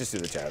 Yeah, let's just do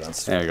the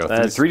charodons. There you go.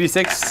 That's,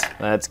 3d6.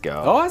 let's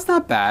go. Oh, that's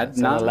not bad.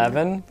 So Not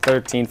 11,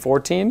 13,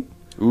 14.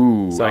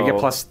 Ooh, So- I get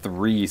plus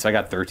 3, so I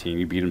got 13.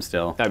 You beat him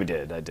still. I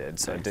did.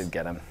 So I did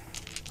get him.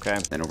 Okay.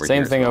 Then over Same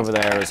here as thing well. over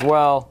there as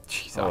well.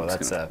 Jeez, Oh, I'm just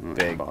that's gonna- a I'm not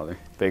big, gonna bother.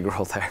 big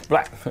roll there.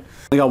 Blah.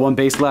 We got 1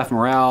 base left.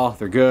 Morale,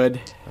 they're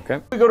good. Okay.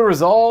 We go to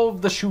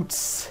resolve the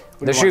shoots.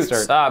 What The do you want to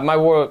shoots. start? My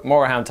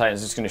Warhound Titan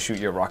is just going to shoot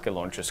your rocket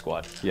launcher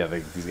squad. Yeah,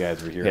 these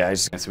guys over here. Yeah, I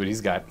just- That's what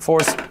he's got.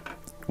 Force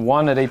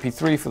 1 at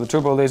AP3 for the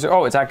turbo laser.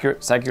 Oh, it's accurate.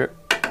 It's accurate.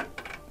 All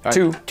right,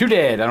 2. 2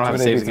 dead. I don't have a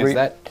Two saves AP3. against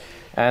that.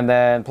 And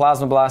then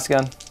plasma blast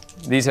gun.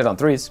 These hit on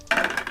 3s.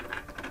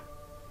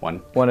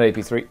 1. 1 at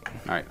AP3.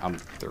 All right,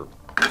 they're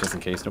just in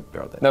case. Nope,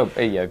 they're all dead. No,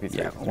 yeah, AP3.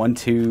 Yeah, 1,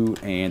 2,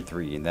 and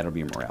 3, and that'll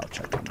be a morale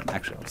check.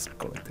 Actually, I'll just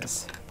go like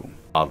this. Boom.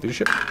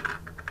 Leadership.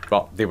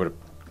 Well, they would have.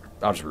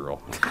 I'll just reroll.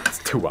 It's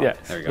 2 up. Yeah.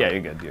 There you go. Yeah,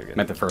 you're good. You're good.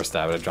 Meant the first,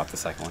 I would have dropped the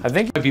second one. I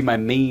think- might be my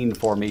main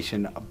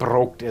formation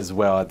broke as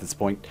well at this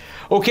point.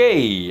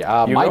 Okay,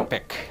 my go.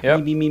 pick.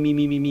 Yep.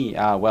 Me.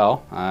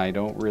 Well, I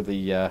don't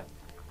really. I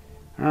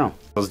don't know.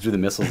 Let's do the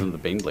missiles into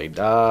the Baneblade.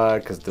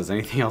 Because does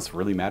anything else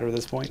really matter at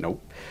this point?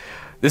 Nope.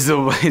 This is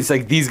it's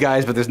like these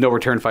guys, but there's no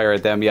return fire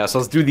at them. Yeah, so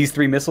let's do these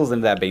 3 missiles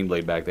into that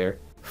Baneblade back there.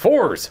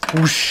 4s.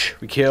 Whoosh.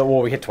 We kill.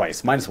 Well, we hit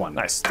twice. -1.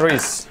 Nice.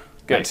 3s.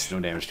 Good. Nice. No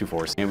damage. 2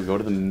 4s. And we go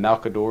to the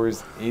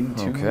Malcadors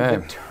into Okay.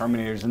 the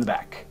Terminators in the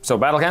back. So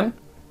battle cannon.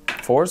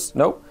 4s.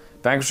 Nope.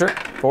 Vanquisher,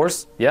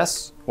 force,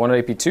 yes. 1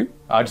 AP 2.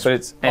 But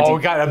it's anti-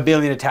 we got a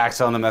billion attacks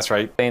on them. That's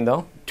right.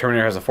 though.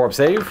 Terminator has a 4-up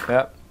save.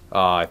 Yep.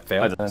 I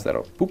failed. I So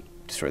that'll boop,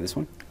 destroy this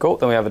one. Cool.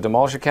 Then we have a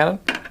Demolisher Cannon.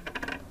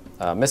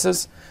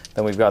 Misses.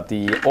 Then we've got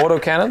the Auto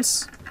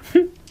Cannons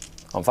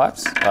on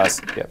 5s.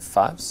 Yeah,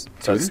 5s.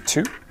 So it's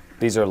 2.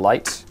 These are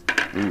light.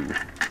 Ooh.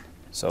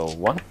 So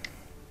 1.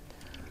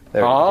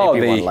 There, Oh,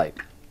 AP1 light.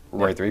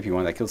 Right, the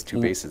AP1. That kills 2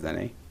 bases then,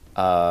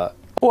 eh?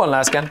 1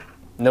 last cannon.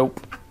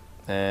 Nope.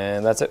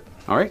 And that's it.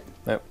 All right.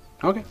 Yep.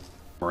 Okay.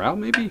 Morale,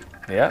 maybe?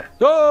 Yeah.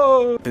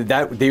 Oh!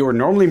 They were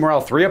normally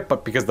morale 3-up,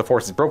 but because the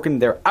force is broken,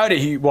 they're out of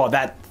here. Well,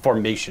 that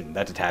formation,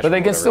 that detachment. But they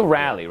can whatever. still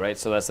rally, right?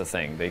 So that's the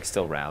thing. They can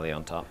still rally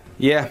on top.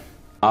 Yeah.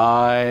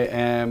 I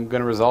am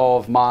going to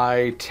resolve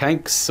my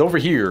tanks over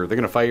here. They're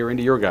going to fire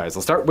into your guys.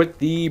 I'll start with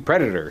the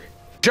Predator.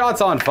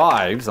 Shots on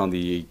 5s on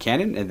the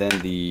cannon, and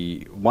then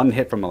the 1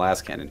 hit from the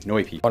last cannon. No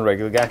AP. 1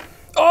 regular guy.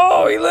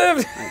 Oh, he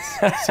lived!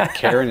 Nice. So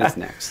Karen is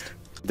next.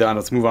 Done.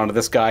 Let's move on to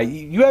this guy.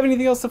 You have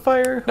anything else to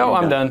fire? No,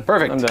 I'm done.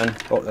 Perfect. I'm done.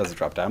 Oh, that's a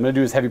drop down. I'm going to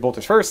do his heavy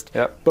bolters first.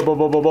 Yep. Bop, bop,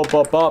 bop, bop, bop,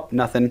 bop, bop.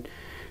 Nothing.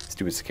 Let's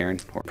do his Karen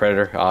or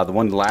Predator.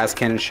 The last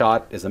cannon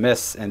shot is a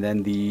miss, and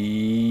then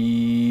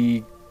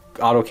the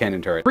auto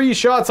cannon turret. 3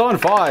 shots on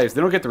 5s.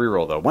 They don't get the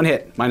reroll though. 1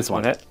 hit. -1.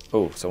 1 hit.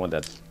 Oh, so 1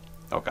 dead.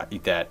 Oh god,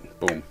 eat that.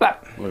 Boom.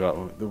 Flap. Look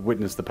out,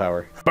 witness the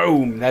power.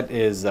 Boom. That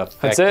is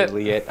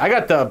effectively it. I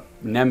got the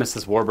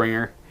Nemesis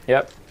Warbringer.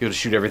 Yep. Be able to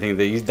shoot everything.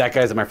 That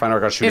guy's at my front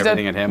arc. I'll shoot He's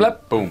everything dead. at him.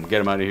 Blep. Boom. Get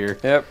him out of here.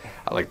 Yep.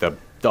 I like the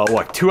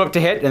 2-up to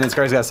hit, and then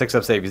Skari's got a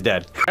 6-up save. He's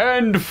dead.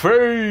 And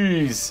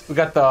phase. We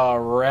got the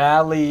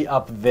rally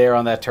up there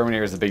on that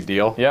Terminator is a big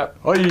deal. Yep.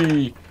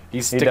 Oi.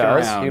 He's He sticking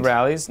does. around. He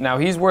rallies. Now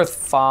he's worth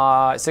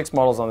 6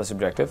 models on this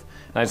objective,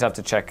 and I just have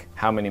to check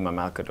how many my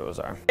Malcadors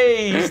are.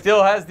 Hey, he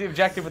still has the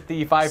objective with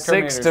the 5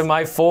 Terminators. 6 to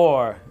my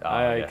 4.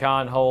 I yeah.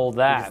 can't hold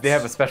that. They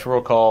have a special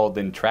role called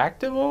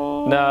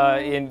Intractable? No,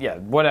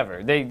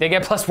 whatever. They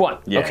get +1.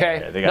 Yeah,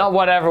 okay. yeah, they got- Not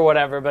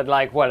whatever, but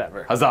like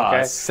whatever. Huzzah.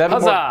 Okay? 7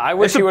 Huzzah! more. I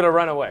wish you would have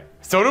run away.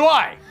 So do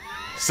I.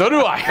 So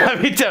do I.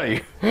 Let me tell you.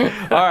 All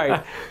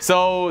right.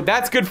 So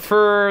that's good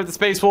for the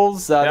Space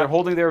Wolves. They're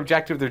holding their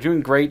objective. They're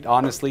doing great,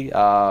 honestly,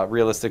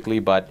 realistically.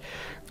 But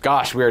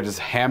gosh, we are just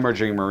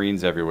hemorrhaging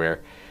Marines everywhere.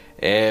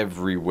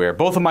 Everywhere.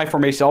 Both of my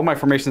formations, all my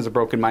formations are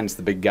broken, minus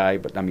the big guy.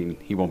 But I mean,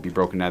 he won't be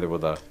broken either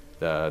with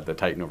the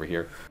Titan over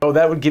here. So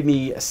that would give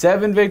me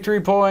 7 victory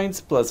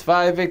points, plus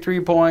 5 victory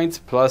points,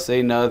 plus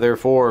another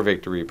 4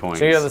 victory points.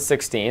 So you have the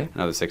 16.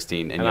 Another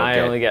 16. And I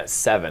only get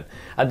 7.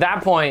 At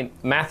that point,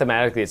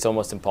 mathematically, it's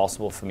almost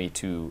impossible for me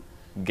to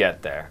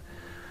get there.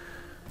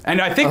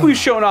 And I think we've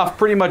shown off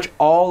pretty much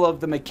all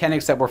of the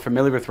mechanics that we're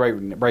familiar with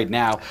right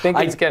now. I think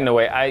it's getting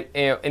away.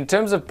 In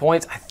terms of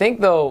points, I think,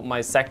 though,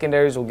 my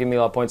secondaries will give me a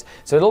lot of points.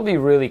 So it'll be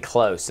really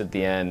close at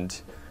the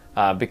end,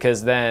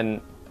 because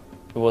then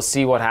we'll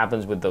see what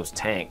happens with those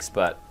tanks.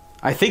 But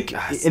I think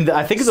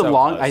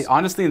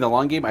honestly in the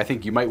long game, I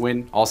think you might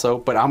win also,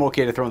 but I'm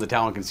okay to throw in the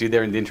towel and concede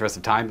there in the interest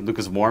of time.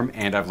 Luka's warm,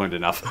 and I've learned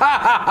enough.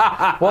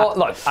 Well,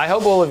 look, I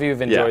hope all of you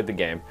have enjoyed the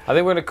game. I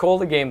think we're going to call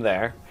the game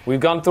there. We've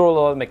gone through a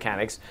lot of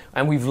mechanics,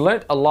 and we've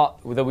learnt a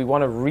lot that we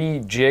want to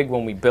rejig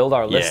when we build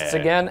our lists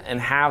again and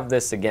have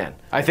this again.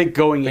 I think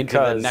going into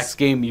the next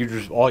game,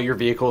 all your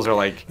vehicles are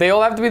like... They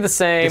all have to be the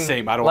same. The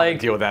same. I don't want to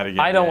deal with that again.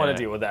 I don't want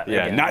to deal with that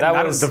again. Not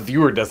the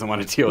viewer doesn't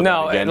want to deal with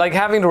that again. No, like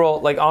having to roll...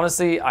 Like,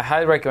 honestly, I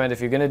highly recommend if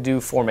you're going to do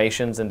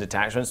formations and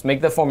detachments, make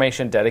the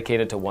formation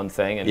dedicated to one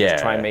thing and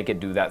just try and make it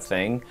do that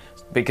thing.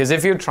 Because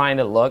if you're trying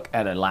to look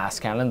at a last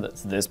cannon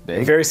that's this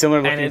big... Very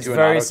similar and it's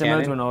very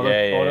similar to an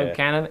auto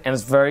cannon, and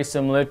it's very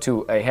similar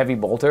to a heavy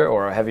bolter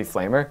or a heavy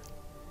flamer.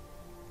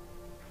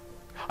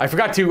 I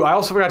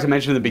also forgot to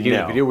mention in the beginning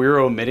of the video, we were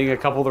omitting a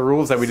couple of the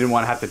rules that we didn't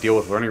want to have to deal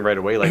with learning right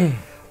away, like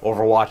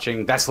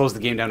overwatching. That slows the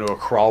game down to a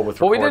crawl with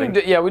recording. Well,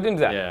 we didn't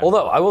do that. Yeah.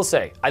 Although, I will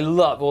say,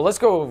 let's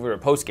go over a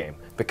post-game,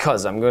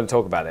 because I'm going to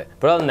talk about it.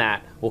 But other than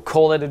that, we'll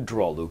call it a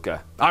draw,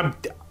 Luka.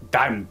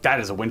 That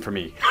is a win for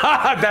me.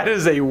 That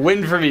is a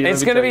win for me.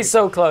 It's going to be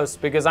so close,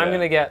 because I'm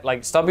going to get,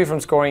 stop you from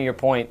scoring your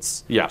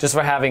points just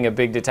for having a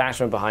big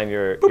detachment behind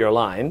your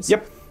lines.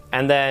 Yep.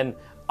 And then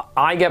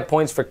I get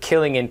points for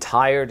killing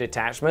entire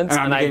detachments,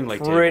 and I'm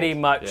pretty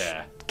much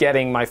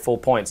getting my full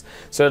points.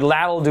 So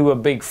that'll do a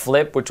big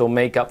flip, which will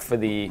make up for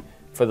the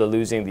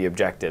losing the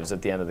objectives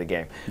at the end of the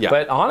game. Yeah.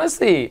 But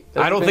honestly,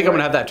 I don't think I'm going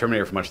to have that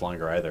Terminator for much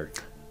longer either.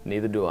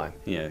 Neither do I.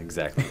 Yeah,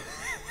 exactly.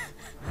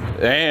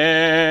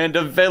 And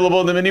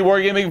available in the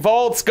MiniWarGaming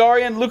Vault,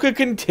 Skari and Luka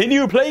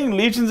continue playing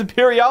Legions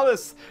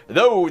Imperialis,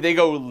 though they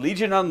go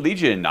Legion on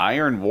Legion,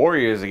 Iron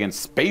Warriors against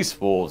Space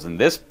Wolves in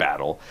this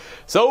battle.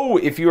 So,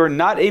 if you are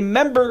not a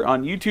member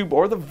on YouTube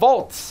or the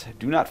Vault,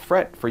 do not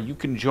fret, for you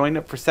can join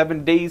up for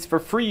 7 days for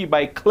free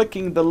by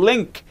clicking the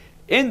link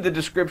in the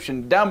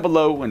description down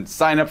below and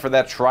sign up for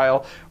that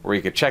trial, where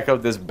you can check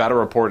out this battle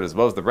report as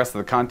well as the rest of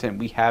the content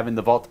we have in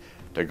the Vault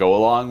to go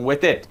along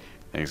with it.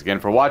 Thanks again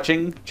for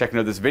watching, checking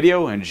out this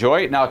video,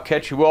 enjoy it, and I'll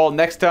catch you all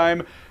next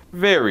time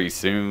very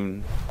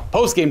soon.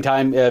 post-game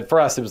time. For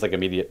us, it was like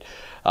immediate.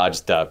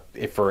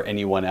 If for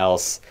anyone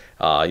else,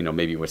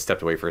 maybe we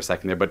stepped away for a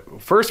second there.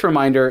 But first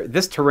reminder,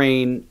 this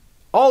terrain,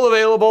 all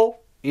available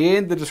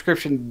in the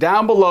description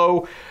down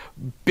below.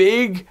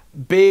 Big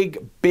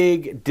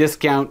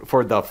discount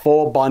for the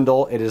full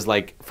bundle. It is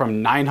like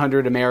from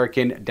 900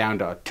 American down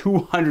to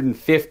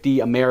 250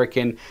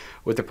 American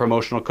with the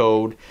promotional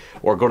code,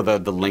 or go to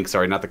the link,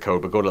 sorry, not the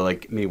code, but go to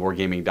like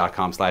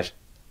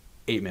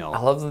miniwargaming.com/8mil. I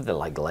love that they're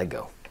like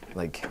Lego.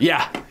 Like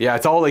yeah,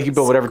 it's all like you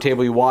build whatever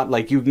table you want.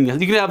 Like you can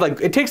have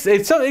like it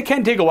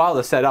can take a while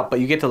to set up, but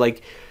you get to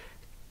like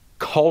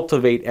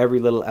cultivate every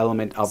little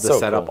element of the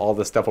setup. Cool. All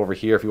this stuff over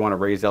here. If you want to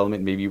raise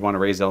element, maybe you want to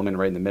raise element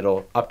right in the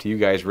middle. Up to you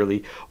guys,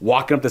 really.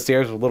 Walking up the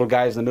stairs with little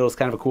guys in the middle is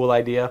kind of a cool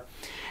idea.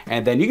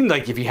 And then you can,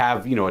 like, if you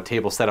have, a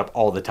table set up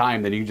all the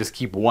time, then you can just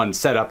keep one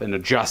setup and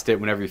adjust it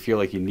whenever you feel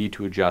like you need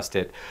to adjust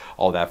it.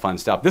 All that fun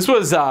stuff. This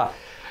was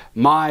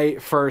my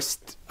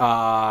first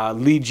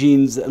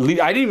Legions. I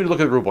didn't even look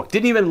at the rulebook.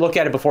 Didn't even look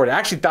at it before. I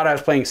actually thought I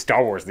was playing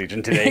Star Wars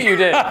Legion today. You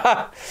did.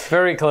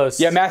 Very close.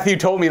 Yeah, Matthew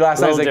told me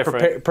last night, he's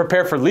like,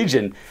 prepare for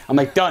Legion. I'm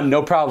like, done,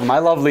 no problem. I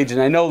love Legion.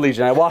 I know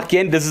Legion. I walk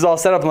in, this is all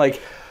set up. I'm like,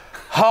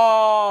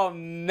 oh,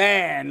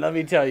 man, let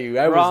me tell you.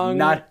 I was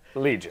not...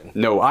 Legion.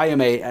 No, I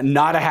am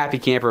not a happy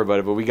camper about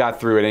it, but we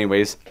got through it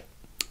anyways.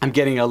 I'm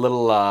getting a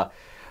little, I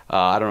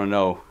don't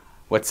know.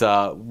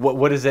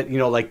 What is it?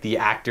 Like the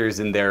actors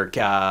in their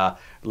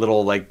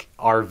little like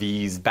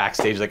RVs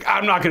backstage. Like,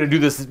 I'm not gonna do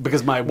this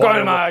because my water. Go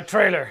to my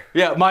trailer.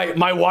 Yeah,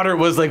 my water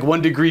was like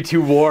 1 degree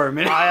too warm,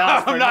 and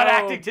I'm not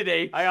acting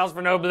today. I asked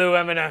for no blue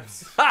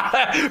M&Ms.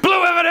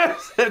 Blue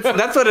M&Ms.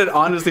 That's what it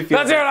honestly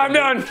feels. That's like. it.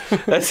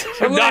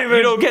 I'm done.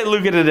 You don't get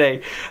Luka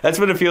today. That's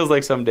what it feels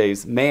like some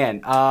days,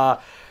 man.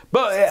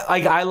 But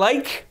like I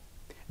like.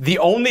 The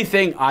only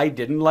thing I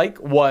didn't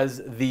like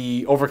was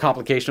the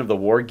overcomplication of the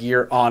war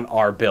gear on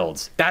our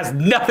builds. That has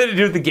nothing to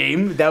do with the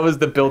game. That was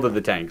the build of the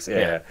tanks.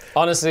 Yeah.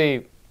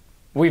 Honestly,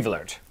 we've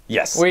learned.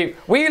 Yes. We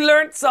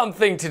learned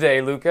something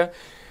today, Luka.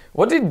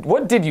 What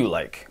did you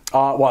like?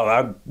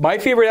 My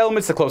favorite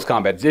element's the close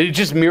combat. It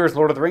just mirrors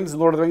Lord of the Rings.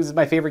 Lord of the Rings is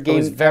my favorite game.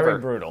 It's very ever.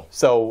 brutal.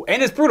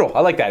 And it's brutal. I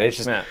like that. It's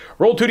just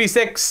roll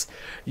 2d6.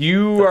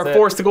 You are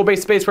forced to go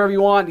base to base wherever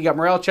you want. You got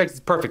morale checks.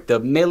 It's perfect. The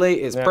melee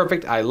is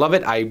perfect. I love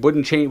it. I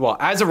wouldn't change. Well,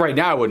 as of right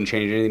now, I wouldn't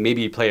change anything.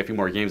 Maybe play a few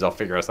more games. I'll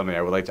figure out something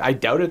I would like to. I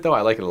doubt it though.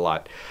 I like it a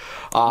lot.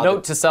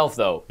 Note to self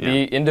though: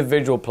 the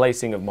individual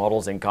placing of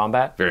models in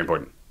combat. Very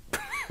important.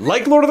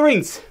 Like Lord of the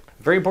Rings.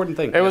 Very important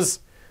thing. It was.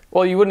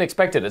 Well, you wouldn't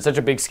expect it at such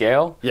a big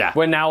scale. Yeah.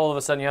 When now all of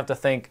a sudden you have to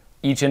think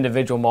each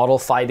individual model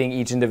fighting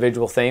each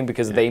individual thing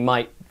because they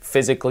might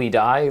physically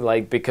die,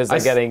 like because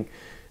they're getting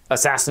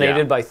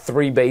assassinated by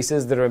 3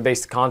 bases that are in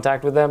base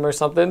contact with them or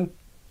something.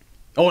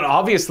 Oh, and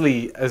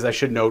obviously, as I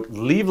should note,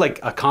 leave like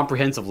a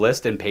comprehensive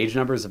list and page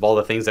numbers of all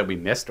the things that we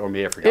missed or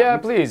may have forgotten. Yeah,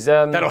 please.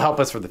 That'll help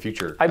us for the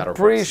future. I'm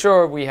pretty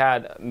sure we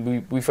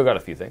forgot a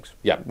few things.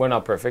 Yeah. We're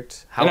not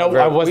perfect.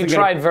 However, we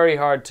tried very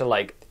hard to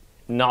like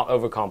not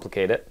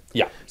overcomplicate it.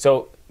 Yeah.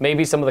 So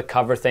maybe some of the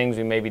cover things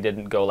we maybe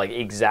didn't go like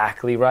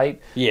exactly right.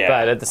 Yeah.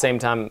 But at the same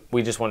time,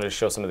 we just wanted to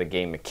show some of the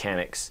game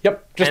mechanics.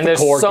 Yep. Just and there's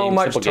so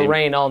much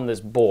terrain on this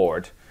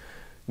board.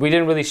 We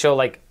didn't really show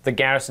like the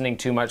garrisoning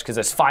too much because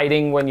there's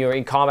fighting when you're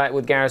in combat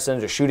with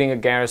garrisons or shooting a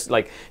garrison.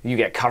 Like you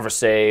get cover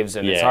saves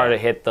and it's hard to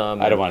hit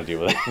them. I don't want to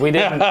deal with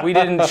it. We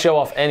didn't show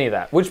off any of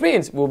that, which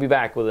means we'll be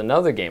back with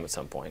another game at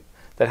some point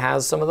that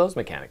has some of those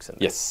mechanics in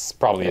it. Yes,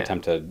 probably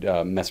attempt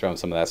to mess around with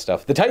some of that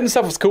stuff. The Titan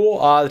stuff was cool.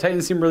 The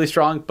Titans seem really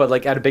strong, but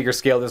like at a bigger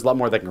scale, there's a lot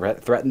more that can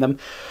threaten them.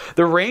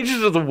 The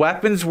ranges of the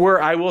weapons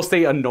were, I will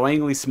say,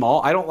 annoyingly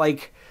small. I don't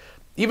like,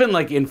 even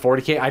like in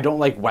 40k, I don't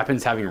like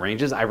weapons having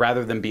ranges. I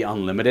rather them be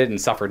unlimited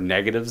and suffer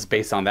negatives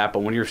based on that. But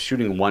when you're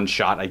shooting one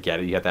shot, I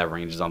get it. You have to have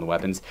ranges on the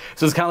weapons.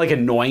 So it's kind of like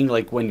annoying,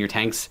 like when your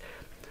tanks,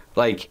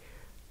 like,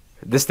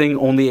 this thing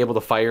only able to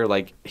fire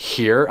like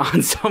here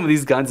on some of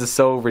these guns is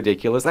so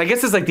ridiculous. I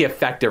guess it's like the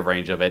effective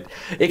range of it.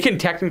 It can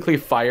technically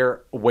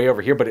fire way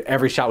over here, but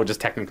every shot would just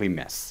technically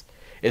miss.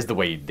 Is the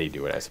way they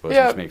do it, I suppose,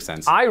 which makes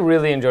sense. I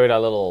really enjoyed our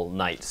little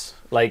knights.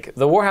 Like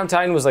the Warhammer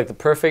Titan was like the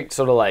perfect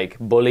sort of like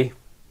bully.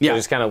 Yeah,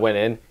 just kind of went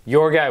in.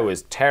 Your guy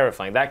was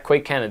terrifying. That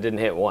Quake cannon didn't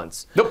hit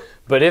once. Nope.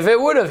 But if it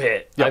would have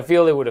hit, I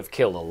feel it would have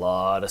killed a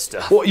lot of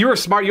stuff. Well, you were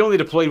smart. You only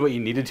deployed what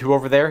you needed to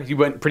over there. You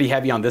went pretty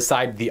heavy on this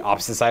side, the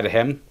opposite side of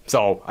him.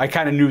 So I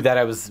kind of knew that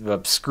I was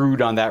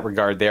screwed on that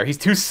regard there. He's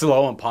too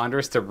slow and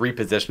ponderous to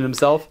reposition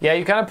himself. Yeah,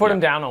 you kind of put him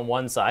down on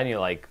one side, and you're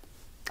like,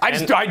 I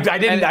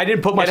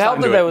didn't put much. It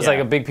helped that there was like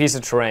a big piece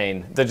of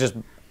terrain that just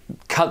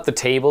cut the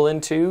table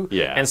into.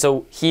 Yeah. And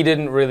so he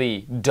didn't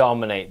really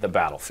dominate the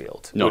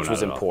battlefield, which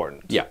was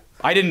important. Yeah.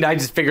 I didn't. I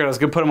just figured I was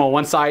going to put him on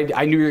one side.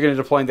 I knew you were going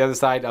to deploy on the other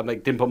side. I'm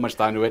like, didn't put much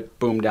thought into it.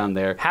 Boom, down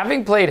there.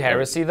 Having played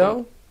Heresy,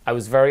 though, I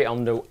was very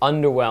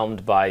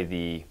underwhelmed by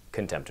the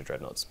Contemptor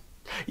Dreadnoughts.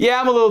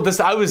 Yeah, I'm a little.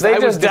 They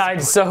just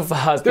died so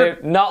fast.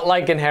 They're not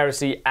like in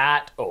Heresy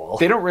at all.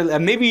 They don't really.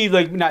 Maybe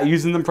like not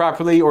using them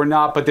properly or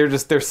not, but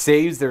they're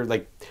saves. They're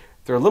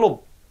a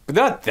little But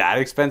they're not that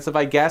expensive,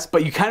 I guess.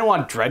 But you kind of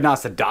want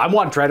Dreadnoughts to... I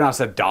want Dreadnoughts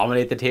to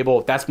dominate the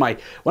table. That's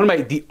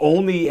the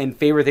only and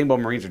favorite thing about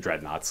Marines are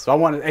Dreadnoughts. So I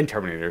want... And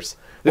Terminators.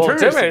 The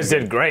Terminators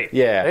did great.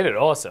 Yeah. They did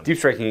awesome. Deep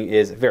Striking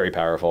is very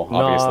powerful,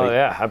 obviously. No,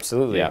 yeah,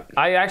 absolutely. Yeah.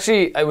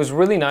 It was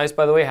really nice,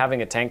 by the way,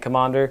 having a tank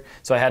commander.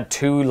 So I had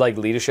 2, like,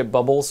 leadership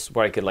bubbles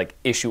where I could, like,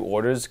 issue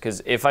orders.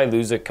 Because if I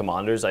lose a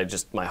commanders,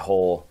 my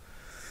whole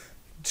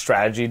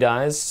strategy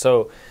dies.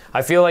 So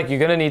I feel like you're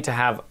going to need to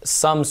have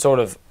some sort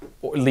of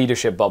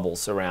leadership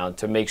bubbles around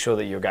to make sure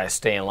that your guys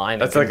stay in line.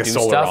 That's like a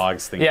Solar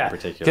Dogs thing in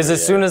particular. Because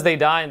as soon as they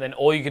die, and then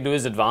all you can do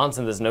is advance,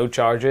 and there's no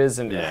charges,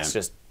 and it's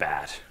just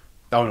bad.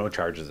 Oh, no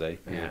charges, eh?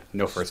 Yeah.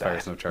 No first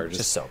fires, no charges.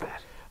 Just so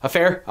bad.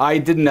 Fair. I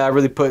didn't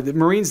really put... The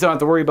Marines don't have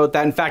to worry about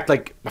that. In fact,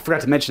 like, I forgot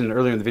to mention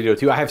earlier in the video,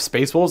 too, I have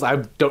Space Wolves. I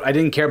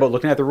didn't care about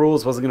looking at the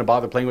rules. Wasn't going to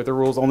bother playing with the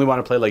rules. Only want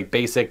to play, like,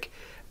 basic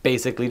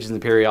Legions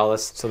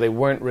Imperialis. So they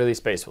weren't really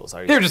Space Wolves,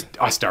 are you? They're just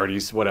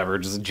Astartes, whatever.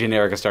 Just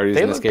generic Astartes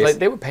in this case. Like,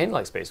 they were painted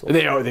like Space Wolves.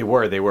 They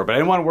were. But I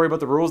didn't want to worry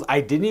about the rules.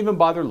 I didn't even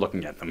bother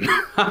looking at them.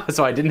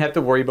 So I didn't have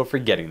to worry about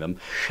forgetting them.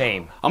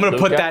 Shame. I'm going to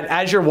put that...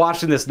 As you're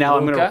watching this now,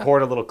 I'm going to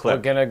record a little clip.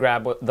 We're going to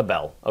grab the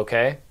bell,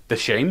 okay? The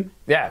shame?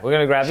 Yeah, we're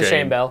going to grab the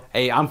shame bell.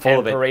 Hey, I'm full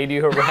of it. And parade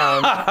you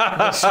around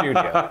the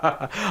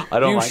studio.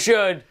 You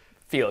should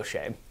feel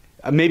shame.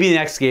 Maybe the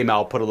next game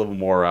I'll put a little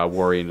more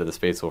worry into the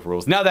Space Wolf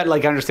rules. Now that I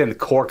understand the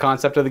core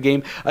concept of the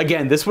game,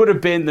 again, this would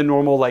have been the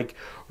normal, like,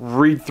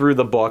 read through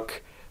the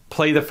book,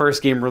 play the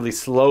first game really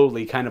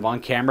slowly, kind of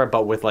on camera,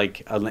 but with,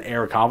 like, an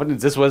air of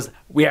confidence. This was,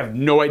 we have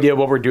no idea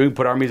what we're doing,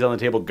 put armies on the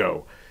table,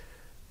 go.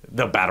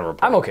 The battle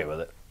report. I'm okay with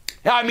it.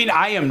 Yeah, I mean,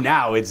 I am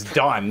now. It's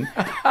done.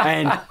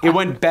 And it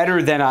went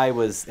better than I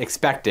was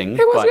expecting.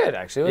 It was good,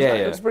 actually.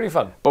 It was pretty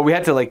fun. But we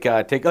had to,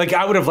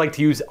 I would have liked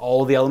to use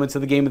all the elements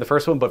of the game in the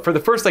first one, but for the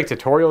first,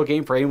 tutorial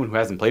game, for anyone who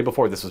hasn't played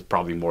before, this was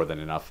probably more than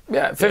enough.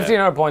 Yeah,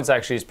 1,500 points,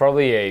 actually, is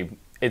probably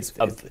it's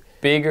a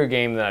bigger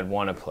game than I'd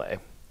want to play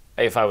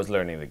if I was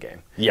learning the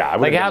game. Yeah, I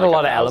would. It had a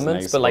lot of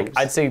elements, but, I'd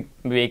I'd say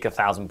make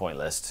 1,000-point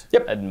list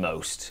at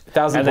most.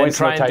 1,000 and then points,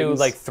 try no and do,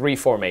 Titans. 3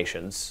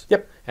 formations.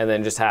 Yep. And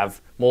then just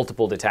have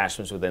multiple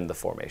detachments within the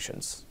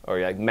formations,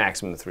 or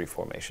maximum 3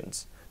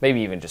 formations, maybe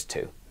even just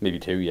 2. Maybe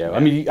 2, yeah. I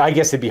mean, I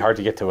guess it'd be hard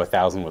to get to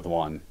 1,000 with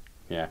 1.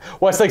 Yeah.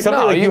 Well, it's like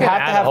something you have can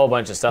to add have a whole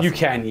bunch of stuff. You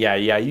can, yeah.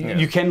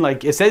 You can,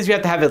 it says you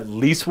have to have at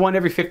least 1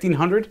 every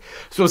 1,500.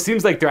 So it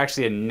seems like they're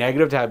actually a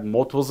negative to have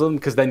multiples of them,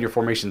 because then your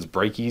formations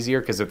break easier,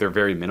 because if they're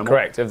very minimal.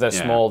 Correct. If they're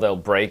small, they'll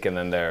break, and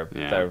then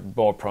they're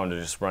more prone to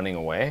just running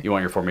away. You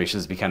want your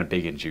formations to be kind of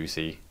big and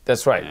juicy.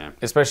 That's right,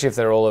 especially if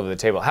they're all over the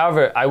table.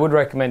 However, I would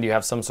recommend you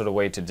have some sort of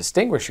way to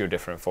distinguish your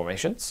different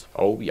formations.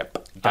 Oh,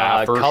 yep.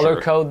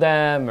 Color code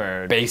them,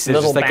 or bases,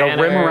 little just like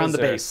a rim around the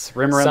banners base.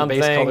 Rim around the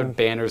base, colored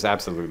banners,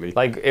 absolutely.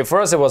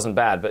 For us, it wasn't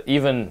bad, but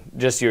even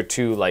just your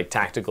 2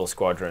 tactical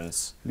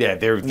squadrons. Yeah,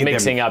 they're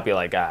mixing up. You're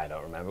like, I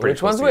don't remember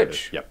which one's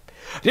which. Yep.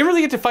 Didn't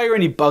really get to fire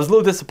any. I was a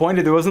little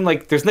disappointed. There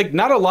wasn't there's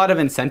not a lot of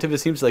incentive. It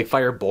seems to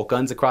fire bolt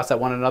guns across at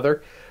one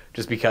another.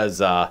 Just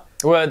because, well,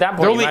 at that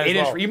point,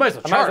 you might as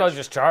well charge. I might as well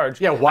just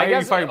charge. Yeah, why are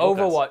you firing bolt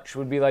guns? Overwatch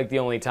would be the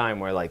only time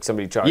where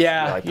somebody charges.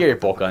 Yeah, your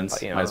bolt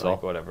guns. Might as well.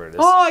 Whatever it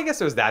is. Oh, I guess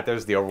there's that.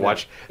 There's the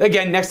Overwatch. Yeah.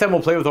 Again, next time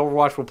we'll play with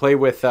Overwatch. We'll play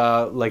with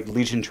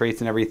Legion traits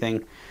and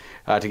everything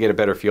to get a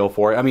better feel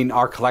for it. I mean,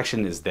 our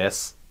collection is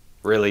this.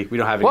 Really, we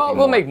don't have anything. Well,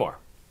 we'll make more.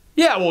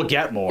 Yeah, we'll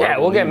get more. Yeah,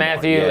 we'll get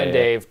Matthew and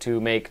Dave to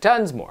make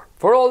tons more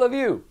for all of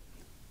you.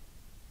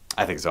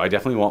 I think so. I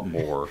definitely want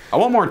more. I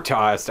want more.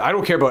 I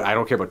don't care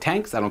about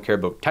tanks. I don't care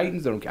about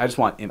Titans.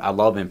 I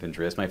love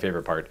infantry. That's my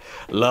favorite part.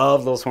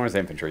 Love those horns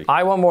infantry.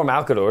 I want more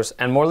Malcadors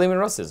and more Leman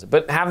Russes,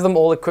 but have them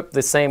all equipped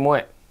the same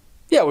way.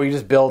 Yeah, well, you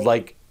just build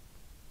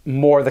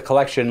more of the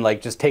collection.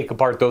 Just take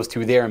apart those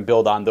 2 there and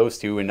build on those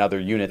 2 and other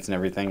units and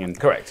everything. And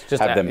correct.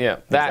 Just have them. Yeah,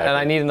 that, and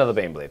I need another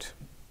Baneblade.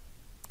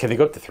 Can they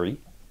go up to 3?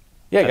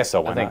 Yeah, I guess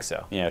so. I think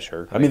so. Yeah,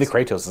 sure. I mean, the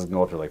Kratos doesn't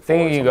go up to 4. I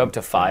think you can go up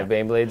to 5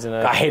 Baneblades in a...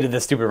 I hated the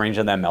stupid range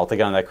on that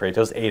Meltagun on that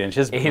Kratos. 8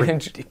 inches. 8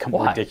 inches?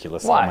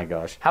 Ridiculous. Why? Oh my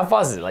gosh. How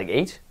fast is it?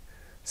 8?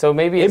 So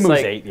maybe it's it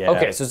moves 8, yeah.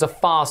 Okay, so it's a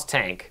fast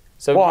tank.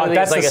 So well, really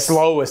that's the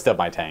slowest of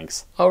my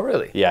tanks. Oh,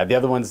 really? Yeah, the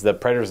other one's the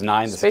Predator's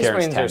 9, the Space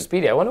Scarab's Marines 10. are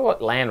speedy. I wonder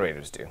what Land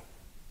Raiders do.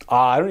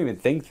 I don't even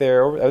think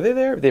they're over... Are they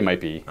there? They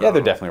might be. Yeah,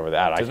 they're definitely over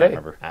that. I can't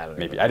remember.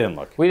 Maybe. I didn't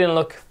look. We didn't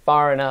look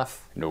far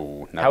enough.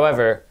 No.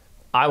 However,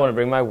 I want to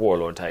bring my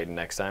Warlord Titan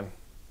next time.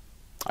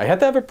 I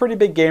had to have a pretty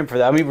big game for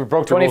that. I mean, we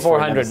broke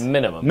 2,400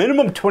 minimum.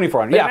 Minimum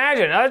 2,400. Yeah.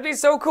 Imagine, that'd be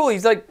so cool.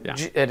 He's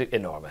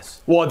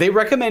enormous. Well, they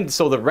recommend,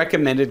 so the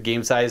recommended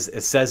game size, it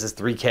says is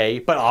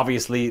 3K, but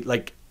obviously,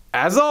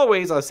 as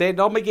always, I say it in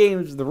all my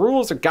games, the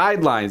rules are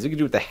guidelines. You can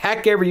do what the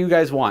heck ever you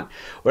guys want.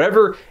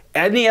 Whatever,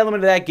 any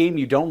element of that game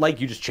you don't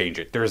like, you just change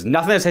it. There's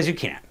nothing that says you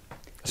can't.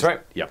 That's right.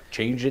 Yep,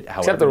 change it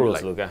however Except the you rules,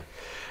 like. Luka.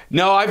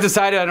 No, I've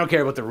decided I don't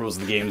care about the rules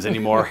of the games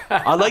anymore.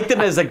 I like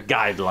them as a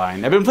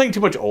guideline. I've been playing too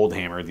much Old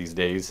Hammer these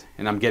days,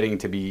 and I'm getting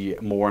to be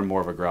more and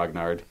more of a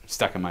grognard,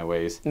 stuck in my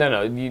ways.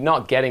 No, you're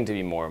not getting to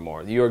be more and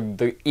more.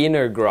 The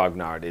inner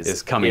grognard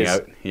is coming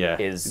out. Yeah,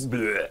 is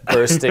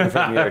bursting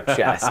from your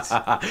chest.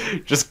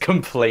 Just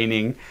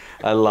complaining.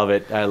 I love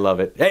it.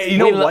 Hey, you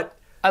know what?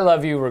 I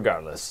love you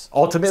regardless.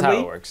 Ultimately, That's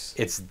how it works.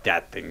 it's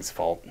that thing's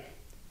fault.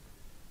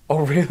 Oh,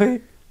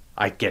 really?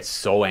 I get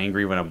so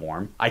angry when I'm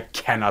warm. I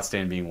cannot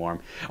stand being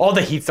warm. All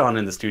the heat's on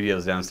in the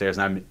studios downstairs,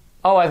 and I'm.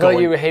 Oh, I thought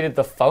going- you hated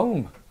the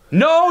foam.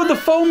 No, the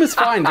foam is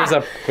fine. There's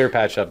a clear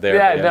patch up there.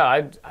 Yeah, but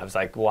no, I was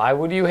like, why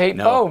would you hate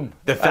No. foam?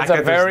 The fact That's a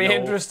that there's very no-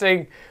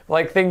 interesting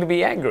thing to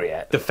be angry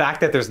at. The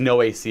fact that there's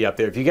no AC up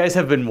there. If you guys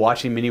have been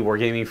watching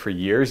MiniWarGaming for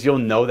years, you'll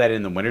know that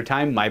in the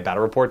wintertime, my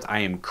battle reports, I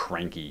am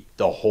cranky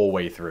the whole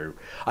way through.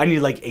 I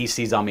need like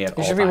ACs on me at all You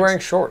times. should be wearing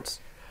shorts.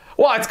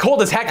 Well, it's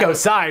cold as heck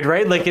outside,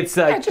 right? Like it's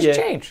like Yeah, just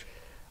change.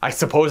 I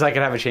suppose I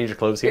could have a change of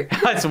clothes here.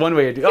 That's one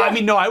way to do it. Yeah. I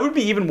mean, no, I would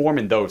be even warm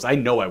in those. I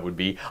know I would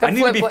be. I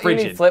need to be You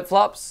frigid. need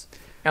flip-flops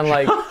and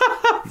like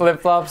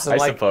flip-flops and I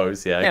like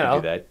suppose, yeah, I you could know,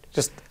 do that.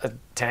 just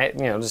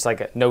just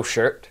like a no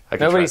shirt. I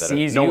could Nobody try that out.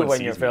 sees No you one when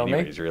sees you're me filming.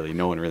 anyways, really.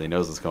 No one really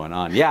knows what's going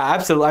on. Yeah,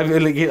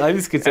 absolutely. I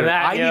just consider And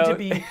that, I you need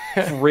know-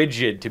 to be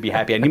frigid to be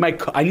happy.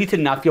 I need to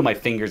not feel my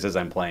fingers as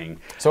I'm playing.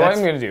 So what That's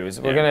I'm gonna do is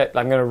I'm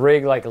gonna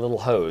rig like a little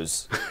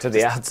hose to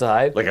the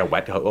outside. like a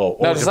wet hose. Oh,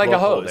 No, just like a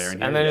blow hose, there in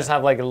and here, then yeah. just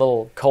have like a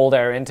little cold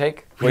air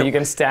intake where you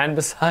can stand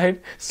beside.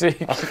 So you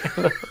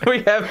can,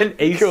 we have an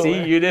AC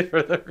Cooler. unit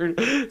for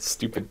the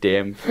stupid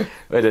damn.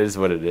 It is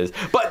what it is.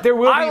 But there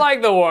will be. I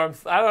like the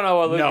warmth. I don't know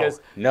what Luke is.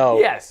 No.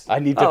 Yes. I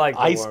need to like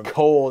the ice warmth.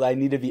 cold. I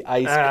need to be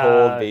ice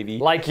cold, baby.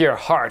 Like your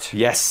heart.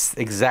 Yes,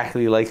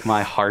 exactly like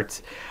my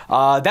heart.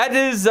 That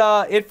is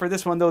it for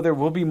this one, though. There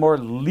will be more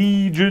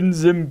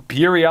Legions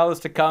Imperialis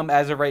to come.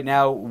 As of right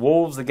now,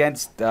 wolves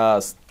against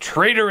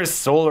traitorous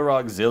Solar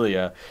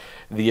Auxilia,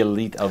 the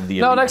elite of the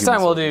elite. No, next human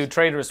time we'll soldiers. do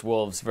traitorous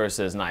wolves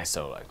versus nice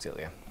Solar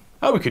Auxilia.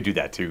 Oh, we could do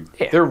that too.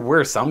 Yeah. There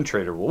were some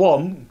traitor wolves.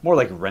 Well, more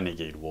like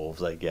renegade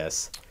wolves, I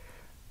guess.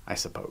 I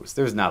suppose.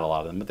 There's not a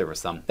lot of them, but there were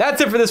some.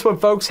 That's it for this one,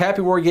 folks.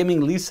 Happy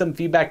Wargaming. Leave some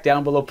feedback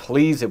down below,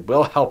 please. It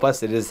will help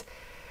us. It is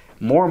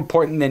more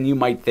important than you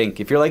might think.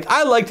 If you're like,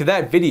 I liked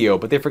that video,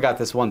 but they forgot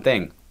this one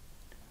thing,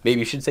 maybe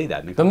you should say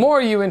that. The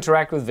more you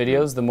interact with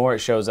videos, the more it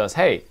shows us,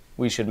 hey,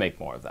 we should make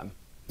more of them.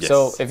 Yes.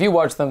 So if you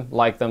watch them,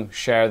 like them,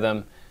 share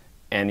them,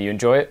 and you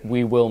enjoy it,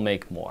 we will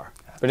make more.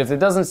 But if it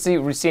doesn't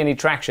see any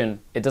traction,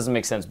 it doesn't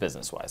make sense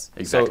business-wise.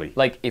 Exactly. So,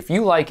 like, if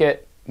you like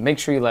it, make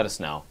sure you let us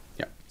know.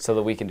 Yeah. So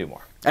that we can do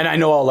more. And I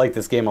know I'll like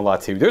this game a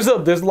lot too. There's a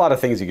lot of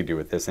things you could do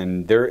with this,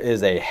 and there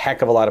is a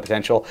heck of a lot of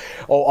potential.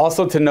 Oh,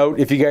 also to note,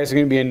 if you guys are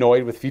going to be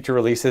annoyed with future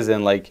releases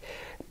and like,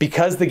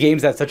 because the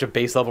game's at such a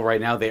base level right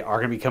now, they are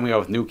going to be coming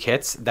out with new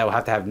kits that will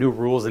have new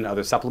rules and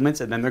other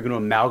supplements, and then they're going to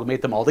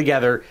amalgamate them all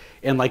together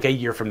in like a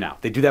year from now.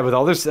 They do that with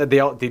all their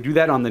they do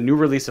that on the new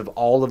release of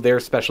all of their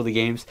specialty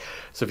games.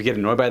 So if you get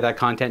annoyed by that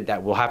content,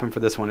 that will happen for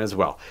this one as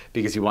well,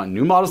 because you want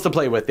new models to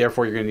play with.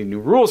 Therefore, you're going to need new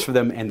rules for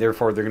them, and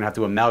therefore they're going to have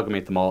to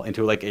amalgamate them all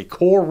into like a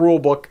core rule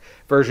book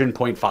version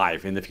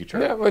 0.5 in the future.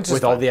 Yeah, which is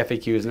with all fine. the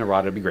FAQs and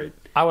errata. It'd be great.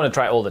 I want to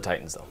try all the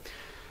Titans, though.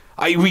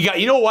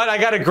 You know what? I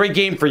got a great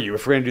game for you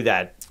if we're going to do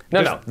that.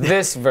 No,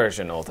 this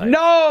version all Titans.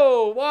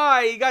 No!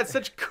 Why? You got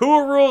such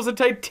cool rules of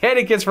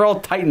Titanicus for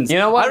all Titans. You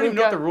know what, I don't even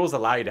know if Luka? the rules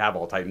allow you to have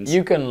all Titans.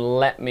 You can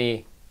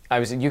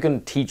you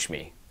can teach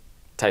me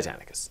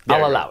Titanicus. There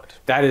I'll you go. allow it.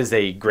 That is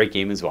a great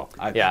game as well.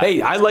 Yeah.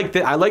 Hey, I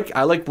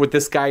like what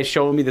this guy's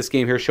showing me. This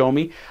game here showing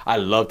me. I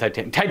love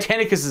Titanicus.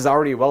 Titanicus is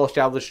already a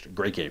well-established,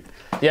 great game.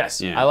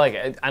 Yes, Yeah. I like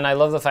it, and I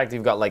love the fact that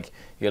you've got like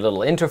your little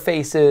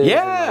interfaces,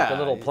 Yeah. and, like, the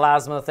little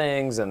plasma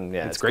things, and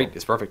yeah, It's great. cool.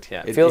 It's perfect.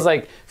 Yeah, it feels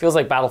like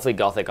Battlefleet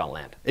Gothic on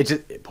land. It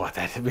just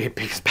that'd be a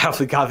big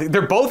Battlefield Gothic.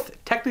 They're both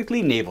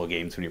technically naval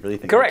games when you really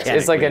think. Correct.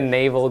 It's like a mechanically.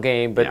 naval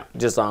game, but Yeah.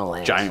 just on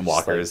land. Giant Just like,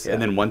 walkers, yeah.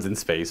 and then one's in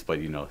space, but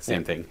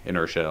same thing,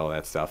 inertia, all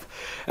that stuff.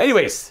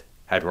 Anyways,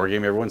 happy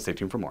wargaming, everyone. Stay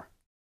tuned for more.